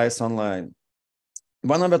pro-war lies online.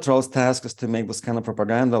 One of the trolls' tasks is to make this kind of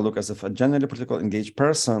propaganda look as if a generally politically engaged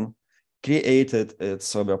person created it,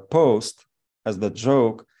 so the post, as the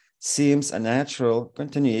joke, seems a natural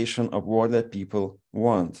continuation of what the people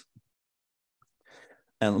want.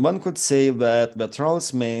 And one could say that the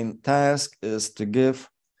troll's main task is to give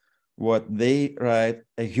what they write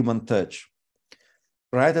a human touch.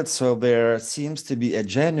 Write it so there seems to be a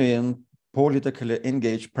genuine, politically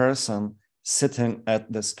engaged person sitting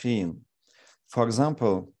at the screen. For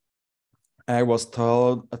example, I was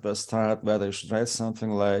told at the start that I should write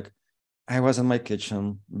something like, I was in my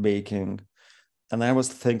kitchen baking, and I was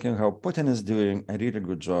thinking how Putin is doing a really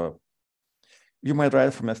good job. You might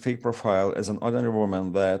write from a fake profile as an ordinary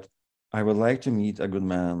woman that I would like to meet a good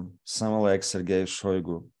man, someone like Sergei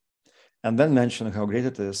Shoigu, and then mention how great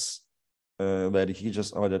it is that he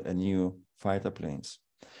just ordered a new fighter planes.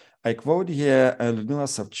 I quote here Lyudmila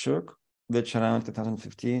Savchuk, which around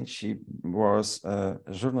 2015, she was a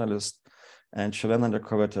journalist and she went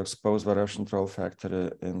undercover to expose the Russian troll factory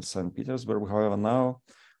in St. Petersburg. However, now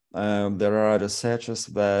there are researchers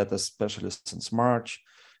that, especially since March,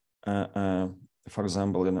 for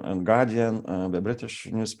example, in Guardian, the British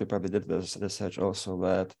newspaper, they did this research also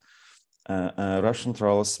that Russian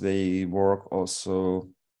trolls, they work also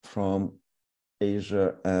from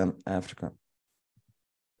Asia and Africa.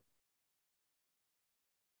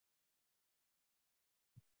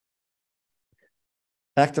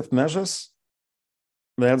 Active measures,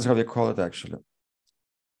 that's how we call it actually.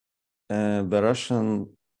 The Russian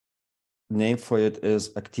name for it is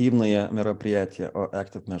активные мероприятия, or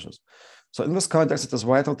active measures. So in this context, it is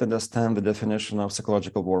vital to understand the definition of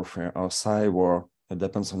psychological warfare or psy war. It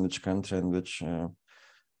depends on which country and which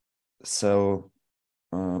cell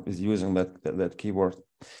is using that keyword,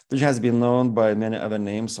 which has been known by many other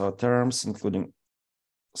names or terms, including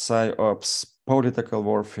psyops, political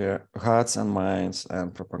warfare, hearts and minds,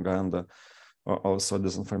 and propaganda, or also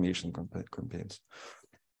disinformation campaigns.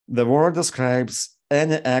 The word describes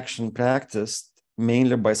any action practiced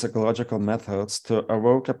mainly by psychological methods to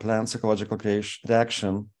evoke a planned psychological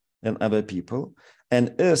reaction in other people,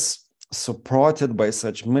 and is supported by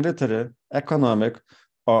such military, economic,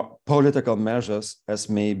 or political measures as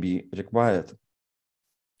may be required.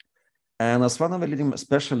 And as one of the leading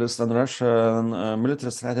specialists on Russian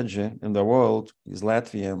military strategy in the world, is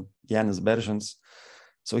Latvian, Yanis Beržins.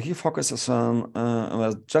 So he focuses on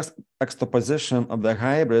just juxtaposition of the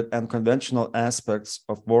hybrid and conventional aspects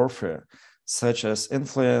of warfare, such as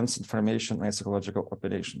influence, information, and psychological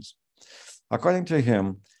operations. According to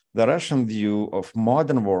him, the Russian view of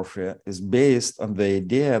modern warfare is based on the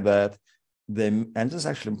idea that and this is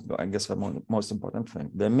actually, I guess, the most important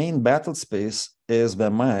thing, the main battle space is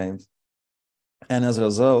the mind. And as a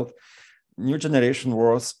result, new generation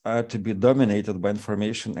wars are to be dominated by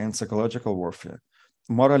information and psychological warfare,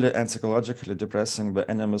 morally and psychologically depressing the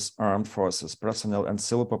enemy's armed forces, personnel, and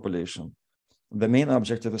civil population. The main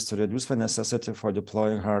objective is to reduce the necessity for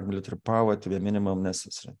deploying hard military power to the minimum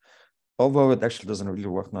necessary. Although it actually doesn't really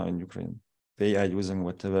work now in Ukraine. They are using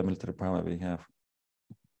whatever military power they have.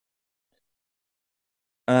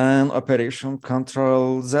 And Operation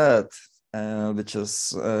Control Z, which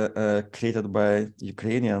is created by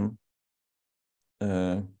Ukrainian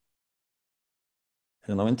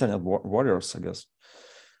internet warriors, I guess.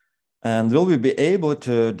 And will we be able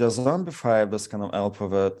to dezombify this kind of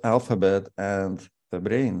alphabet and the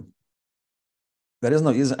brain? There is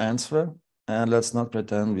no easy answer, and let's not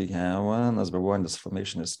pretend we have one, as the war and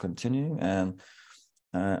disinformation is continuing and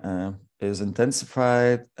is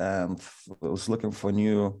intensified and is looking for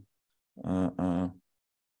new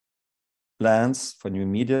plans, for new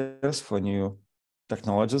medias, for new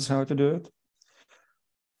technologies, how to do it.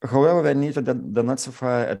 However, the need to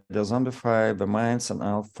denazify and dezombify the minds and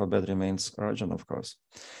alphabet remains urgent, of course.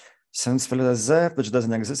 Since the letter Z, which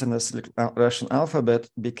doesn't exist in the Russian alphabet,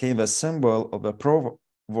 became a symbol of a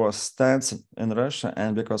pro-war stance in Russia,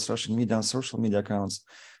 and because Russian media and social media accounts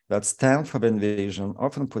that stand for the invasion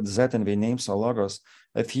often put Z in their names or logos,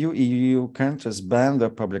 a few EU countries banned the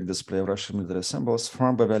public display of Russian military symbols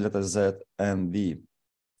formed by the letter Z and V.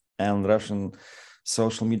 And Russian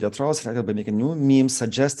social media trolls started by making new memes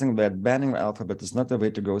suggesting that banning the alphabet is not the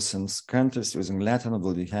way to go, since countries using Latin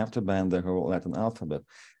will have to ban the whole Latin alphabet,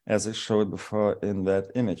 as I showed before in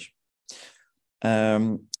that image.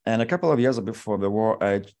 And a couple of years before the war,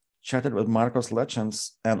 I chatted with Marcos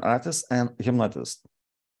Lechens, an artist and hypnotist,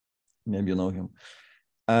 maybe you know him,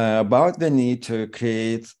 about the need to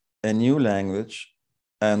create a new language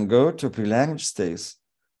and go to pre-language states,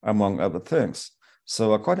 among other things.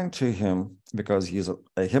 So according to him, because he's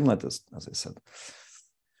a hypnotist, as I said,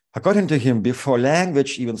 according to him, before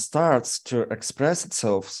language even starts to express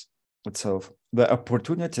itself, the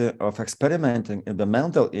opportunity of experimenting in the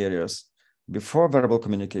mental areas before verbal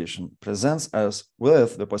communication presents us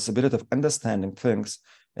with the possibility of understanding things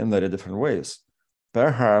in very different ways,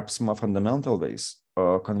 perhaps more fundamental ways,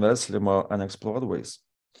 or conversely more unexplored ways.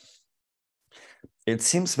 It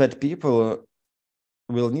seems that people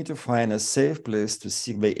will need to find a safe place to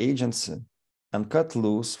seek their agency and cut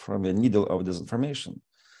loose from the needle of disinformation.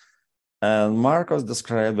 And Marcos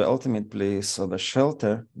described the ultimate place of the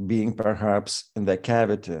shelter being perhaps in the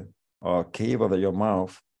cavity or cave of your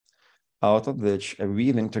mouth, out of which a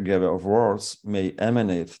weaving together of words may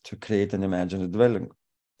emanate to create an imagined dwelling.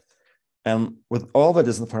 And with all the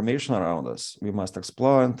disinformation around us, we must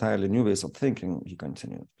explore entirely new ways of thinking, he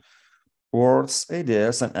continued. Words,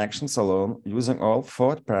 ideas, and actions alone, using all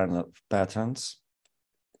thought patterns,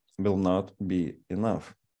 will not be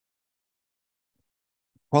enough.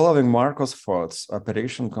 Following Marcos' thoughts,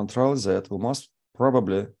 Operation Control Z will most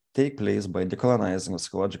probably take place by decolonizing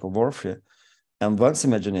psychological warfare and one's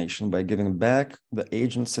imagination by giving back the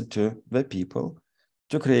agency to the people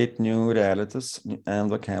to create new realities and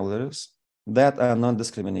vocabularies that are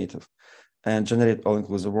non-discriminative and generate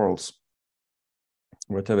all-inclusive worlds.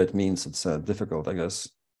 Whatever it means, it's difficult, I guess,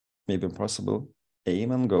 maybe impossible.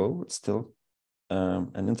 Aim and go, it's still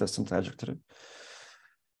an interesting trajectory.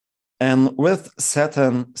 And with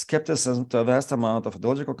certain skepticism to a vast amount of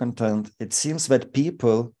ideological content, it seems that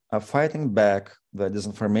people are fighting back the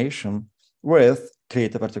disinformation with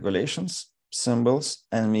creative articulations, symbols,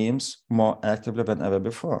 and memes more actively than ever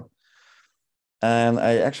before. And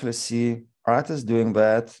I actually see artists doing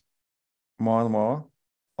that more and more,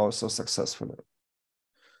 also successfully.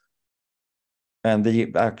 And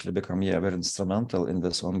they actually become, very instrumental in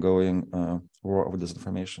this ongoing war of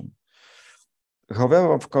disinformation.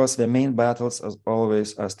 However, of course, the main battles, as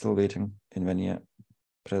always, are still waiting in the near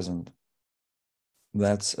present.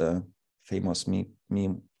 That's a famous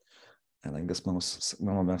meme, and I guess one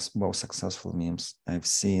of the most successful memes I've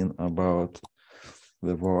seen about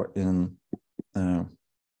the war in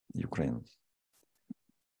Ukraine.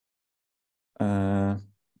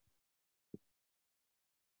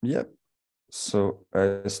 So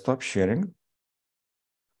I stop sharing.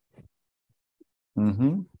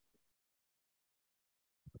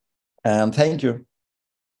 And thank you.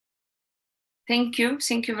 Thank you.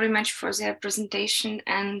 Thank you very much for the presentation,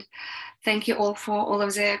 and thank you all for all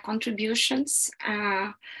of the contributions.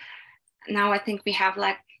 Now I think we have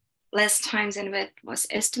like less time than what was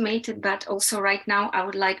estimated, but also right now I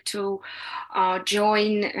would like to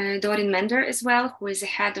join Dorin Mender as well, who is the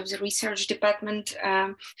head of the research department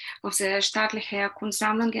of the Staatliche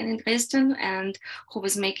Kunstsammlungen in Dresden, and who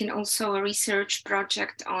was making also a research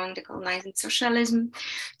project on decolonizing socialism.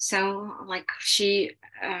 So like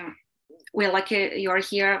we're lucky you're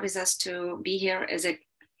here with us to be here as a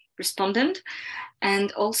respondent.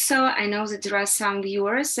 And also, I know that there are some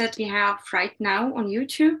viewers that we have right now on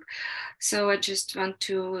YouTube. So I just want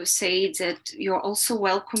to say that you're also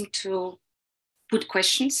welcome to put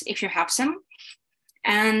questions if you have them.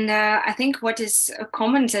 And I think what is a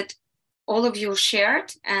comment that all of you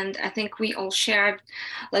shared, and I think we all shared,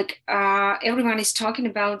 like everyone is talking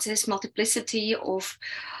about this multiplicity of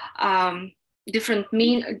different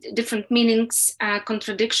meanings,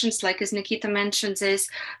 contradictions, like as Nikita mentioned, this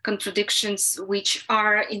contradictions which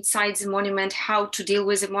are inside the monument, how to deal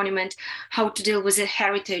with the monument, how to deal with the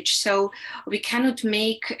heritage. So we cannot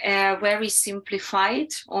make a very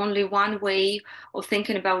simplified, only one way of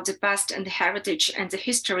thinking about the past and the heritage and the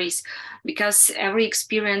histories, because every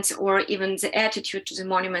experience or even the attitude to the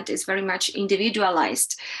monument is very much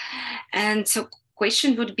individualized. And so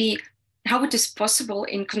question would be, how it is possible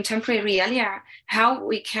in contemporary reality, how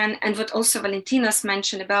we can, and what also Valentinas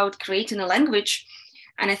mentioned about creating a language.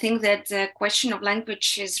 And I think that the question of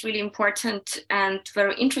language is really important and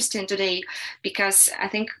very interesting today, because I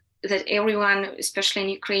think that everyone, especially in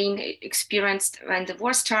Ukraine, experienced when the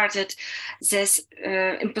war started, this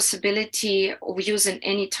impossibility of using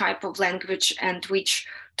any type of language and which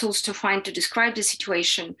tools to find to describe the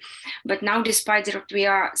situation. But now, despite that we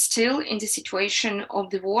are still in the situation of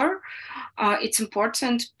the war, it's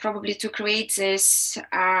important probably to create this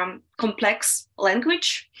complex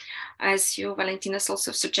language, as you, Valentinas,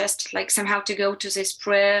 also suggested, like somehow to go to this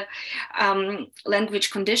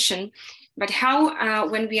language condition. But how,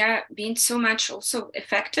 when we are being so much also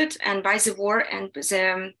affected and by the war and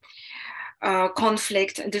the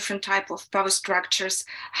conflict and different type of power structures,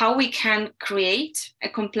 how we can create a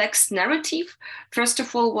complex narrative. First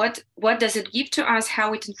of all, what does it give to us,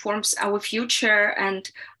 how it informs our future, and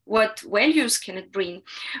what values can it bring?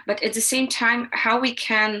 But at the same time, how we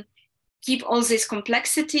can keep all these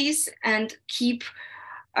complexities and keep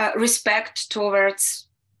respect towards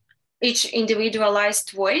each individualized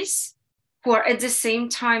voice, who are at the same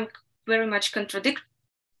time very much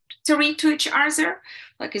contradictory to each other,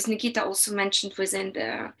 like as Nikita also mentioned within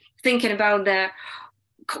the thinking about the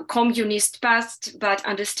communist past, but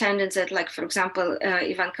understanding that, like, for example,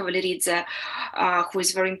 Ivan Kavaleridze, who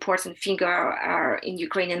is a very important figure in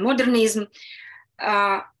Ukrainian modernism,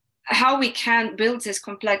 how we can build these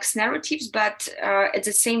complex narratives, but at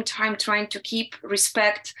the same time trying to keep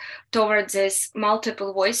respect towards these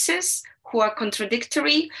multiple voices who are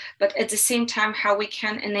contradictory, but at the same time how we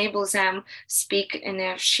can enable them speak in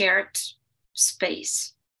a shared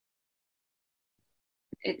space.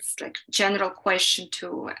 It's like general question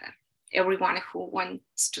to everyone who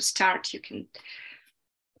wants to start. You can.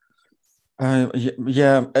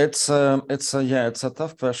 Yeah, it's a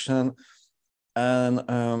tough question, and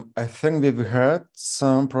I think we've heard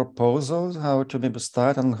some proposals how to maybe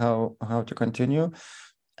start and how to continue,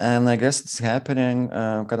 and I guess it's happening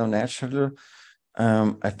kind of naturally.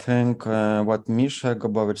 I think what Misha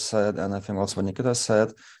Gobovich said, and I think also what Nikita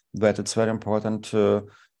said, that it's very important to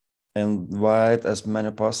invite as many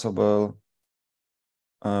possible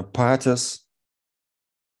parties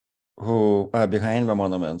who are behind the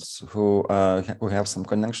monuments, who have some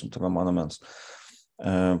connection to the monuments,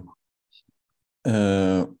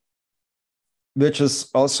 which is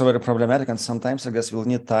also very problematic. And sometimes I guess we'll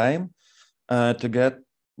need time to get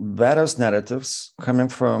various narratives coming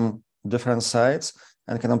from different sides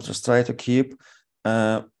and kind of just try to keep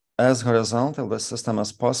as horizontal the system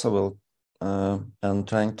as possible. And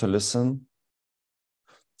trying to listen.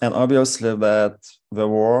 And obviously that the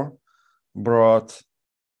war brought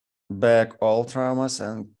back all traumas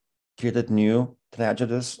and created new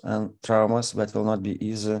tragedies and traumas that will not be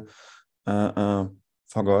easy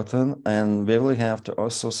forgotten. And they will have to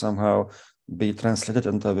also somehow be translated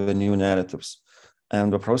into the new narratives.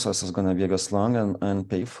 And the process is going to be, I guess, long and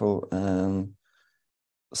painful, and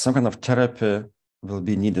some kind of therapy will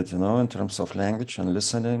be needed, in terms of language and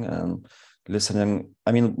listening.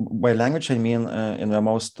 I mean, by language, I mean in the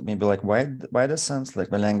most maybe like wider sense, like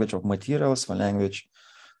the language of materials, the language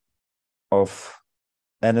of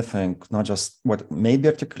anything, not just what may be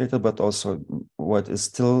articulated, but also what is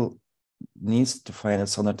still needs to find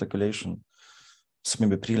its own articulation. So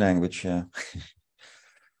maybe pre-language, yeah.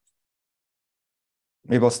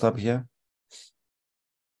 Maybe I'll stop here.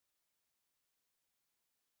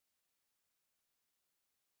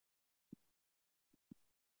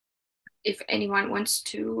 If anyone wants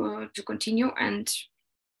to continue, and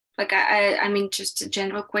like I mean, just a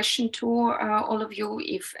general question to all of you,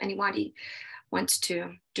 if anybody wants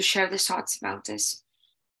to share the thoughts about this.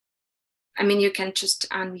 I mean, you can just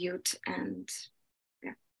unmute and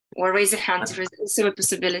or raise a hand. There is also a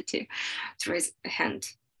possibility to raise a hand.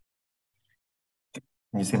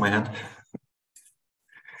 Can you see my hand?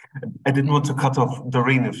 I didn't want to cut off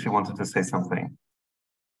Doreen if she wanted to say something.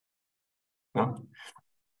 No?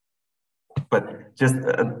 But just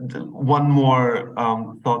one more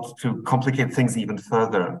thought to complicate things even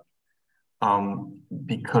further,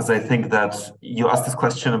 because I think that you asked this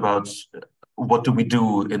question about what do we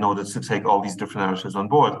do in order to take all these different narratives on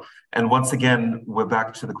board. And once again, we're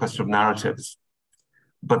back to the question of narratives.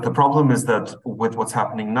 But the problem is that with what's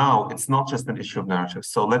happening now, it's not just an issue of narratives.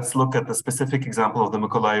 So let's look at the specific example of the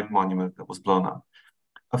Mykolaiv monument that was blown up.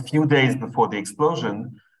 A few days before the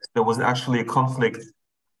explosion, there was actually a conflict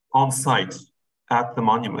on site at the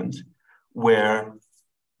monument where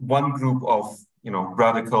one group of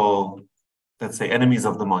radical, let's say, enemies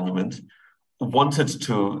of the monument wanted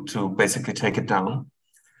to basically take it down.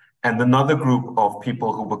 And another group of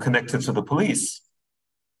people who were connected to the police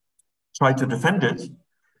tried to defend it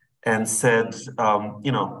and said,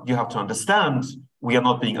 you have to understand, we are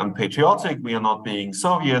not being unpatriotic, we are not being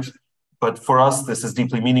Soviet, but for us, this is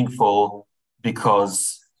deeply meaningful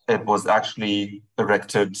because it was actually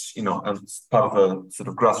erected, as part of a sort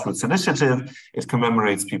of grassroots initiative. It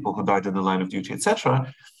commemorates people who died in the line of duty,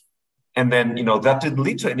 etc. And then, that didn't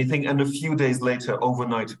lead to anything. And a few days later,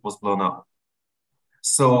 overnight, it was blown up.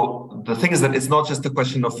 So the thing is that it's not just a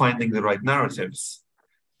question of finding the right narratives,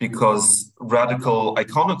 because radical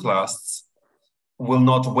iconoclasts will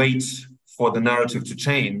not wait for the narrative to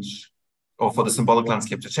change or for the symbolic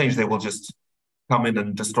landscape to change. They will just come in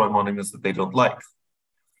and destroy monuments that they don't like,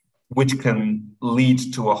 which can lead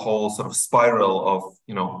to a whole sort of spiral of,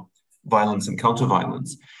 violence and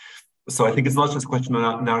counter-violence. So I think it's not just a question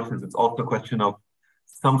of narratives, it's also a question of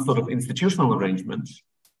some sort of institutional arrangement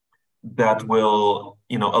that will,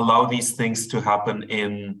 allow these things to happen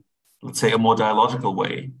in, let's say, a more dialogical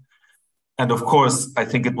way. And of course, I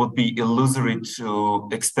think it would be illusory to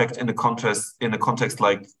expect in a context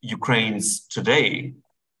like Ukraine's today,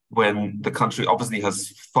 when the country obviously has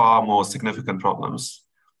far more significant problems,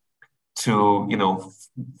 to,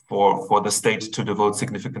 for the state to devote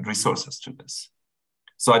significant resources to this.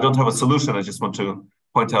 So I don't have a solution. I just want to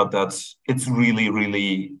point out that it's really,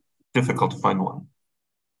 really difficult to find one.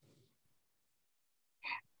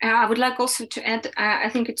 I would like also to add, I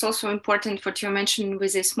think it's also important what you mentioned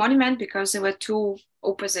with this monument, because there were two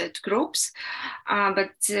opposite groups,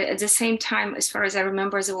 but at the same time, as far as I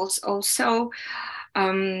remember, there was also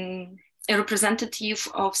a representative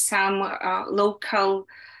of some local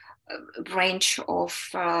branch of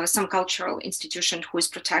some cultural institution who is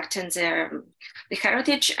protecting the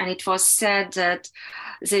heritage, and it was said that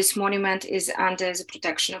this monument is under the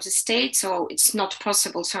protection of the state, so it's not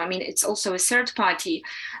possible. So I mean, it's also a third party,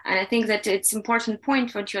 and I think that it's important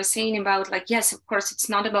point what you're saying about, like, yes, of course, it's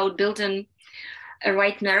not about building a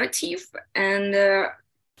right narrative, and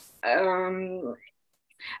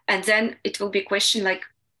then it will be a question like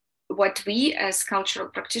what we as cultural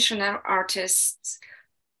practitioner, artists,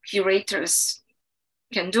 curators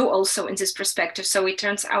can do also in this perspective. So it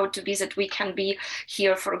turns out to be that we can be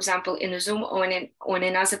here, for example, in a Zoom or in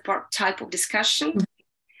another type of discussion,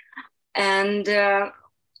 and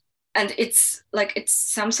it's like it's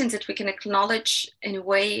something that we can acknowledge in a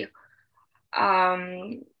way,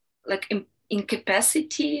 like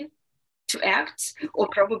incapacity to act, or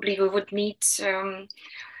probably we would need some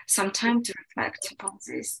time to reflect upon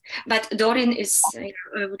this. But Dorin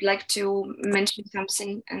I would like to mention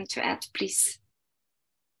something and to add, please.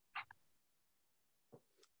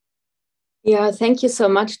 Yeah, thank you so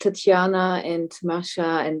much, Tatiana and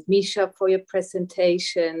Masha and Misha, for your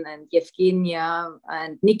presentation, and Yevgenia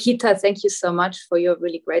and Nikita, thank you so much for your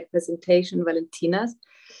really great presentation, Valentinas.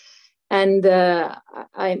 And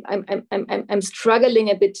I'm struggling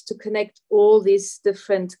a bit to connect all these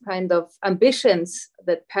different kind of ambitions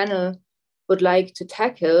that panel would like to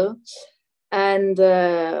tackle. And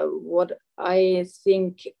what I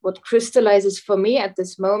think what crystallizes for me at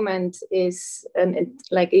this moment is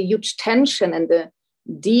like a huge tension and a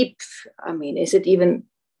deep, I mean, is it even,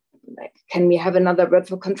 like, can we have another word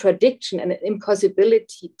for contradiction, and an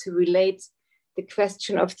impossibility to relate the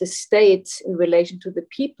question of the state in relation to the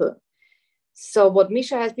people. So what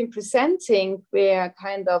Misha has been presenting were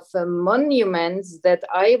kind of monuments that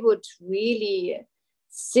I would really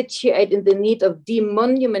situate in the need of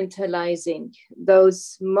demonumentalizing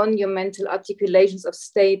those monumental articulations of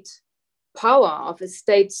state power, of a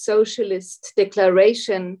state socialist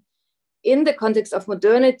declaration in the context of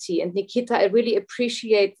modernity. And Nikita, I really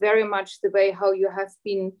appreciate very much the way how you have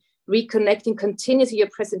been reconnecting continuously your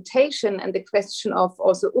presentation and the question of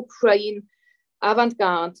also Ukraine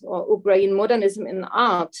avant-garde or Ukraine modernism in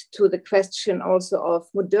art to the question also of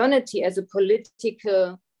modernity as a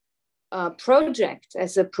political project,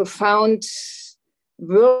 as a profound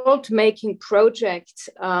world-making project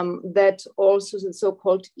that also the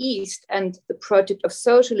so-called East and the project of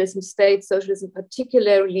socialism, state socialism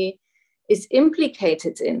particularly, is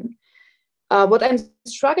implicated in. What I'm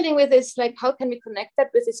struggling with is, like, how can we connect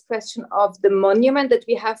that with this question of the monument that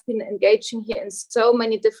we have been engaging here in so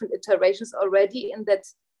many different iterations already in that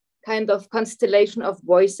kind of constellation of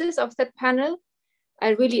voices of that panel. I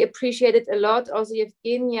really appreciated a lot also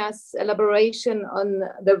Evgenia's elaboration on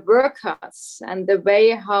the workers and the way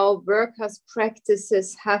how workers'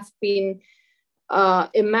 practices have been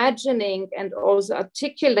imagining and also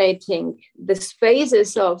articulating the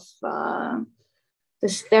spaces of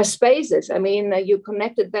their spaces. I mean, you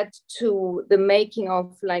connected that to the making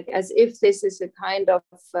of, like, as if this is a kind of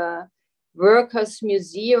workers'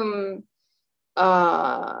 museum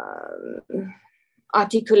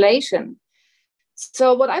articulation.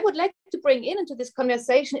 So what I would like to bring into this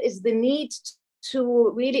conversation is the need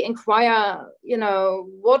to really inquire, you know,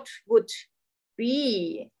 what would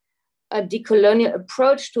be a decolonial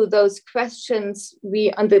approach to those questions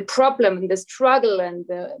and the problem and the struggle and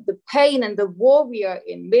the pain and the war we are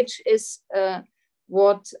in, which is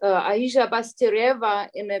what Aisha Bastireva,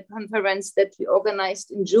 in a conference that we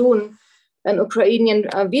organized in June, an Ukrainian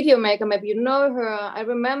video maker, maybe you know her, I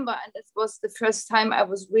remember, and it was the first time I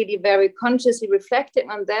was really very consciously reflecting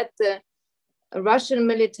on that, the Russian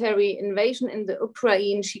military invasion in the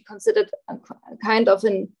Ukraine, she considered a kind of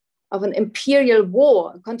an imperial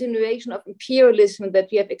war, a continuation of imperialism that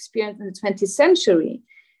we have experienced in the 20th century.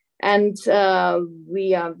 And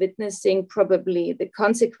we are witnessing probably the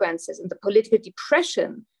consequences and the political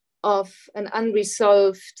depression of an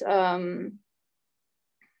unresolved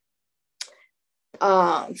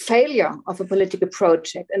failure of a political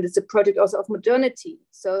project. And it's a project also of modernity,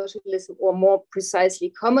 socialism, or more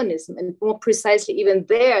precisely communism, and more precisely even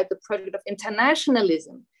there, the project of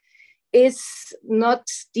internationalism is not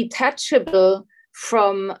detachable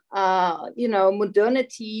from,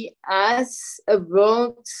 modernity as a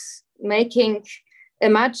world making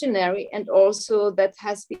imaginary, and also that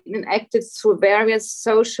has been enacted through various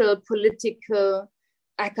social, political,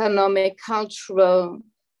 economic, cultural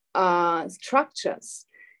structures.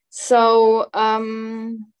 So, I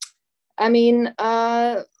mean,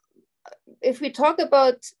 if we talk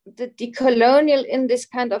about the decolonial in this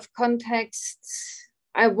kind of context,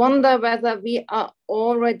 I wonder whether we are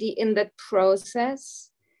already in that process.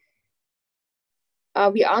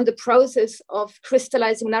 We are in the process of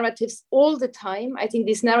crystallizing narratives all the time. I think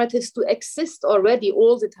these narratives do exist already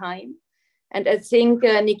all the time. And I think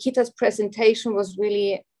Nikita's presentation was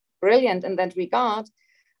really brilliant in that regard,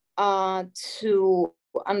 to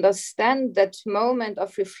understand that moment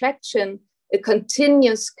of reflection, a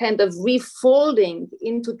continuous kind of refolding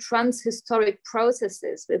into transhistoric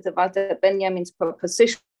processes with Walter Benjamin's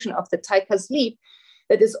proposition of the Tiger's Leap,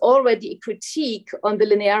 that is already a critique on the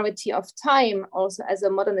linearity of time, also as a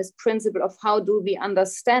modernist principle of how do we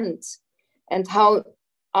understand and how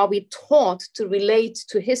are we taught to relate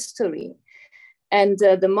to history. And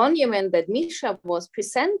the monument that Misha was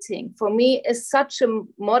presenting, for me, is such a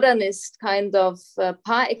modernist kind of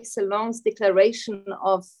par excellence declaration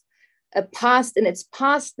of a past in its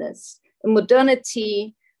pastness, a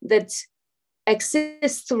modernity that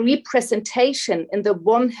exists through representation in the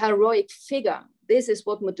one heroic figure. This is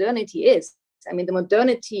what modernity is. I mean, the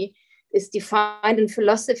modernity is defined in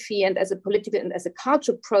philosophy and as a political and as a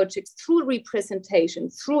cultural project through representation,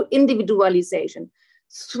 through individualization,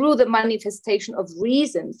 through the manifestation of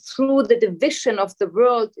reason, through the division of the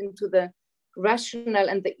world into the rational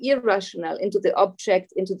and the irrational, into the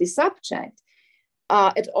object, into the subject.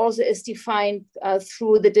 It also is defined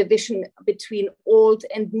through the division between old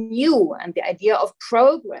and new and the idea of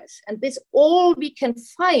progress. And this all we can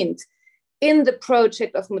find in the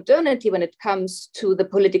project of modernity when it comes to the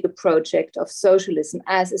political project of socialism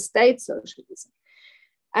as a state socialism.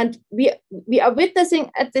 And we are witnessing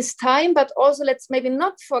at this time, but also let's maybe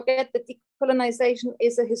not forget that decolonization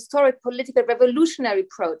is a historic political revolutionary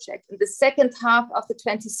project in the second half of the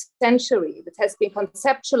 20th century that has been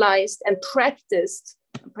conceptualized and practiced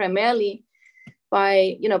primarily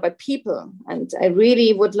by people. And I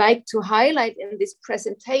really would like to highlight in this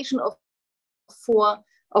presentation of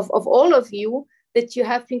all of you that you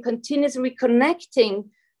have been continuously reconnecting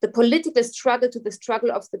the political struggle to the struggle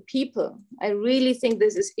of the people. I really think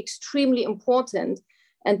this is extremely important.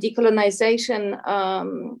 And decolonization,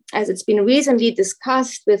 as it's been recently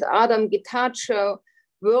discussed with Adam Getachew,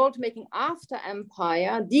 World Making After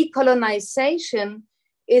Empire, decolonization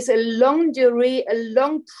is a long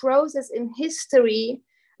process in history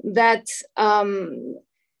that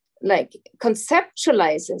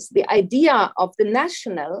conceptualizes the idea of the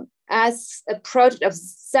national as a project of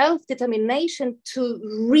self-determination to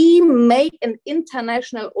remake an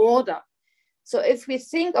international order. So if we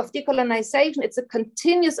think of decolonization, it's a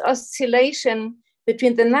continuous oscillation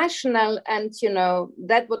between the national and,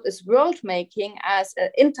 that what is world-making as an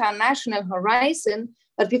international horizon,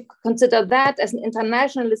 but we consider that as an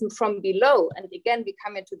internationalism from below. And again, we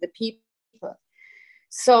come into the people.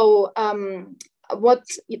 So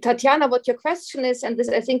Tatiana, what your question is, and this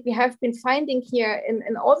I think we have been finding here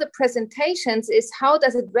in all the presentations, is how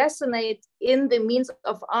does it resonate in the means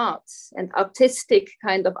of art and artistic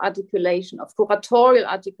kind of articulation, of curatorial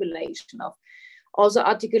articulation, of also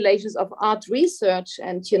articulations of art research,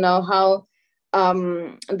 and how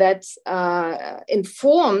that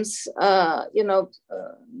informs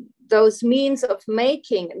those means of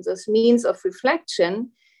making and those means of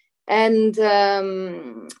reflection. And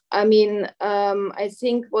I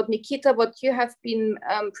think what you have been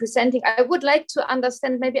presenting, I would like to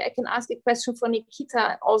understand, maybe I can ask a question for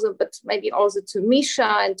Nikita also, but maybe also to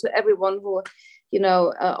Misha and to everyone who,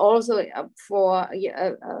 also for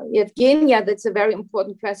Yevgenia, that's a very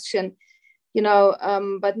important question,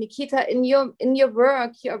 but Nikita, in your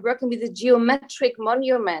work, you are working with the geometric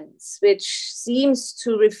monuments, which seems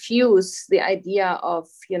to refuse the idea of,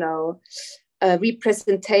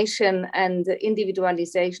 representation and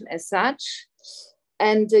individualization as such.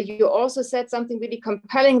 And you also said something really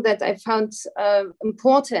compelling that I found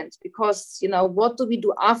important, because, what do we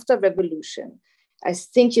do after revolution? I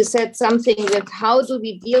think you said something that how do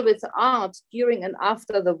we deal with art during and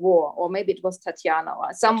after the war? Or maybe it was Tatiana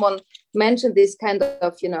or someone mentioned this kind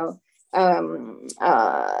of,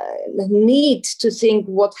 need to think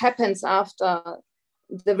what happens after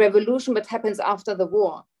the revolution, what happens after the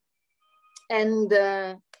war. And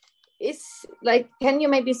it's like, can you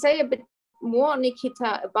maybe say a bit more,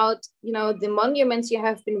 Nikita, about the monuments you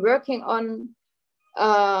have been working on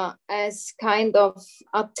as kind of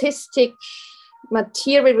artistic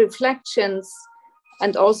material reflections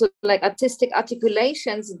and also like artistic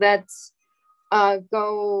articulations that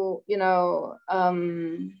go,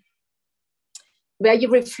 where you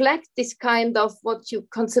reflect this kind of what you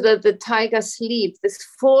consider the tiger sleep, this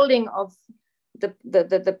folding of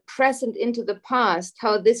the present into the past,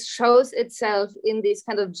 how this shows itself in these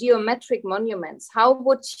kind of geometric monuments. How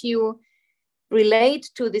would you relate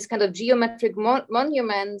to these kind of geometric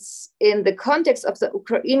monuments in the context of the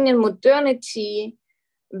Ukrainian modernity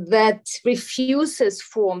that refuses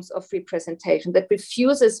forms of representation, that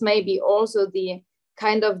refuses maybe also the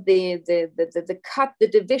kind of the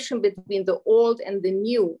division between the old and the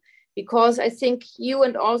new? Because I think you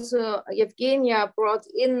and also Yevgenia brought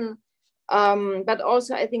in, but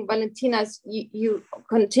also I think Valentina, you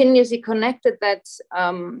continuously connected that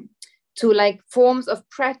to like forms of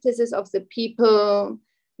practices of the people,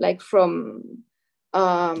 like from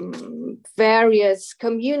various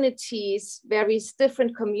communities, various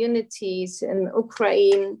different communities in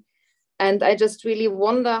Ukraine. And I just really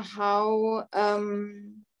wonder how,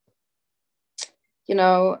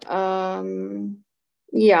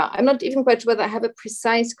 yeah, I'm not even quite sure whether I have a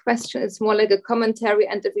precise question. It's more like a commentary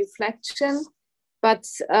and a reflection. But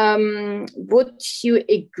would you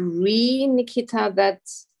agree, Nikita, that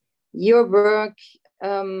your work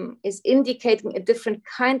is indicating a different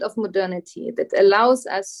kind of modernity that allows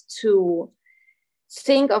us to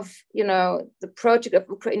think of, the project of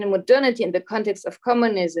Ukrainian modernity in the context of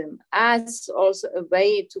communism as also a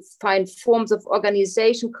way to find forms of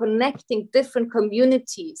organization connecting different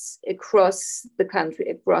communities across the country,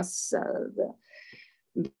 across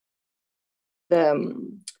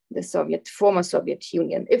the former Soviet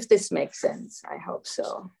Union, if this makes sense. I hope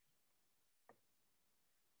so.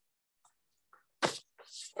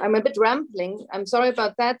 I'm a bit rambling, I'm sorry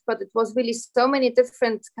about that, but it was really so many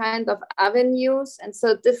different kind of avenues and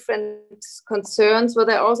so different concerns. What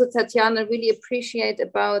I also, Tatiana, really appreciate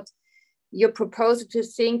about your proposal to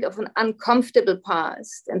think of an uncomfortable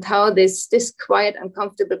past and how this quiet,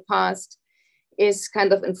 uncomfortable past is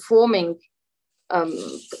kind of informing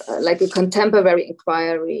like a contemporary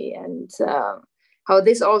inquiry, and how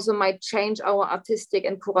this also might change our artistic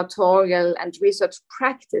and curatorial and research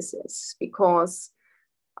practices, because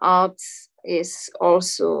art is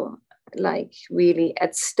also like really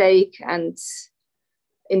at stake and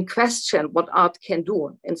in question what art can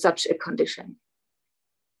do in such a condition.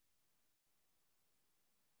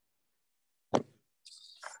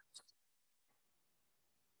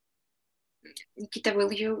 Nikita,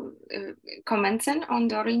 will you comment then on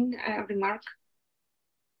Doreen's remark?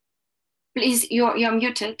 Please, you're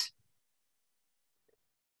muted.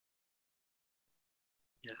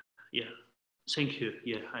 Yeah. Thank you.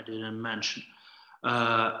 Yeah, I didn't mention.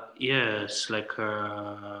 Yes, like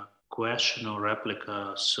a question or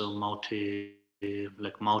replica, so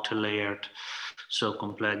multi-layered, so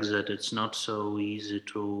complex that it's not so easy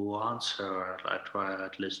to answer. I try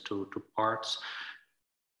at least two parts.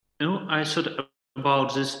 I thought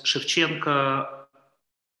about this Shevchenko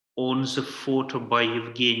on the photo by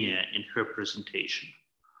Yevgenia in her presentation.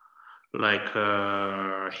 Like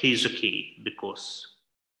he's okay because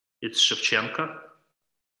it's Shevchenko,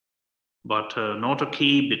 but not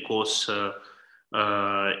okay because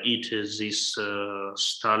it is this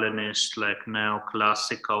Stalinist, like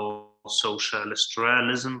neoclassical socialist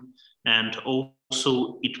realism, and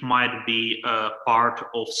also it might be a part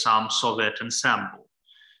of some Soviet ensemble.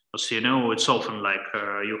 Because, it's often like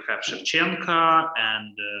you have Shevchenko,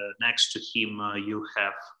 and next to him you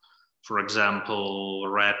have, for example,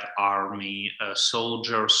 Red Army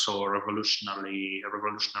soldiers or revolutionary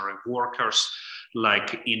workers,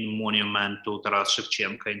 like in monument to Taras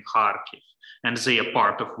Shevchenko in Kharkiv. And they are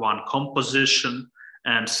part of one composition,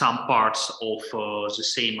 and some parts of the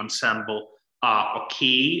same ensemble are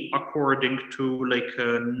okay according to like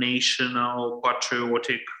national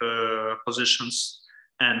patriotic positions,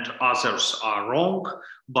 and others are wrong.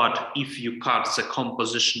 But if you cut the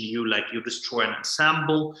composition, you destroy an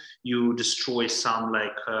ensemble, you destroy some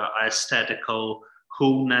like aesthetical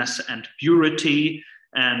wholeness and purity,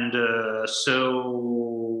 and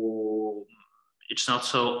so it's not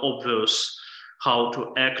so obvious how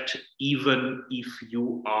to act, even if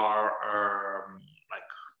you are like,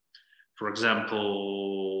 for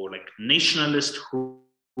example, like nationalist who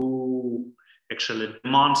actually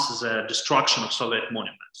demands the destruction of Soviet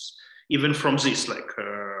monuments. Even from this, like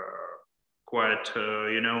quite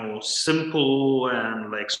simple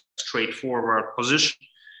and like straightforward position,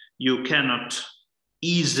 you cannot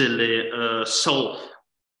easily solve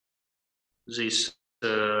these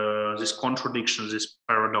contradictions, these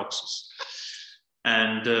paradoxes.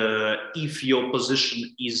 And if your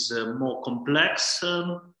position is more complex,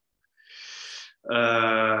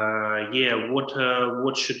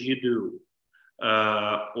 what should you do?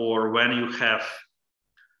 or when you have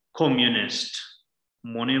communist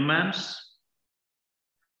monuments,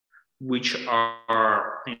 which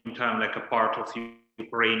are in time like a part of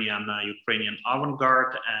Ukrainian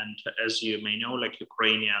avant-garde, and as you may know, like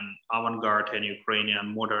Ukrainian avant-garde and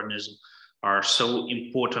Ukrainian modernism are so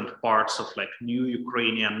important parts of like new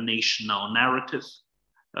Ukrainian national narrative,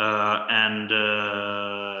 and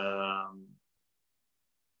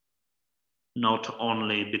not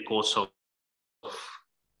only because of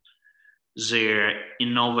their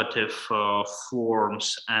innovative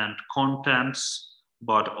forms and contents,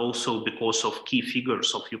 but also because of key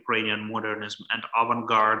figures of Ukrainian modernism and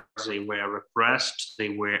avant-garde. They were repressed, they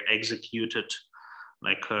were executed,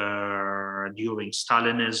 like during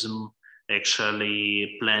Stalinism.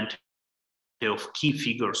 Actually, plenty of key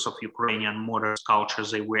figures of Ukrainian modern culture,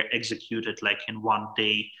 they were executed like in one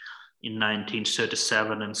day in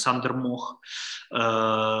 1937 in Sandermoch.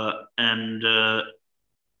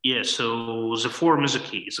 Yeah, so the form is a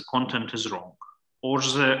key, the content is wrong. Or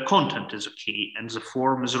the content is a key and the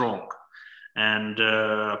form is wrong. And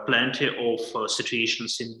plenty of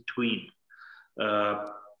situations in between.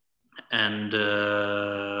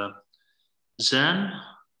 Then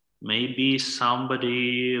maybe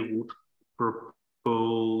somebody would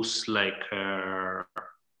propose like a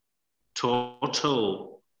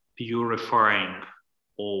total purifying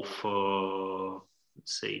of,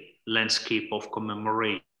 let's say, landscape of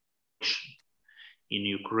commemoration in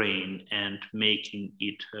Ukraine and making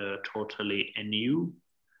it totally anew.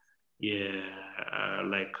 Yeah,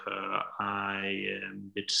 I am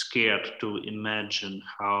a bit scared to imagine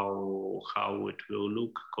how it will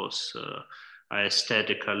look, because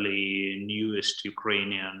aesthetically newest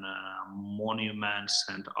Ukrainian monuments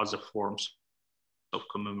and other forms of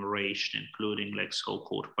commemoration, including like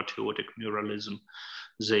so-called patriotic muralism,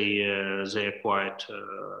 they are quite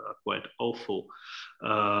awful.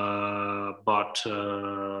 But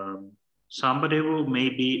somebody will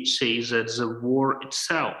maybe say that the war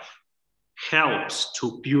itself helps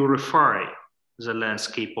to purify the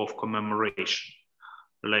landscape of commemoration.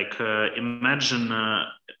 Like imagine,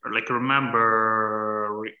 like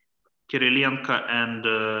remember Kirilenko and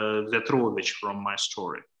Vetrovich from my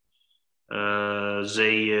story.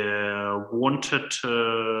 They wanted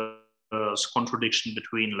this contradiction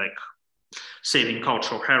between like saving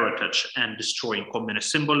cultural heritage and destroying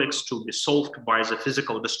communist symbolics to be solved by the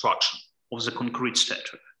physical destruction of the concrete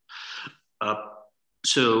statue.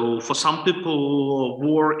 So for some people,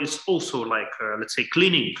 war is also like, let's say,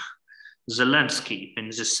 cleaning the landscape in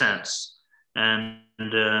this sense. And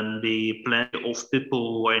the plenty of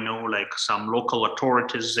people I know, like some local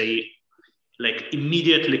authorities, they like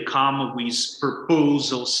immediately come with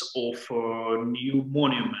proposals of new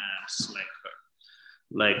monuments,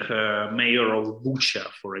 like mayor of Bucha,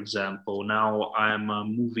 for example. Now I'm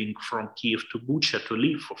moving from Kiev to Bucha to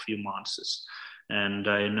live for a few months, and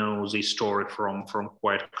I know this story from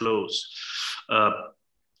quite close.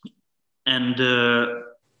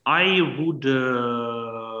 I would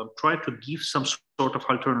try to give some sort of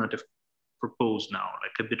alternative propose now,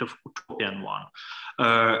 like a bit of utopian one.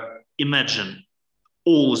 Imagine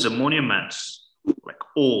all the monuments, like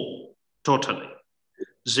all, totally,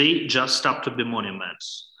 they just stop to be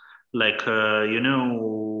monuments. Like,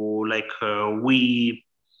 we,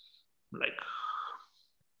 like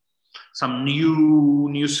some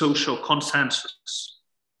new social consensus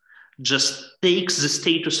just takes the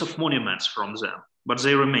status of monuments from them, but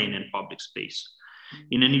they remain in public space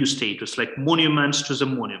in a new status, like monuments to the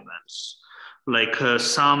monuments, like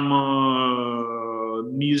some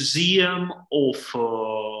museum of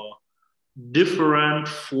different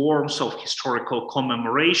forms of historical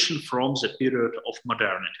commemoration from the period of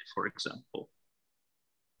modernity, for example.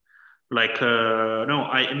 Like, no,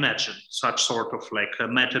 I imagine such sort of like a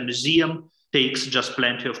meta museum takes just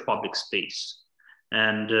plenty of public space.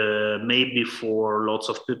 And maybe for lots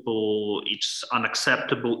of people, it's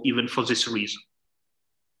unacceptable even for this reason.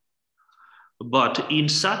 But in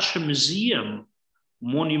such a museum,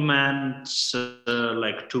 monuments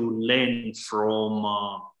like to Lenin from,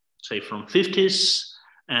 say, from 50s,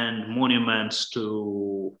 and monuments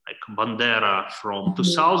to like Bandera from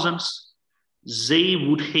 2000s, they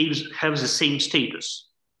would have the same status.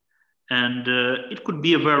 And it could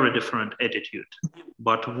be a very different attitude,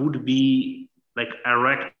 but would be like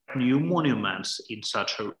erect new monuments in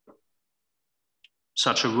such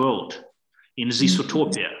a world, in this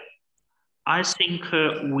utopia. I think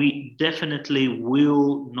we definitely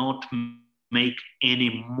will not make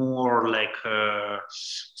any more like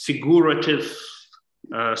figurative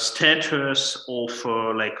statues of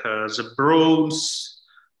the bronze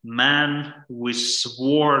man with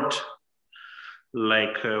sword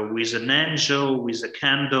like with an angel, with a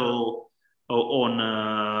candle, or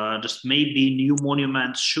on just maybe new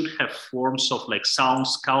monuments should have forms of like sound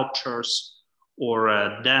sculptures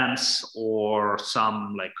or dance or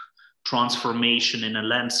some like transformation in a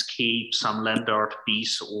landscape, some land art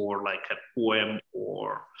piece or like a poem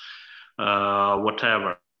or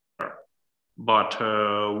whatever. But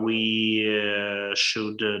we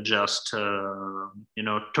should just,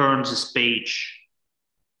 turn this page,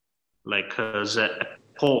 like the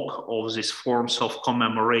epoch of these forms of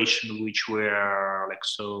commemoration, which were like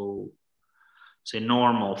so, say,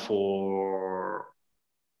 normal for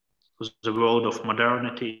the world of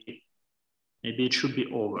modernity. Maybe it should be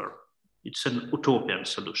over. It's an utopian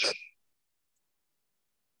solution.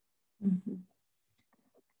 Mm-hmm.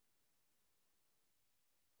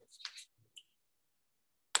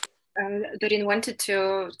 Doreen wanted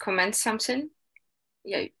to comment something,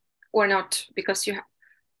 yeah, or not, because you have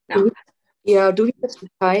no. Yeah, do we have the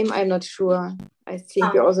time? I'm not sure. I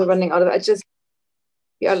think we're also running out of.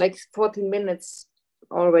 We are like 14 minutes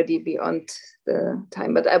already beyond the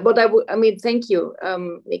time. But I mean, thank you,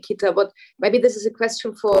 Nikita. But maybe this is a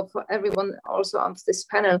question for everyone also on this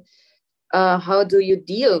panel. How do you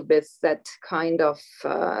deal with that kind of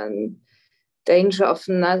danger of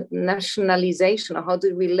nationalization, or how do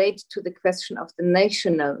you relate to the question of the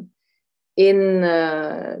national in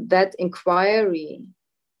that inquiry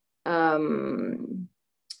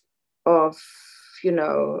of,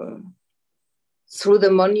 through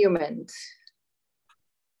the monument?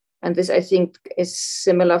 And this, I think, is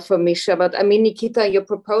similar for Misha. But I mean, Nikita, your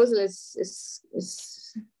proposal is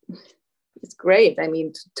great. I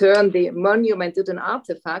mean, to turn the monument into an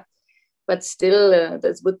artifact, but still,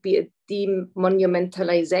 this would be a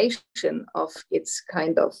demonumentalization of its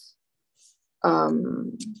kind of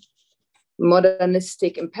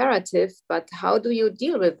modernistic imperative. But how do you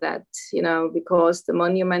deal with that? Because the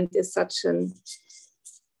monument is such an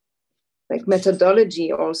like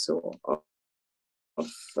methodology also of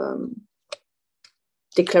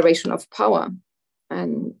declaration of power.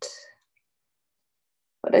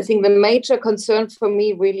 But I think the major concern for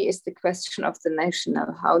me really is the question of the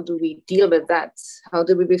national. How do we deal with that? How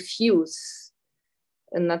do we refuse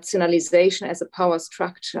a nationalization as a power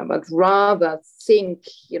structure, but rather think,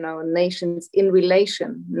 nations in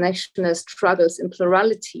relation, national struggles in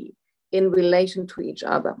plurality in relation to each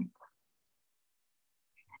other?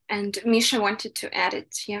 And Misha wanted to add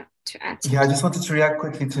it, yeah. Yeah, I just wanted to react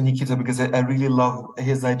quickly to Nikita because I really love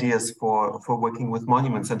his ideas for working with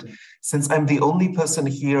monuments. And since I'm the only person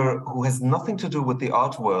here who has nothing to do with the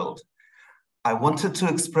art world, I wanted to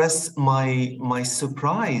express my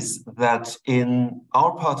surprise that in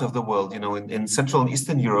our part of the world, in Central and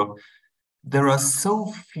Eastern Europe, there are so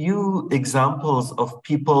few examples of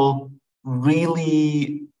people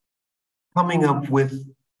really coming up with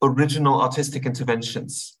original artistic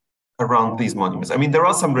interventions around these monuments. I mean, there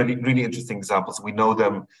are some really, really interesting examples. We know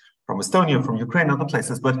them from Estonia, from Ukraine, other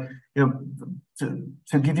places. But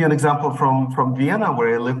to give you an example from Vienna,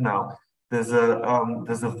 where I live now, there's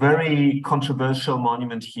a very controversial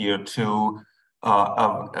monument here to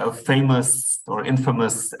a famous or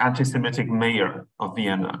infamous anti-Semitic mayor of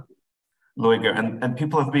Vienna, Lueger, and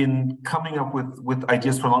people have been coming up with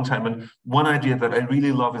ideas for a long time. And one idea that I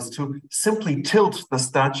really love is to simply tilt the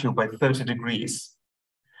statue by 30 degrees.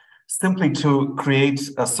 Simply to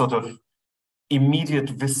create a sort of immediate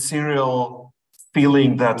visceral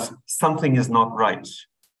feeling that something is not right.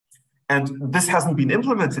 And this hasn't been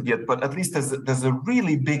implemented yet, but at least there's a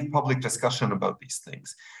really big public discussion about these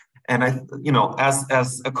things. And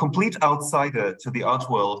as a complete outsider to the art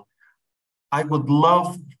world, I would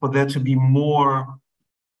love for there to be more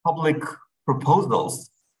public proposals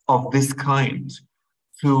of this kind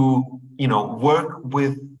to, work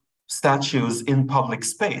with statues in public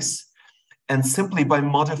space, and simply by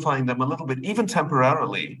modifying them a little bit, even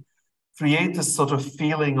temporarily, create this sort of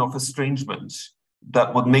feeling of estrangement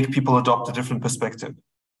that would make people adopt a different perspective.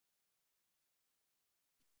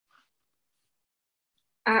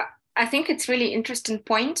 I think it's really interesting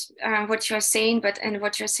point, what you're saying, and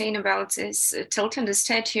what you're saying about this tilting the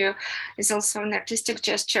statue is also an artistic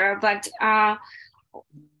gesture, but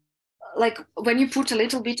like when you put a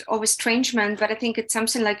little bit of estrangement, but I think it's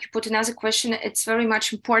something like you put another question, it's very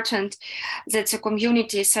much important that the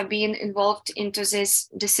communities are being involved into this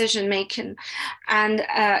decision making. And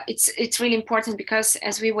it's really important because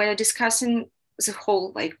as we were discussing the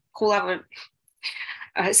whole our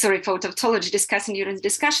sorry for tautology discussing during the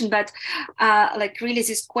discussion, but like really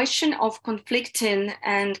this question of conflicting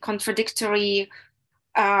and contradictory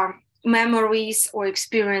memories or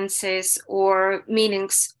experiences or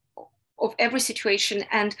meanings of every situation.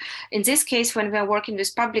 And in this case, when we are working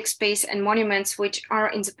with public space and monuments which are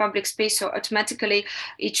in the public space, so automatically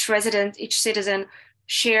each resident, each citizen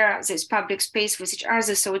share this public space with each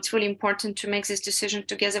other. So it's really important to make this decision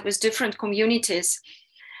together with different communities,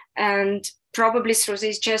 and probably through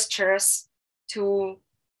these gestures to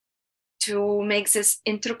make this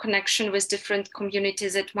interconnection with different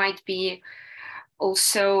communities that might be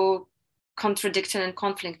also contradicting and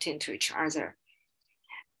conflicting to each other.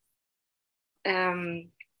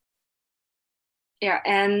 Yeah,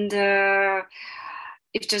 and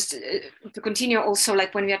if just to continue also,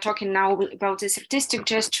 like when we are talking now about this artistic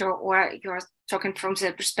gesture, or you're talking from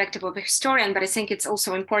the perspective of a historian, but I think it's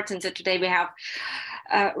also important that today we have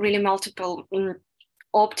really multiple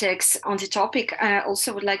optics on the topic. I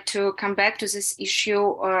also would like to come back to this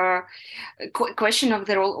issue, question of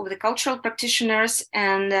the role of the cultural practitioners,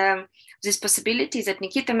 and this possibility that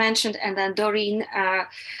Nikita mentioned, and then Doreen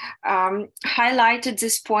highlighted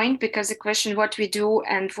this point, because the question what we do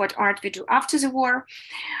and what art we do after the war.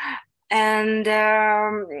 And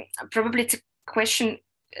probably it's a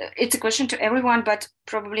question to everyone, but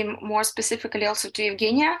probably more specifically also to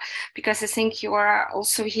Evgenia, because I think you are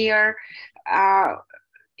also here.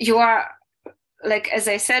 You are, like, as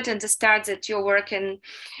I said at the start, that you're working,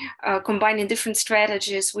 combining different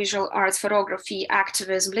strategies, visual arts, photography,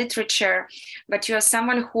 activism, literature, but you are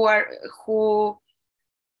someone who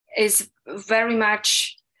is very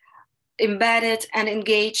much embedded and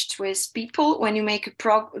engaged with people. When you make a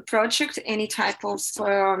project, any type of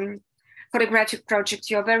photographic project,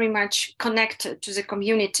 you're very much connected to the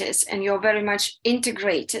communities and you're very much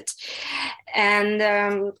integrated.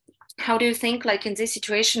 And how do you think, like in this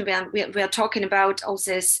situation, when we are talking about all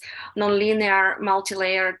this non-linear,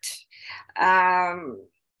 multi-layered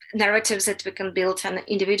narratives that we can build and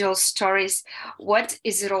individual stories, what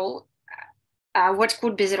is the role, what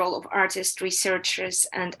could be the role of artists, researchers,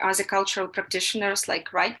 and other cultural practitioners,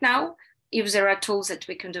 like right now, if there are tools that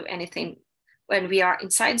we can do anything when we are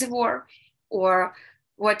inside the war, or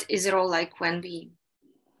what is the role like when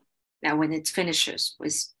it finishes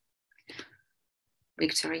with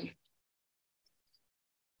victory?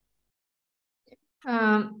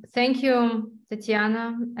 Thank you,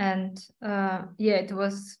 Tatiana. And yeah, it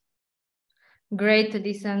was great to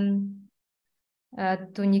listen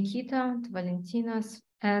to Nikita, to Valentinas.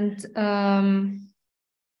 And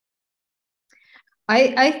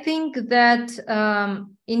I think that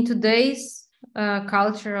in today's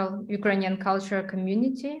Ukrainian cultural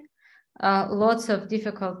community, lots of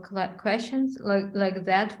difficult questions like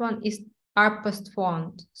that one are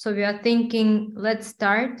postponed. So we are thinking, let's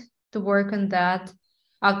start to work on that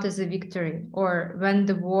after the victory, or when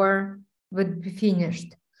the war would be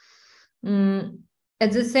finished.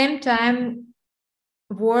 At the same time,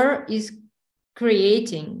 war is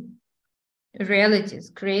creating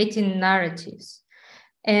realities, creating narratives.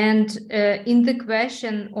 And in the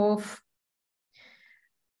question of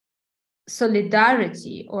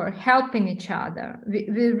solidarity or helping each other, we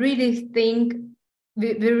really think,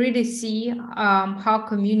 we really see how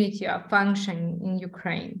community are functioning in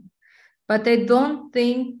Ukraine. But I don't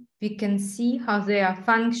think we can see how they are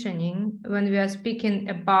functioning when we are speaking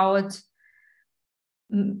about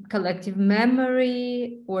collective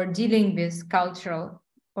memory or dealing with cultural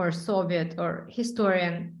or Soviet or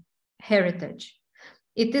historian heritage.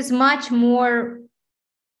 It is much more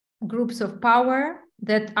groups of power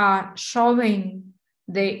that are showing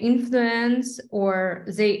their influence or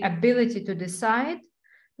their ability to decide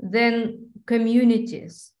than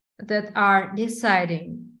communities that are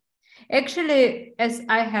deciding. Actually, as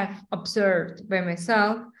I have observed by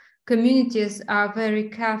myself, communities are very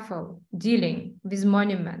careful dealing with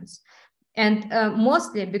monuments. And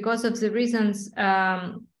mostly because of the reasons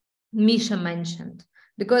Misha mentioned,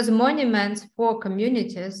 because monuments for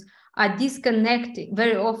communities are disconnected,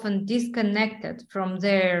 very often disconnected from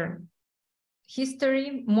their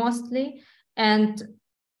history mostly, and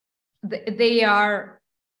they are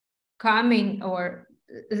coming, or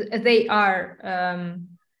they are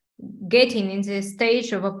getting in the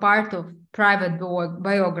stage of a part of private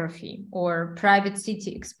biography or private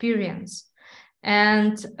city experience.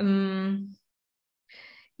 And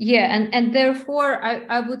yeah, and therefore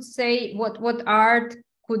I would say what art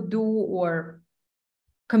could do, or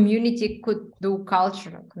community could do,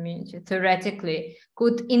 cultural community theoretically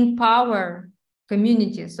could empower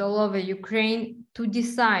communities all over Ukraine to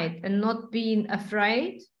decide and not being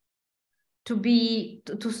afraid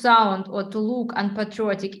to sound or to look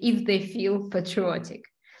unpatriotic if they feel patriotic,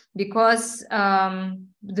 because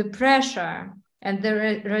the pressure and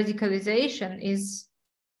the radicalization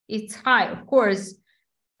it's high. Of course,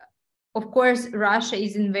 of course, Russia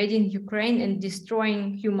is invading Ukraine and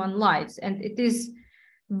destroying human lives. And it is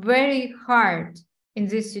very hard in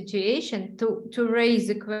this situation to raise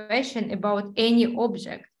the question about any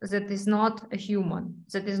object that is not a human,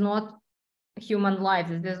 that is not a human life,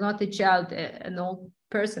 that is not a child, an old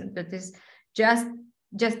person, that is just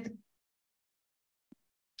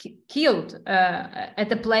killed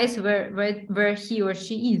at a place where he or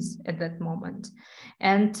she is at that moment.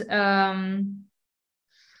 And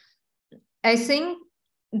I think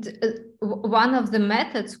one of the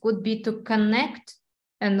methods could be to connect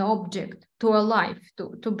an object to a life,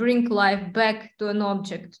 to bring life back to an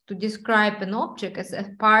object, to describe an object as a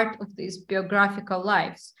part of these biographical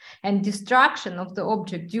lives. And destruction of the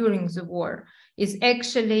object during the war is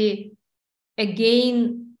actually,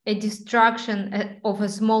 again, a destruction of a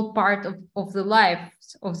small part of the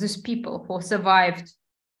lives of these people who survived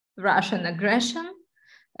Russian aggression,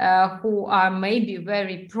 who are maybe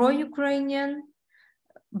very pro-Ukrainian,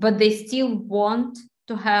 but they still want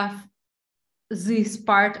to have this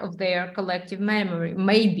part of their collective memory,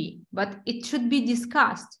 maybe, but it should be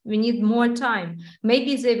discussed. We need more time.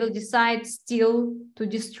 Maybe they will decide still to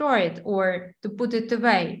destroy it or to put it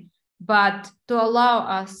away, but to allow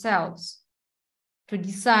ourselves to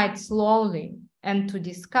decide slowly and to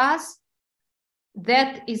discuss,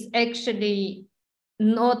 that is actually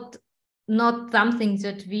not something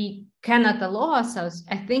that we cannot allow ourselves.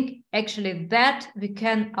 I think actually that we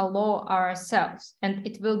can allow ourselves, and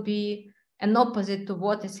it will be an opposite to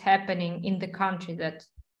what is happening in the country that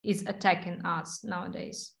is attacking us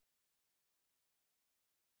nowadays.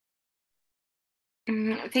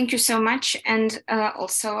 Thank you so much. And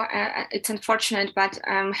also, it's unfortunate, but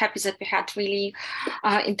I'm happy that we had really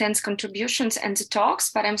intense contributions and the talks,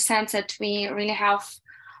 but I'm sad that we really have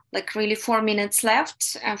like really 4 minutes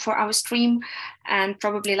left for our stream, and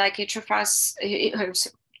probably like each of us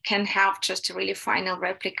can have just a really final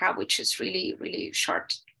replica, which is really, really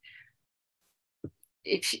short,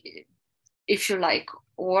 if you like,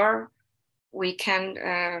 or we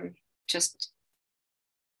can just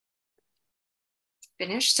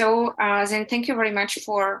finish. So then thank you very much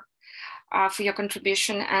for your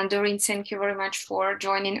contribution, and Doreen, thank you very much for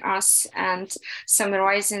joining us and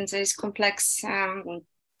summarizing this complex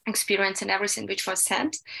experience and everything which was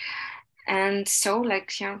said. And so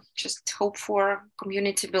like, yeah, just hope for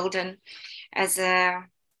community building as a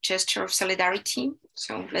gesture of solidarity.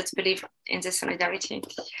 So let's believe in the solidarity.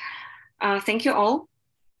 Thank you all.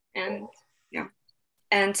 And yeah,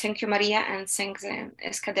 and thank you, Maria, and thank the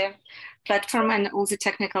SKD platform and all the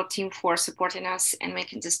technical team for supporting us and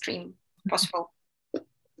making the stream possible.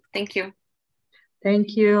 Thank you.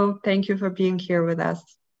 Thank you. Thank you for being here with us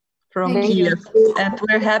from Thank Kiev. you. And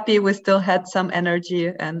we're happy we still had some energy,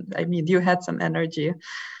 and I mean, you had some energy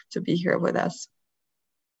to be here with us.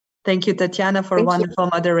 Thank you, Tatiana, for wonderful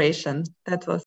moderation. That was